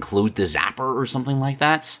artwork include the zapper or something like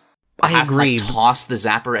that. I agree. Like, toss the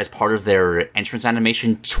zapper as part of their entrance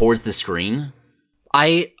animation towards the screen.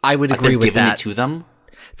 I would agree with that. Giving it to them.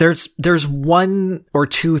 There's one or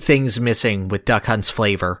two things missing with Duck Hunt's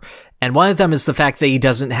flavor, and one of them is the fact that he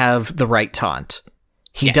doesn't have the right taunt.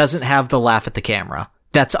 He doesn't have the laugh at the camera.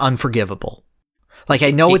 That's unforgivable. Like,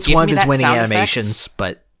 I know it's one of his winning animations,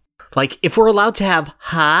 but like, if we're allowed to have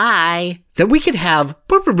hi, then we could have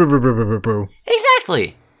boo boo boo boo boo boo boo.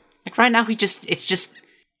 Exactly. Like right now, it's just,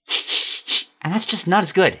 and that's just not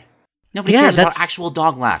as good. Nobody cares about actual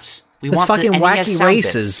dog laughs. We want fucking the NES wacky sound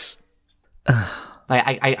races.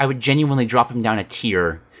 Like, I would genuinely drop him down a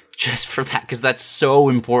tier just for that, because that's so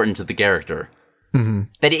important to the character. Mm-hmm.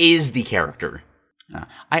 That is the character.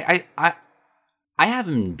 I have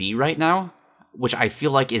him in B right now, which I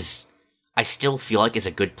still feel like is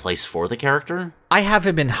a good place for the character. I have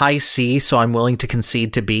him in high C, so I'm willing to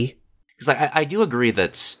concede to B. Because I do agree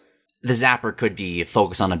that the zapper could be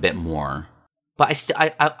focused on a bit more, but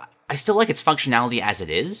I still like its functionality as it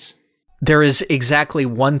is. There is exactly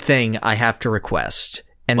one thing I have to request,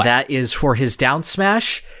 and that is for his down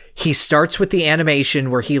smash, he starts with the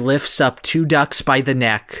animation where he lifts up two ducks by the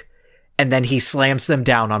neck, and then he slams them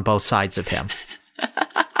down on both sides of him.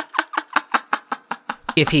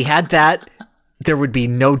 If he had that, there would be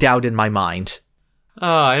no doubt in my mind. Oh,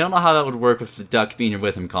 I don't know how that would work with the duck being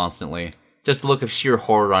with him constantly. Just the look of sheer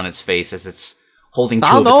horror on its face as it's holding two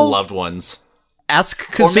of its loved ones. Ask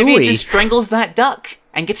Kazooie. Or maybe it just strangles that duck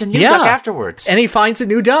and gets a new duck afterwards. And he finds a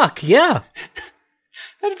new duck, yeah.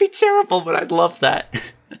 That'd be terrible, but I'd love that.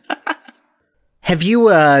 Have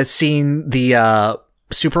you seen the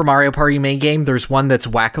Super Mario Party main game? There's one that's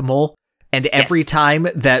Whack-A-Mole. And every time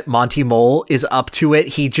that Monty Mole is up to it,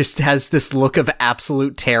 he just has this look of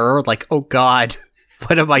absolute terror, like, oh god,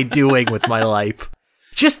 what am I doing with my life?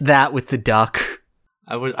 Just that with the duck.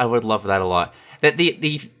 I would love that a lot. That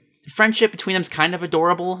the friendship between them's kind of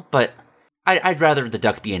adorable, but I'd rather the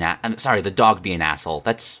dog be an asshole.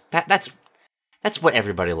 That's what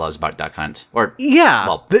everybody loves about Duck Hunt. Or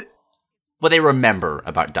what they remember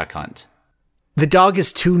about Duck Hunt. The dog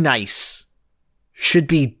is too nice. Should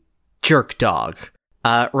be jerk dog.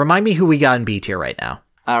 Remind me who we got in B tier right now.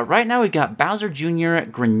 Right now we've got Bowser Jr.,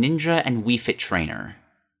 Greninja, and Wii Fit Trainer.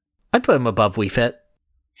 I'd put him above Wii Fit.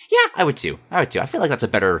 Yeah, I would too. I feel like that's a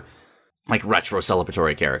better, like, retro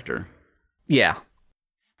celebratory character. Yeah.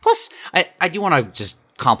 Plus, I do want to just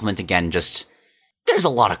compliment again, just, there's a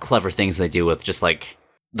lot of clever things they do with just, like,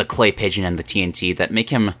 the clay pigeon and the TNT that make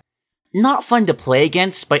him not fun to play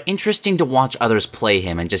against, but interesting to watch others play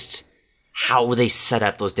him, and just how they set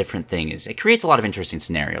up those different things. It creates a lot of interesting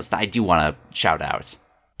scenarios that I do want to shout out.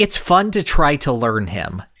 It's fun to try to learn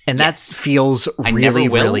him, and that feels really,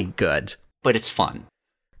 really good. But it's fun.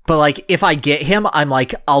 But, like, if I get him, I'm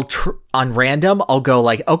like, on random, I'll go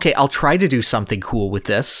like, okay, I'll try to do something cool with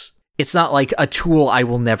this. It's not like a tool I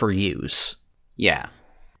will never use. Yeah.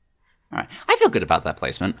 All right. I feel good about that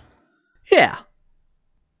placement. Yeah.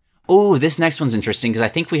 Oh, this next one's interesting, because I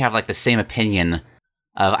think we have, like, the same opinion.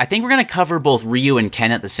 I think we're going to cover both Ryu and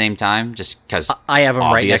Ken at the same time, just because I have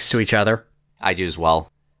them right next to each other. I do as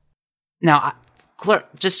well. Now,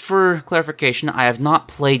 just for clarification, I have not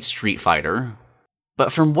played Street Fighter,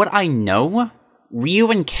 but from what I know,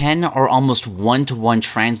 Ryu and Ken are almost one-to-one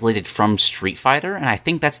translated from Street Fighter, and I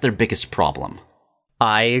think that's their biggest problem.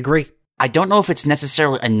 I agree. I don't know if it's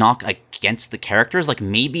necessarily a knock against the characters, like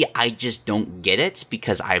maybe I just don't get it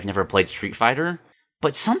because I've never played Street Fighter,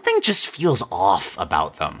 but something just feels off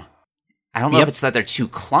about them. I don't know if it's that they're too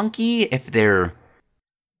clunky,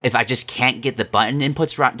 if I just can't get the button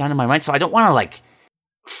inputs right down in my mind, so I don't want to, like,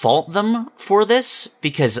 fault them for this,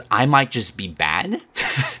 because I might just be bad.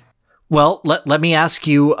 Well, let me ask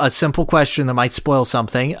you a simple question that might spoil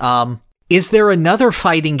something. Is there another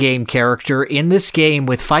fighting game character in this game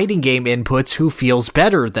with fighting game inputs who feels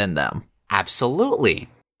better than them? Absolutely.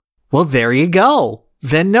 Well, there you go.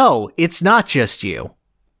 Then no, it's not just you.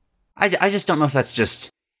 I just don't know if that's just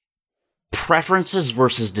preferences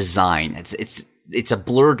versus design. it's a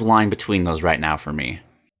blurred line between those right now for me.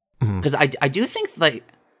 Because I do think that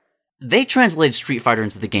they translated Street Fighter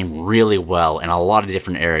into the game really well in a lot of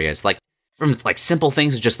different areas. Like, from like simple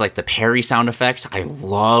things just like the parry sound effect. I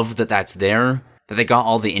love that that's there. That they got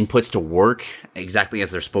all the inputs to work exactly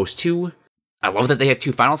as they're supposed to. I love that they have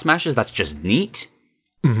 2 final smashes. That's just neat.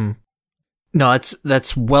 Mm-hmm. No,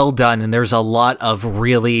 that's well done, and there's a lot of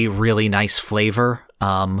really, really nice flavor.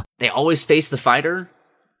 They always face the fighter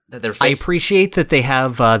that they're facing. I appreciate that they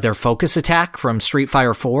have their focus attack from Street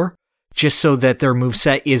Fighter 4, just so that their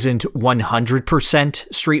moveset isn't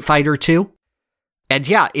 100% Street Fighter 2. And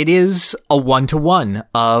yeah, it is a 1-to-1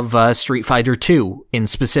 of Street Fighter 2 in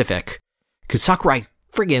specific. Because Sakurai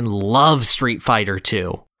friggin' loves Street Fighter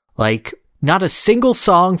 2. Like, not a single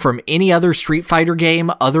song from any other Street Fighter game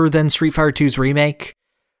other than Street Fighter 2's remake.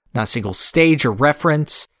 Not a single stage or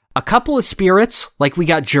reference. A couple of spirits, like we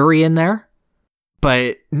got Jury in there.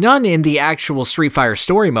 But none in the actual Street Fighter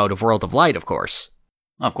story mode of World of Light, of course.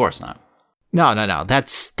 Of course not. No.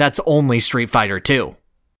 That's only Street Fighter 2.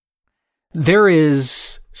 There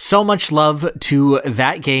is so much love to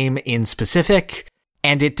that game in specific,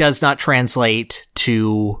 and it does not translate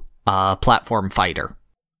to a platform fighter.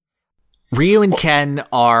 Ryu and Ken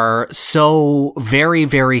are so very,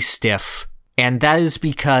 very stiff, and that is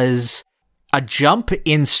because a jump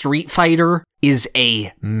in Street Fighter is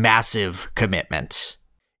a massive commitment.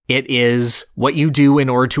 It is what you do in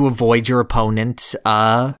order to avoid your opponent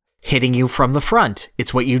hitting you from the front.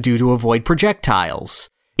 It's what you do to avoid projectiles.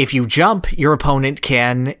 If you jump, your opponent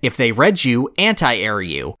can, if they red you, anti-air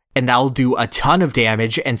you, and that'll do a ton of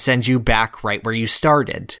damage and send you back right where you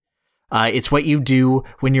started. It's what you do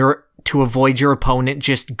when you're to avoid your opponent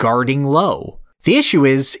just guarding low. The issue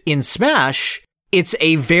is, in Smash, it's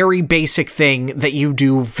a very basic thing that you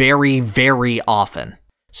do very, very often.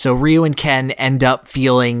 So Ryu and Ken end up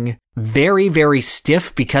feeling very, very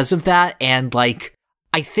stiff because of that, and like,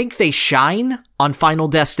 I think they shine on Final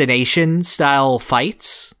Destination style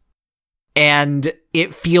fights, and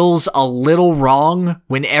it feels a little wrong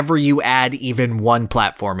whenever you add even one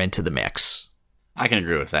platform into the mix. I can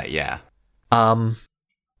agree with that, yeah.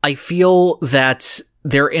 I feel that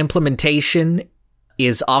their implementation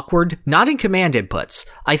is awkward, not in command inputs.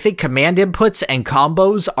 I think command inputs and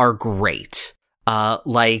combos are great.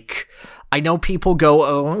 Like, I know people go,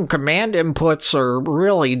 oh, command inputs are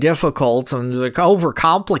really difficult and like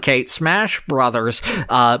overcomplicate Smash Brothers.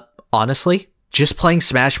 Honestly, just playing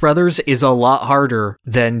Smash Brothers is a lot harder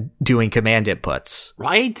than doing command inputs.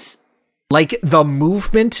 Right? Like, the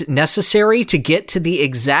movement necessary to get to the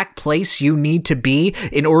exact place you need to be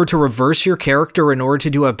in order to reverse your character, in order to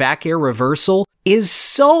do a back air reversal, is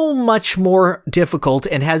so much more difficult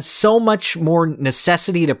and has so much more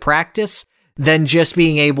necessity to practice than just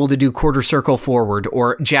being able to do quarter circle forward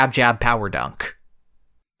or jab jab power dunk.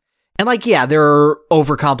 And like, yeah, there are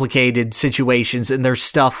overcomplicated situations and there's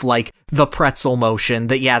stuff like the pretzel motion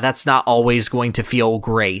that, yeah, that's not always going to feel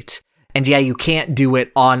great. And yeah, you can't do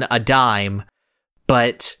it on a dime,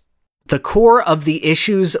 but the core of the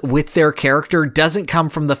issues with their character doesn't come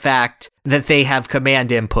from the fact that they have command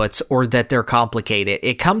inputs or that they're complicated.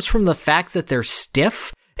 It comes from the fact that they're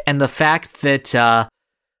stiff and the fact that,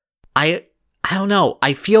 I don't know,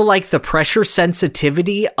 I feel like the pressure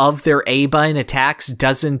sensitivity of their A button attacks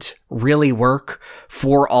doesn't really work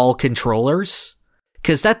for all controllers.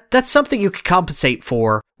 Because that's something you can compensate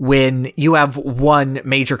for when you have one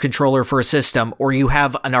major controller for a system, or you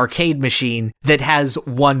have an arcade machine that has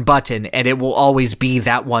one button, and it will always be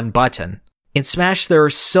that one button. In Smash, there are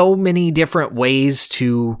so many different ways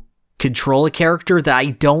to control a character that I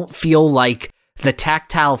don't feel like the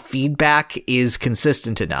tactile feedback is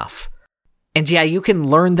consistent enough. And yeah, you can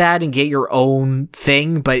learn that and get your own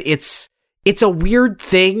thing, but it's a weird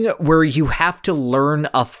thing where you have to learn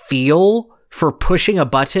a feel for pushing a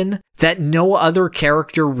button that no other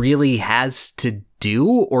character really has to do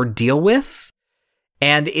or deal with.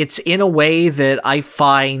 And it's in a way that I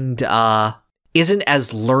find isn't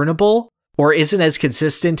as learnable or isn't as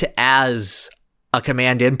consistent as a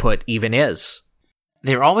command input even is.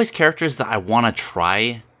 They're always characters that I want to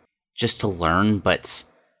try just to learn, but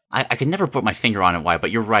I can never put my finger on it why,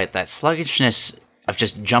 but you're right, that sluggishness of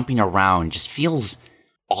just jumping around just feels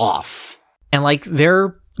off. And like,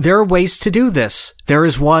 there are ways to do this. There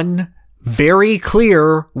is one very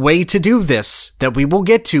clear way to do this that we will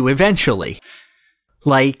get to eventually.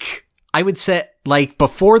 Like, I would say, like,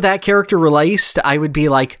 before that character released, I would be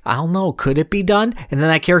like, I don't know, could it be done? And then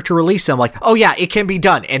that character released, I'm like, oh yeah, it can be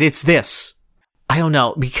done, and it's this. I don't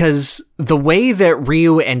know, because the way that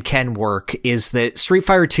Ryu and Ken work is that Street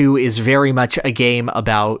Fighter 2 is very much a game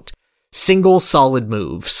about single solid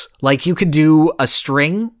moves. Like, you could do a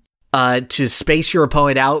string to space your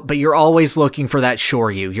opponent out, but you're always looking for that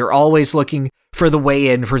Shoryu. You're always looking for the way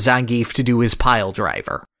in for Zangief to do his pile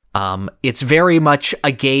driver. It's very much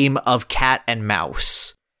a game of cat and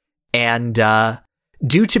mouse. And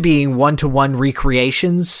due to being one-to-one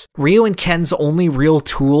recreations, Ryu and Ken's only real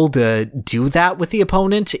tool to do that with the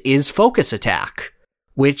opponent is focus attack,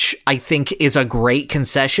 which I think is a great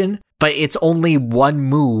concession, but it's only one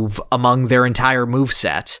move among their entire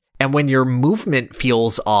moveset. And when your movement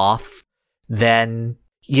feels off, then,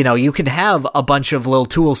 you can have a bunch of little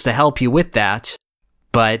tools to help you with that.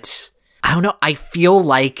 But, I don't know, I feel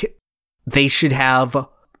like they should have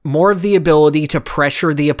more of the ability to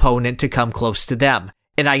pressure the opponent to come close to them.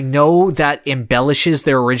 And I know that embellishes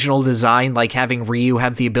their original design, like having Ryu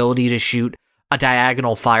have the ability to shoot a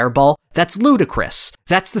diagonal fireball. That's ludicrous.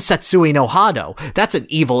 That's the Setsui no Hado. That's an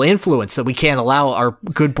evil influence that we can't allow our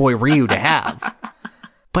good boy Ryu to have.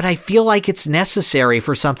 But I feel like it's necessary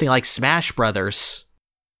for something like Smash Brothers.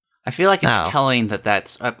 I feel like it's telling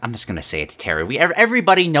that's... I'm just going to say it's Terry.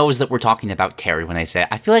 Everybody knows that we're talking about Terry when they say it.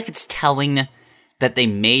 I feel like it's telling that they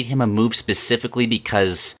made him a move specifically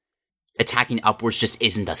because attacking upwards just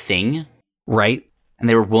isn't a thing. Right. And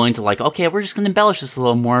they were willing to okay, we're just going to embellish this a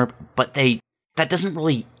little more, but that doesn't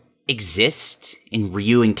really exist in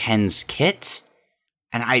Ryu and Ken's kit.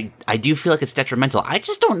 And I do feel like it's detrimental. I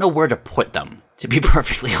just don't know where to put them, to be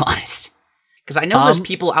perfectly honest. Because I know there's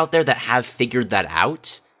people out there that have figured that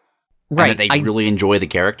out. Right. And that they really enjoy the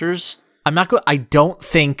characters. I don't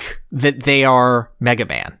think that they are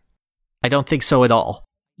Megaman. I don't think so at all.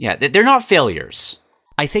 Yeah, they're not failures.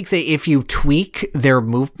 I think that if you tweak their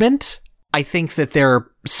movement, I think that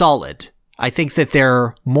they're solid. I think that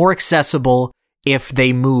they're more accessible if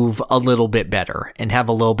they move a little bit better and have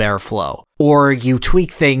a little better flow. Or you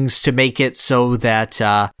tweak things to make it so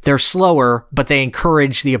that they're slower, but they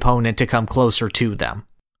encourage the opponent to come closer to them.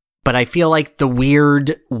 But I feel like the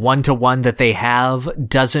weird one-to-one that they have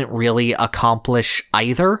doesn't really accomplish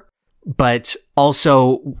either. But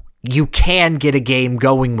also, you can get a game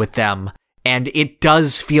going with them, and it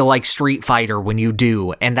does feel like Street Fighter when you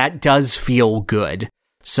do, and that does feel good.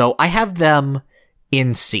 So I have them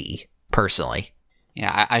in C, personally.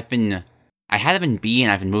 Yeah, I had them in B,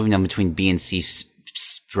 and I've been moving them between B and C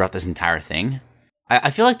throughout this entire thing.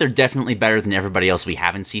 I feel like they're definitely better than everybody else we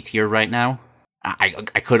have in C tier right now. I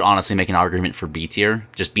could honestly make an argument for B tier,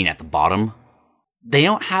 just being at the bottom. They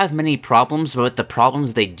don't have many problems, but the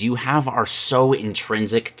problems they do have are so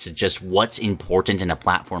intrinsic to just what's important in a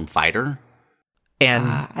platform fighter. And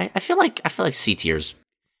I feel like C tier's.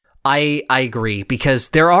 I agree, because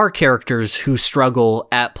there are characters who struggle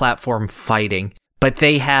at platform fighting, but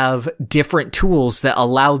they have different tools that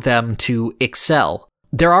allow them to excel.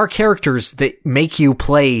 There are characters that make you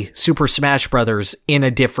play Super Smash Bros. In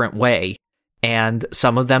a different way, and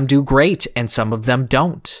some of them do great, and some of them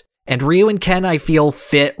don't. And Ryu and Ken, I feel,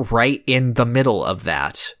 fit right in the middle of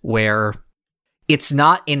that, where it's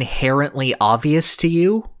not inherently obvious to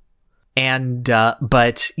you, and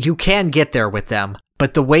but you can get there with them.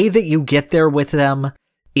 But the way that you get there with them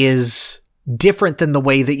is different than the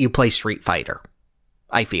way that you play Street Fighter,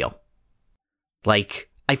 I feel.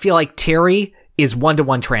 I feel like Terry is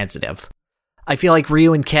one-to-one transitive. I feel like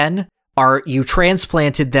Ryu and Ken you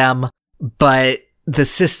transplanted them, but the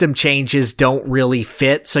system changes don't really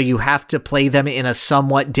fit, so you have to play them in a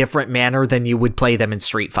somewhat different manner than you would play them in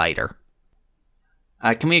Street Fighter.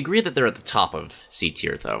 Can we agree that they're at the top of C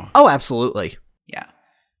tier, though? Oh, absolutely. Yeah.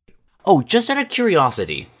 Oh, just out of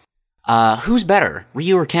curiosity, who's better,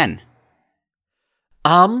 Ryu or Ken?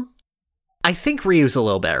 I think Ryu's a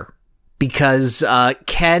little better, because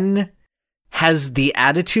Ken has the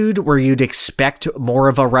attitude where you'd expect more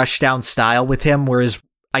of a rushdown style with him, whereas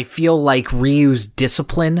I feel like Ryu's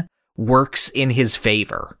discipline works in his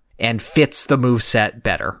favor and fits the moveset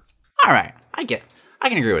better. All right, I can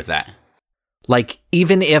agree with that.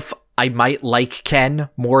 Even if I might like Ken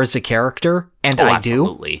more as a character, and I do.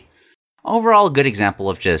 Absolutely. Overall, a good example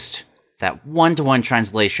of just that one-to-one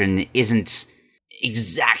translation isn't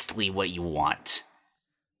exactly what you want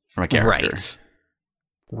from a character.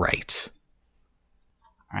 Right.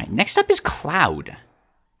 All right, next up is Cloud.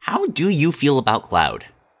 How do you feel about Cloud?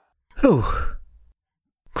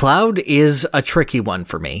 Cloud is a tricky one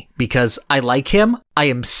for me, because I like him. I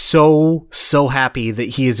am so happy that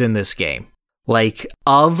he is in this game.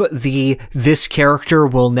 Of the this character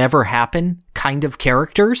will never happen kind of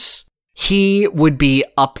characters, he would be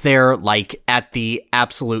up there, at the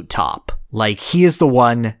absolute top. He is the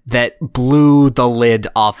one that blew the lid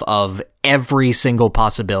off of every single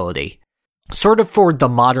possibility. sort of for the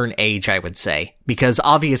modern age, I would say, because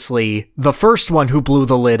obviously the first one who blew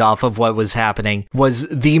the lid off of what was happening was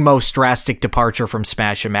the most drastic departure from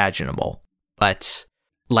Smash imaginable. But,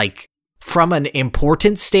 like, from an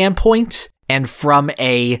importance standpoint, and from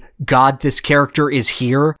a, God, this character is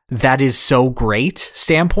here, that is so great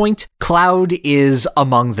standpoint, Cloud is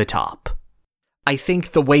among the top. I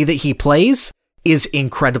think the way that he plays is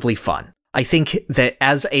incredibly fun. I think that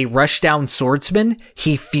as a rushdown swordsman,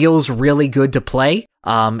 he feels really good to play.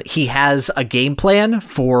 He has a game plan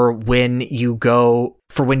for when you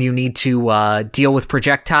need to deal with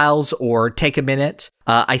projectiles or take a minute.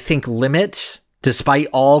 I think Limit, despite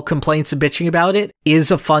all complaints and bitching about it, is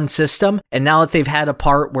a fun system. And now that they've had a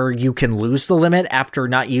part where you can lose the limit after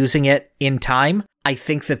not using it in time, I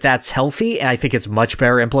think that that's healthy, and I think it's much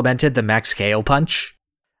better implemented than Max KO Punch.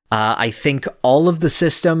 I think all of the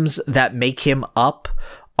systems that make him up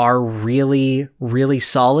are really, really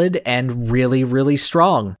solid and really, really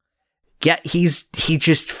strong. Yeah, he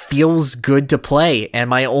just feels good to play, and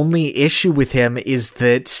my only issue with him is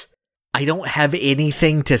that I don't have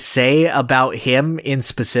anything to say about him in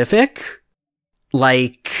specific.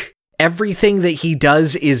 Like, everything that he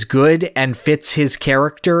does is good and fits his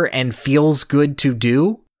character and feels good to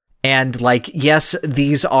do. And, like, yes,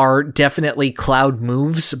 these are definitely Cloud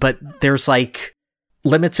moves, but there's, like,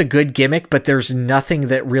 Limit's a good gimmick, but there's nothing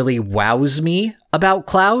that really wows me about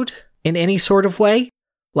Cloud in any sort of way.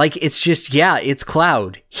 Like, it's just, yeah, it's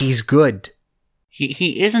Cloud. He's good.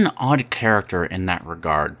 He is an odd character in that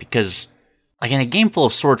regard, because, like, in a game full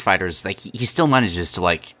of sword fighters, like, he still manages to,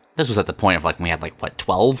 like, this was at the point of, like, when we had, like, what,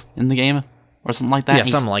 12 in the game? Or something like that? Yeah,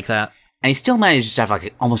 something like that. And he still manages to have, like,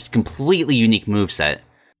 an almost completely unique moveset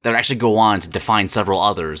that actually go on to define several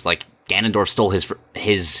others. Like, Ganondorf stole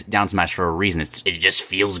his down smash for a reason. It just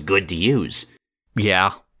feels good to use.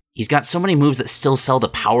 Yeah. He's got so many moves that still sell the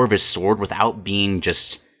power of his sword without being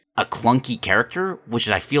just a clunky character, which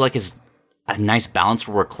I feel like is a nice balance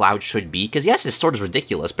for where Cloud should be. Because yes, his sword is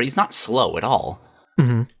ridiculous, but he's not slow at all.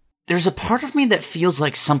 Mm-hmm. There's a part of me that feels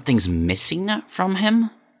like something's missing from him,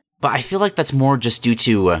 but I feel like that's more just due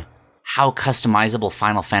to how customizable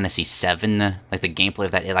Final Fantasy VII, like the gameplay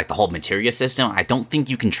of that, like the whole materia system. I don't think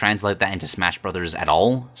you can translate that into Smash Brothers at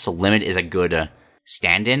all. So Limit is a good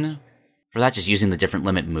stand-in for that, just using the different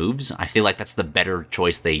Limit moves. I feel like that's the better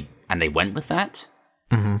choice. They went with that.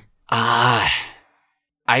 Mm-hmm.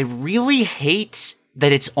 I really hate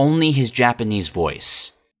that it's only his Japanese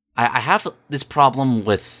voice. I have this problem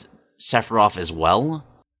with Sephiroth as well,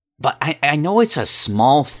 but I know it's a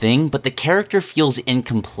small thing, but the character feels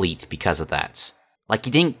incomplete because of that. Like,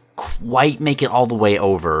 he didn't quite make it all the way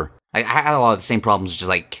over. I had a lot of the same problems, just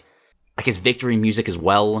like his victory music as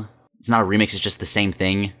well. It's not a remix, it's just the same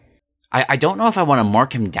thing. I don't know if I want to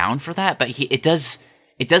mark him down for that, but it does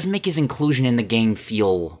make his inclusion in the game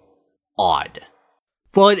feel odd.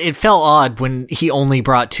 Well, it felt odd when he only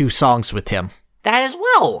brought 2 songs with him. That as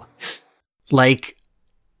well. Like,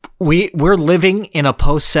 we're living in a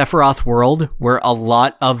post-Sephiroth world where a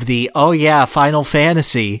lot of the, oh yeah, Final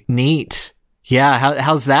Fantasy, neat. Yeah,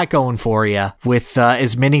 how's that going for you? With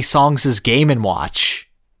as many songs as Game & Watch.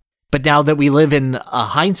 But now that we live in a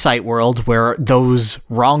hindsight world where those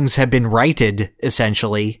wrongs have been righted,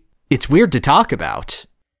 essentially, it's weird to talk about.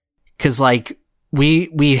 Because, like,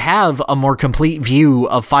 we have a more complete view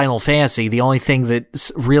of Final Fantasy. The only thing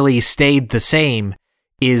that's really stayed the same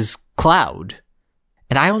is Cloud.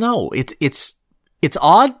 And I don't know, it's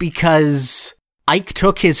odd because Ike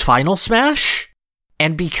took his final smash,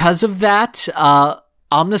 and because of that,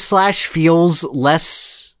 Omnislash feels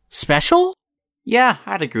less special? Yeah,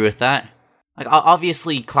 I'd agree with that. Like,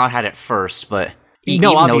 obviously, Cloud had it first, but even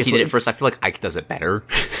though he did it first, I feel like Ike does it better.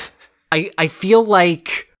 I feel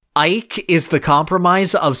like Ike is the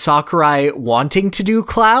compromise of Sakurai wanting to do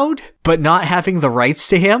Cloud, but not having the rights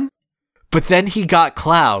to him. But then he got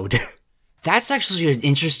Cloud. That's actually an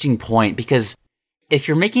interesting point, because if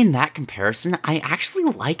you're making that comparison, I actually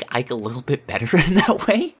like Ike a little bit better in that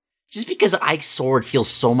way. Just because Ike's sword feels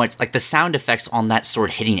so much, like the sound effects on that sword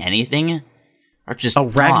hitting anything are just... Oh,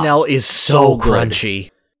 Ragnell is so crunchy.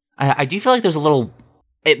 I do feel like there's a little...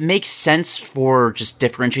 It makes sense for just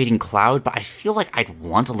differentiating Cloud, but I feel like I'd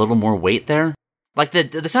want a little more weight there. Like,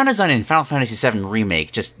 the sound design in Final Fantasy VII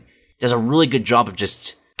Remake just does a really good job of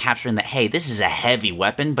just capturing that, hey, this is a heavy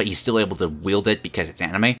weapon, but he's still able to wield it because it's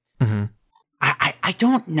anime. Mm-hmm. I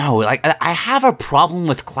don't know. Like, I have a problem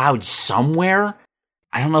with Cloud somewhere.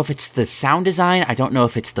 I don't know if it's the sound design. I don't know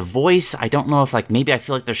if it's the voice. I don't know if, like, maybe I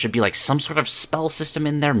feel like there should be, like, some sort of spell system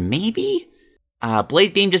in there, maybe?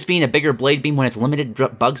 Blade Beam just being a bigger Blade Beam when it's limited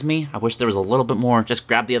bugs me. I wish there was a little bit more. Just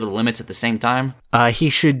grab the other limits at the same time. He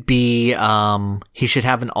should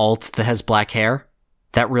have an alt that has black hair.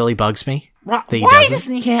 That really bugs me. Why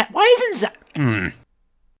isn't Zack...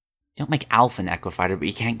 Don't make Alpha an Echo Fighter, but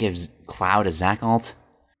you can't give Cloud a Zack alt?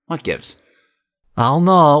 What gives? I don't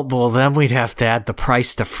know. Well, then we'd have to add the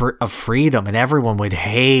price of freedom, and everyone would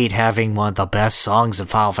hate having one of the best songs of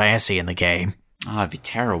Final Fantasy in the game. Oh, it'd be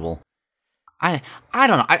terrible. I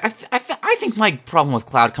don't know. I think my problem with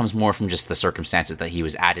Cloud comes more from just the circumstances that he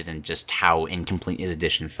was added and just how incomplete his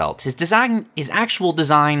addition felt. His actual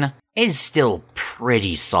design is still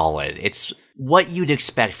pretty solid. It's what you'd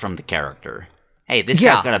expect from the character. Hey, this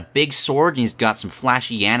guy's got a big sword and he's got some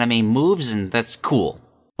flashy anime moves, and that's cool.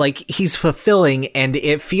 Like, he's fulfilling, and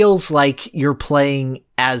it feels like you're playing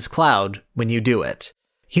as Cloud when you do it.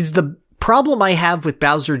 He's the problem I have with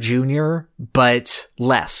Bowser Jr., but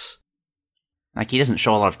less. Like, he doesn't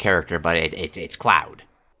show a lot of character, but it's Cloud.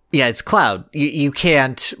 Yeah, it's Cloud. You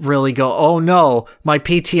can't really go, oh no, my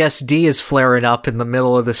PTSD is flaring up in the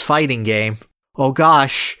middle of this fighting game. Oh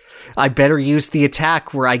gosh, I better use the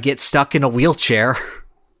attack where I get stuck in a wheelchair.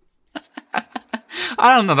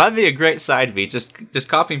 I don't know, that'd be a great side B. Just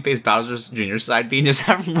copy and paste Bowser's Jr. side B and just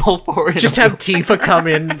have him roll forward. Just have Tifa come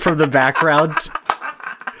in from the background.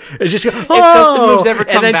 And just go, oh! If custom moves ever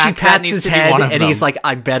come and then back, she pats his head, and he's like,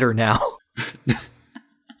 I'm better now.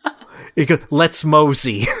 He goes, let's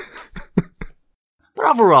mosey. But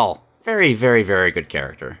overall, very, very, very good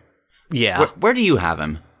character. Yeah. Where do you have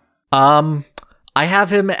him? I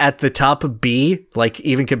have him at the top of B, like,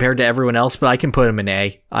 even compared to everyone else, but I can put him in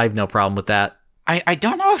A. I have no problem with that. I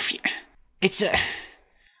don't know if...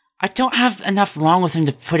 I don't have enough wrong with him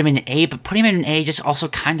to put him in A, but putting him in A just also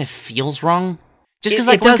kind of feels wrong. Just because,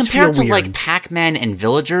 like, when compared to, like, Pac-Man and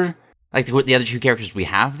Villager, like, the other two characters we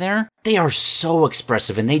have there, they are so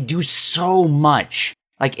expressive, and they do so much.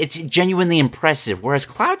 Like, it's genuinely impressive, whereas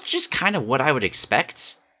Cloud's just kind of what I would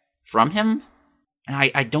expect from him. And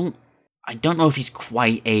I don't know if he's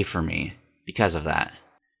quite A for me because of that.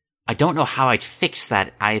 I don't know how I'd fix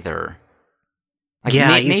that either. Like, yeah,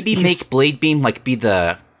 maybe make Blade Beam, like, be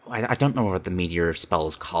the... I don't know what the meteor spell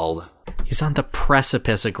is called. He's on the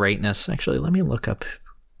precipice of greatness. Actually, let me look up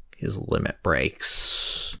his limit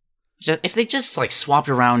breaks. If they just, like, swapped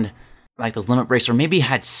around, like, those limit breaks, or maybe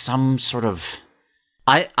had some sort of...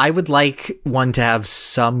 I would like one to have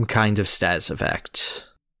some kind of status effect.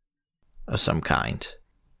 Of some kind.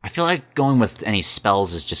 I feel like going with any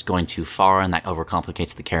spells is just going too far, and that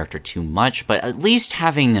overcomplicates the character too much, but at least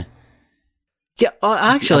having... Yeah,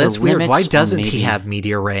 actually, that's weird. Why doesn't he have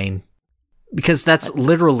Meteor Rain? Because that's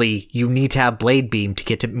literally, you need to have Blade Beam to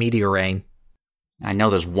get to Meteor Rain. I know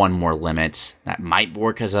there's one more limit that might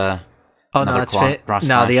work as a... Oh, no,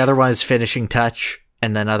 the other one is Finishing Touch,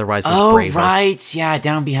 and then otherwise is Braver. Oh, right, yeah,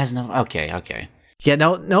 Down B has no... Okay. Yeah,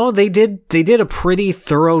 no, they did a pretty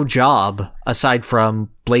thorough job, aside from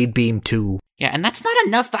Blade Beam 2. Yeah, and that's not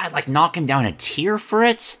enough that I'd, like, knock him down a tier for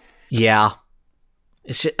it. Yeah.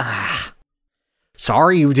 It's just...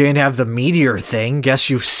 Sorry you didn't have the meteor thing. Guess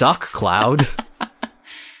you suck, Cloud.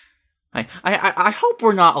 I hope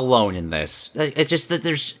we're not alone in this. It's just that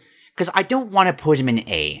there's... Because I don't want to put him in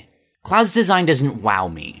A. Cloud's design doesn't wow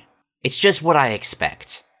me. It's just what I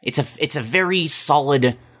expect. It's a very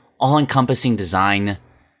solid, all-encompassing design.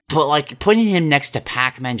 But, like, putting him next to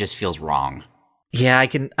Pac-Man just feels wrong. Yeah, I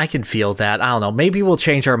can feel that. I don't know. Maybe we'll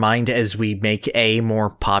change our mind as we make A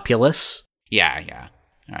more populous. Yeah.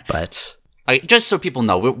 All right. But... just so people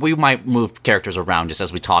know, we might move characters around just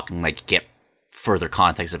as we talk and, like, get further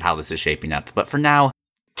context of how this is shaping up. But for now,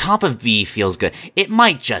 top of B feels good. It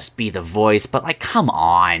might just be the voice, but, like, come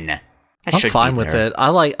on. I'm fine with it. I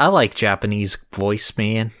like Japanese voice,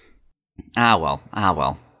 man. Ah,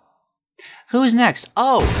 well. Who's next?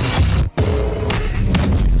 Oh!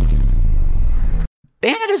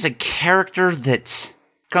 Bayonetta's a character that's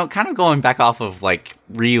kind of going back off of, like,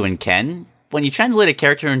 Ryu and Ken. When you translate a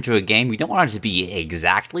character into a game, you don't want it to be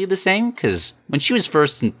exactly the same, because when she was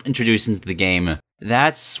first introduced into the game,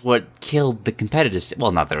 that's what killed the competitive...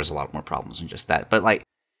 Well, not there was a lot more problems than just that, but, like,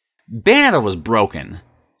 Bayonetta was broken.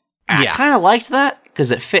 And I kind of liked that,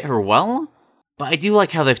 because it fit her well, but I do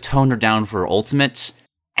like how they've toned her down for her ultimate,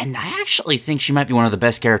 and I actually think she might be one of the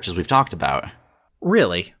best characters we've talked about.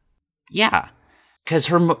 Really? Yeah.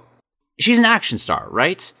 Because she's an action star,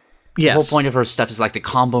 right? Yes. The whole point of her stuff is, like, the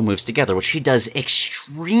combo moves together, which she does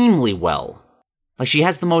extremely well. Like, she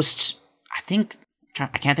has the most, I can't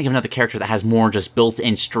think of another character that has more just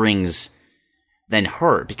built-in strings than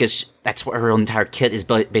her, because that's what her entire kit is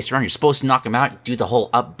based around. You're supposed to knock him out, do the whole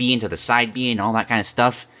up B into the side B and all that kind of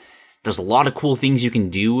stuff. There's a lot of cool things you can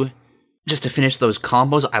do just to finish those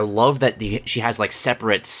combos. I love that she has like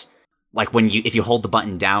separates, like if you hold the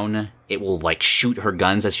button down, it will like shoot her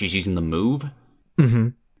guns as she's using the move. Mm-hmm.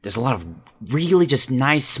 There's a lot of really just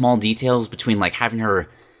nice small details between like having her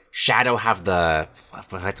Shadow have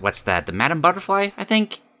what's that? The Madam Butterfly, I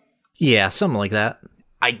think? Yeah, something like that.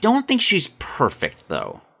 I don't think she's perfect,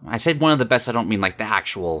 though. I said one of the best, I don't mean like the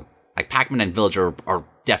actual... Like, Pac-Man and Villager are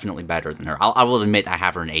definitely better than her. I will admit I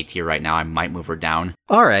have her in A tier right now. I might move her down.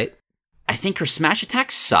 All right. I think her smash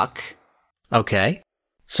attacks suck. Okay.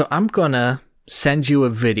 So I'm gonna send you a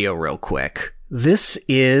video real quick. This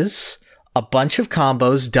is a bunch of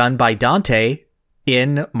combos done by Dante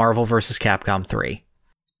in Marvel vs. Capcom 3.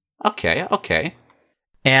 Okay.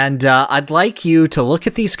 And I'd like you to look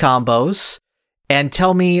at these combos and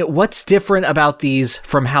tell me what's different about these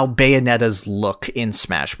from how Bayonetta's look in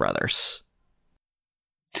Smash Brothers.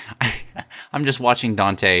 I'm just watching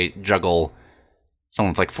Dante juggle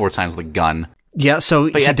someone with like 4 times the gun. Yeah,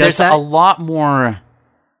 so but he yeah, does there's that. A lot more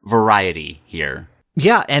variety here.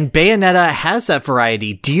 Yeah, and Bayonetta has that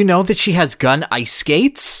variety. Do you know that she has gun ice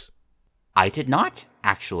skates? I did not,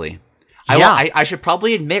 actually. Yeah. I should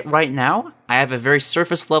probably admit right now, I have a very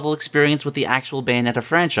surface level experience with the actual Bayonetta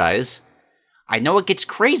franchise. I know it gets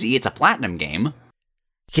crazy, it's a platinum game.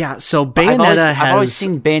 Yeah, so Bayonetta I've always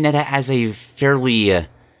seen Bayonetta as a fairly,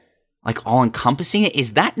 all-encompassing.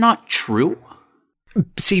 Is that not true?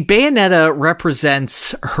 See, Bayonetta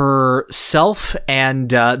represents herself and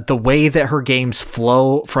the way that her games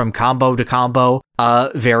flow from combo to combo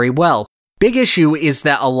very well. Big issue is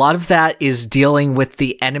that a lot of that is dealing with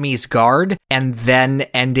the enemy's guard and then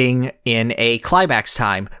ending in a climax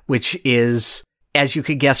time, which is, as you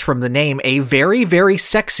could guess from the name, a very, very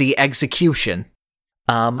sexy execution.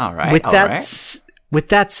 All right. With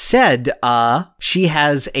that said, she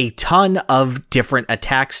has a ton of different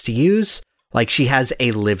attacks to use. Like, she has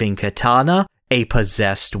a living katana, a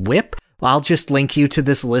possessed whip. I'll just link you to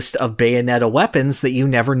this list of Bayonetta weapons that you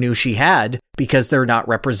never knew she had because they're not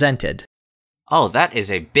represented. Oh, that is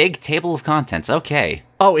a big table of contents. Okay.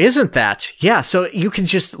 Oh, isn't that? Yeah, so you can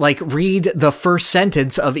just, read the first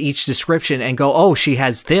sentence of each description and go, oh, she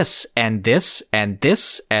has this, and this, and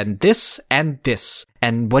this, and this, and this.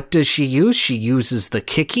 And what does she use? She uses the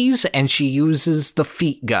kickies, and she uses the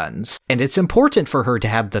feet guns. And it's important for her to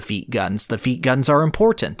have the feet guns. The feet guns are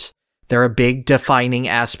important. They're a big defining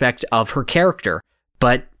aspect of her character.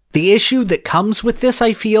 But the issue that comes with this,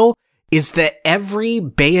 I feel, is that every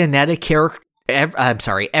Bayonetta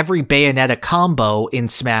every Bayonetta combo in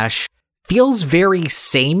Smash feels very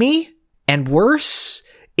samey, and worse,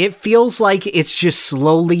 it feels like it's just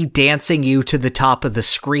slowly dancing you to the top of the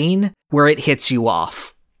screen where it hits you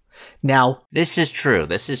off. Now, This is true.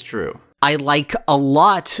 I like a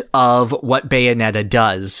lot of what Bayonetta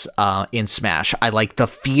does in Smash. I like the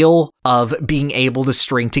feel of being able to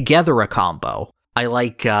string together a combo. I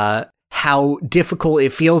like how difficult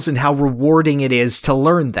it feels and how rewarding it is to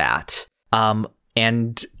learn that.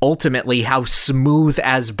 And ultimately how smooth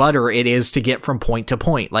as butter it is to get from point to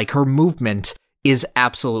point. Like, her movement is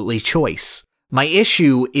absolutely choice. My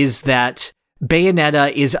issue is that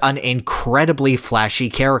Bayonetta is an incredibly flashy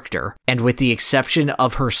character, and with the exception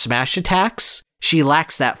of her smash attacks, she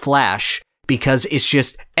lacks that flash because it's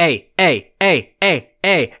just boop,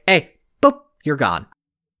 you're gone.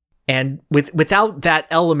 And without that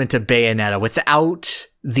element of Bayonetta, without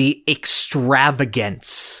the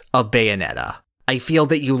extravagance of Bayonetta, I feel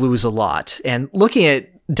that you lose a lot. And looking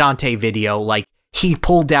at Dante video, he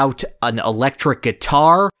pulled out an electric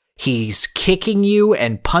guitar, he's kicking you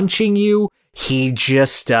and punching you, he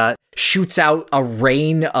just shoots out a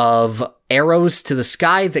rain of arrows to the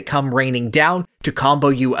sky that come raining down to combo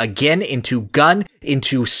you again into gun,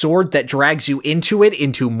 into sword that drags you into it,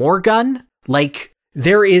 into more gun.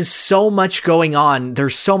 There is so much going on,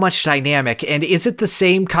 there's so much dynamic, and is it the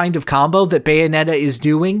same kind of combo that Bayonetta is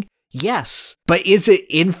doing? Yes. But is it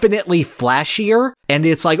infinitely flashier? And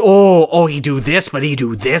it's he do this, but he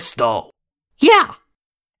do this though. Yeah.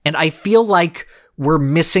 And I feel like we're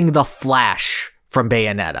missing the flash from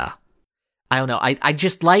Bayonetta. I don't know, I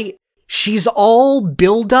just she's all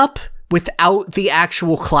build up without the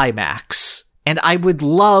actual climax. And I would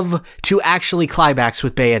love to actually climax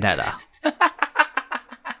with Bayonetta.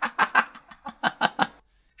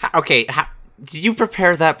 Okay, did you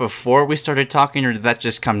prepare that before we started talking, or did that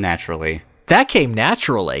just come naturally? That came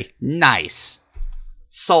naturally. Nice.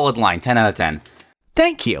 Solid line, 10 out of 10.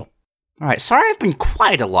 Thank you. Alright, sorry I've been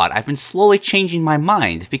quiet a lot. I've been slowly changing my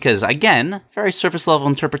mind, because, again, very surface level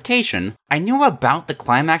interpretation. I knew about the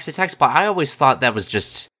climax attacks, but I always thought that was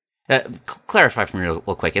just Clarify for me real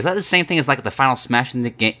quick. Is that the same thing as like the final smash in the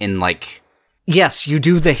game? Yes, you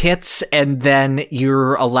do the hits, and then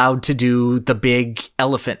you're allowed to do the big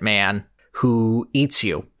elephant man who eats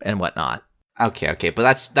you and whatnot. Okay,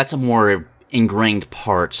 but that's a more ingrained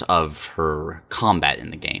part of her combat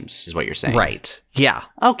in the games, is what you're saying. Right. Yeah.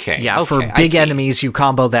 Okay. Yeah, for big enemies, you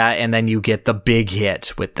combo that, and then you get the big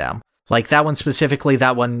hit with them. Like that one specifically,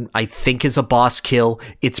 that one I think is a boss kill.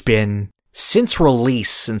 It's been since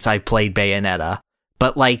release since I've played Bayonetta,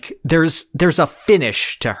 but like there's a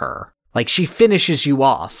finish to her. Like she finishes you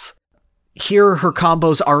off. Here, her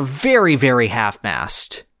combos are very, very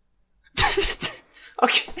half-massed.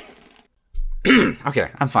 Okay. Okay,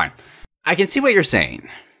 I'm fine. I can see what you're saying.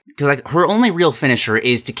 Because like her only real finisher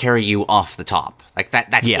is to carry you off the top. Like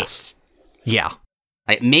that's it. Yeah.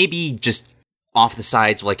 Like maybe just off the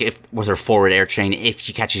sides, like if with her forward air chain, if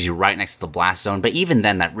she catches you right next to the blast zone. But even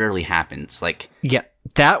then, that rarely happens. Like yeah,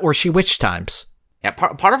 that or she witch times. Yeah,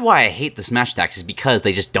 part of why I hate the smash attacks is because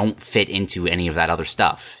they just don't fit into any of that other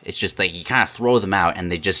stuff. It's just like you kind of throw them out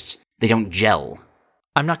and they don't gel.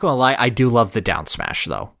 I'm not gonna lie, I do love the down smash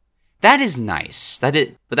though. That is nice.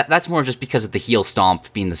 That's more just because of the heel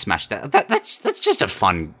stomp being the smash. That's just a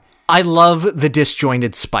fun. I love the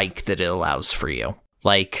disjointed spike that it allows for you.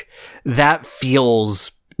 Like that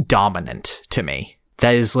feels dominant to me.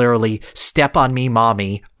 That is literally step on me,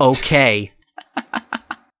 mommy. Okay.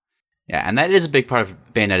 Yeah, and that is a big part of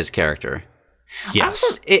Bayonetta's character. Yes.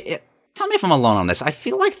 Also, tell me if I'm alone on this. I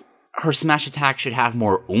feel like her smash attack should have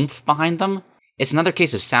more oomph behind them. It's another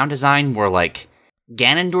case of sound design where, like,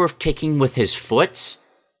 Ganondorf kicking with his foot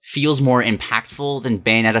feels more impactful than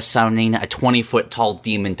Bayonetta summoning a 20-foot tall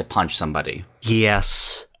demon to punch somebody.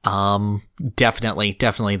 Yes. Definitely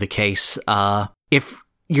the case. If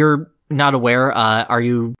you're not aware, are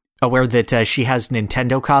you aware that she has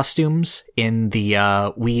Nintendo costumes in the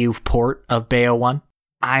Wii U port of Bayo 1?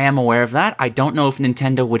 I am aware of that. I don't know if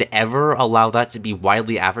Nintendo would ever allow that to be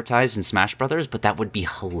widely advertised in Smash Brothers, but that would be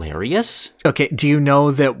hilarious. Okay, do you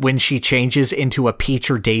know that when she changes into a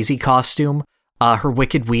Peach or Daisy costume, her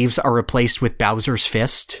Wicked Weaves are replaced with Bowser's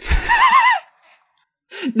Fist?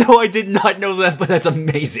 No, I did not know that, but that's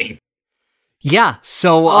amazing. Yeah,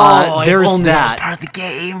 so there's that. That was part of the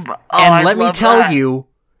game. And let me tell you,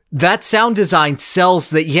 that sound design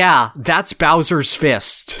sells that, yeah, that's Bowser's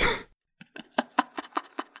Fist.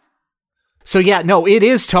 So yeah, no, it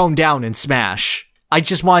is toned down in Smash. I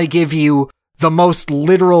just want to give you the most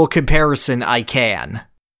literal comparison I can.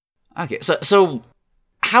 Okay, so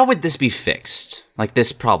how would this be fixed? Like,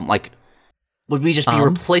 this problem? Like, would we just be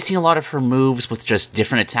replacing a lot of her moves with just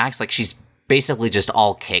different attacks? Like, she's basically just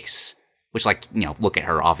all kicks. Which, like, you know, look at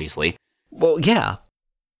her, obviously. Well, yeah.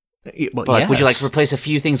 But, like, would you, like, replace a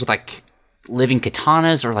few things with, like, living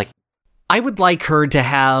katanas or, like... I would like her to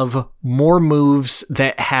have more moves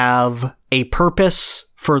that have a purpose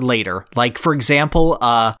for later. Like, for example,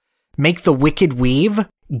 make the Wicked Weave,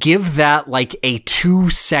 give that, like, a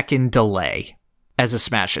 2-second delay as a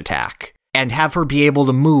smash attack. And have her be able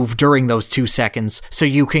to move during those 2 seconds so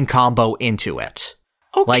you can combo into it.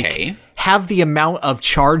 Okay. Like, have the amount of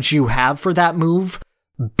charge you have for that move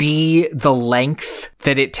be the length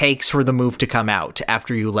that it takes for the move to come out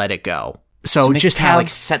after you let it go. So just have, like,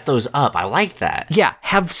 set those up. I like that. Yeah,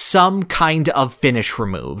 have some kind of finish for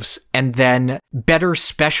moves, and then better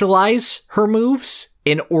specialize her moves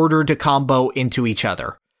in order to combo into each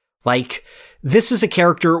other. Like, this is a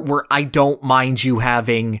character where I don't mind you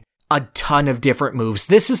having a ton of different moves.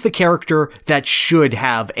 This is the character that should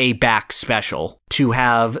have a back special to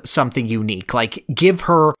have something unique. Like, give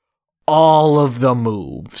her all of the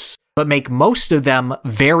moves, but make most of them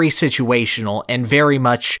very situational and very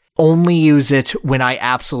much only use it when I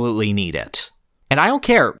absolutely need it. And I don't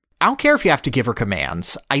care. I don't care if you have to give her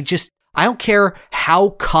commands. I don't care how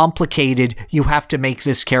complicated you have to make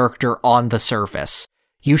this character on the surface.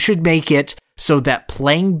 You should make it so that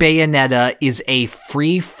playing Bayonetta is a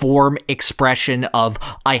free-form expression of,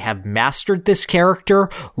 I have mastered this character,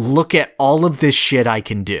 look at all of this shit I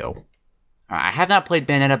can do. I have not played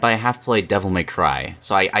Bayonetta, but I have played Devil May Cry,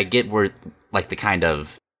 so I get where, like, the kind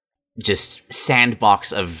of just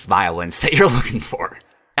sandbox of violence that you're looking for.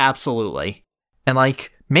 Absolutely. And,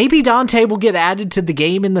 like, maybe Dante will get added to the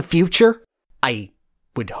game in the future? I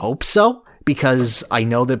would hope so. Because I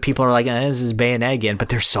know that people are like, this is Bayonetta again, but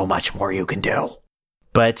there's so much more you can do.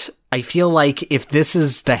 But I feel like if this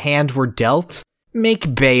is the hand we're dealt,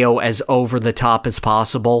 make Bayo as over the top as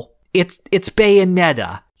possible. It's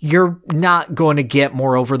Bayonetta. You're not going to get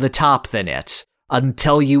more over the top than it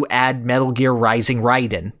until you add Metal Gear Rising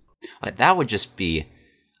Raiden. That would just be...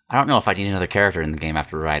 I don't know if I need another character in the game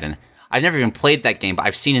after Raiden. I've never even played that game, but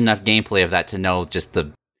I've seen enough gameplay of that to know just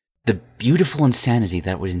the beautiful insanity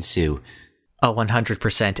that would ensue. Oh,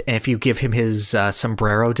 100%. And if you give him his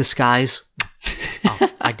sombrero disguise,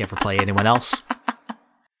 I'd never play anyone else.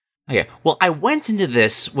 Okay, well, I went into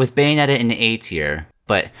this with Bayonetta in A tier,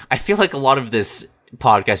 but I feel like a lot of this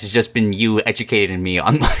podcast has just been you educating me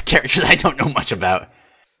on characters I don't know much about.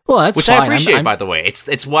 Well, that's which fine. I appreciate, by the way.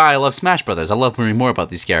 It's why I love Smash Brothers. I love learning more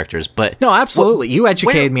about these characters. But no, absolutely. You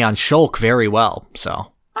educated me on Shulk very well,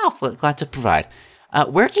 so. Oh, glad to provide.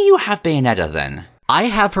 Where do you have Bayonetta, then? I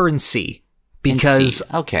have her in C. Because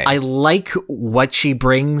okay. I like what she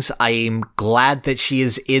brings. I'm glad that she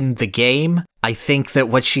is in the game. I think that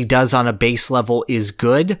what she does on a base level is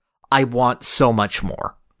good. I want so much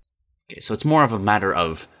more. Okay, so it's more of a matter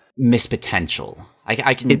of missed potential.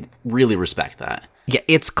 I can really respect that. Yeah,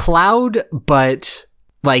 it's Cloud, but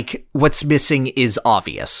like what's missing is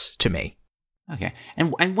obvious to me. Okay,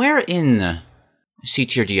 and where in C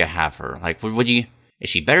tier do you have her? Like, is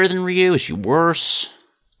she better than Ryu? Is she worse?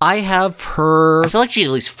 I have her... I feel like she at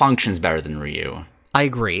least functions better than Ryu. I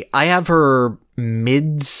agree. I have her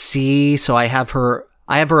mid-C, so I have her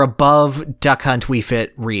above Duck Hunt, Wii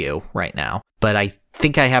Fit, Ryu right now. But I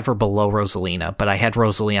think I have her below Rosalina, but I had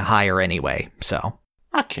Rosalina higher anyway, so...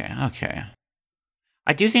 Okay.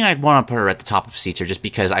 I do think I'd want to put her at the top of C tier just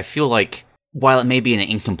because I feel like, while it may be an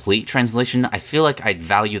incomplete translation, I feel like I'd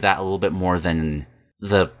value that a little bit more than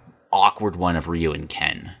the awkward one of Ryu and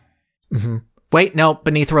Ken. Mm-hmm. Wait, no,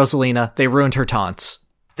 beneath Rosalina. They ruined her taunts.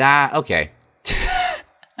 Okay.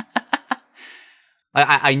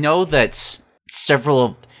 I know that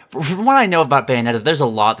from what I know about Bayonetta, there's a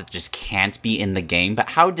lot that just can't be in the game,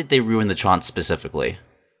 but how did they ruin the taunts specifically?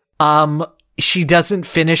 She doesn't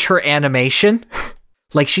finish her animation.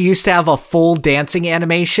 Like, she used to have a full dancing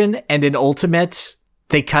animation, and in Ultimate,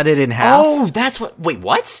 they cut it in half. Oh, that's what... Wait,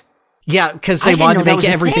 what? Yeah, because they wanted to make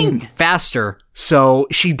everything faster, so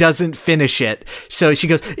she doesn't finish it. So she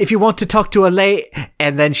goes, if you want to talk to Ale,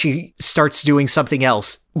 and then she starts doing something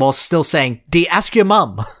else, while still saying, ask your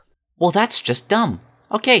mum. Well, that's just dumb.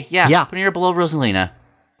 Okay, yeah. Putting her below Rosalina.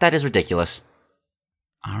 That is ridiculous.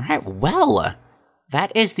 Alright, well,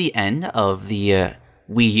 that is the end of the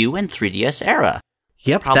Wii U and 3DS era.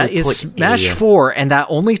 Yep, that is Smash 4, and that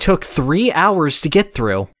only took 3 hours to get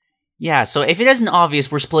through. Yeah, so if it isn't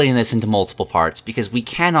obvious, we're splitting this into multiple parts, because we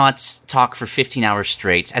cannot talk for 15 hours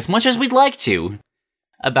straight, as much as we'd like to,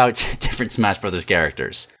 about different Smash Brothers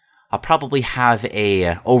characters. I'll probably have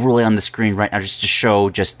a overlay on the screen right now just to show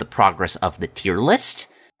just the progress of the tier list,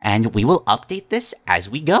 and we will update this as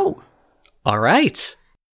we go. All right.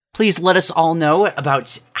 Please let us all know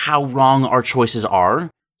about how wrong our choices are,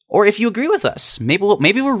 or if you agree with us.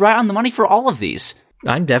 Maybe we're right on the money for all of these.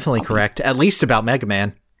 I'm definitely correct, at least about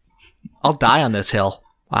Megaman. I'll die on this hill.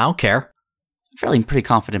 I don't care. I'm pretty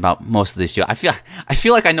confident about most of these too. I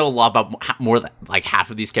feel like I know a lot about more than like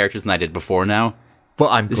half of these characters than I did before now. Well,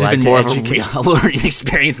 I'm this glad has been to more educate. of a learning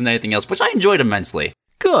experience than anything else, which I enjoyed immensely.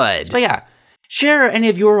 Good. So yeah, share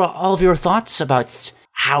all of your thoughts about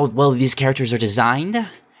how well these characters are designed,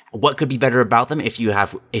 what could be better about them if you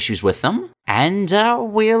have issues with them, and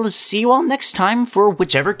we'll see you all next time for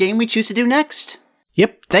whichever game we choose to do next.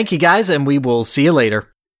 Yep. Thank you guys, and we will see you later.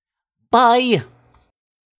 Bye!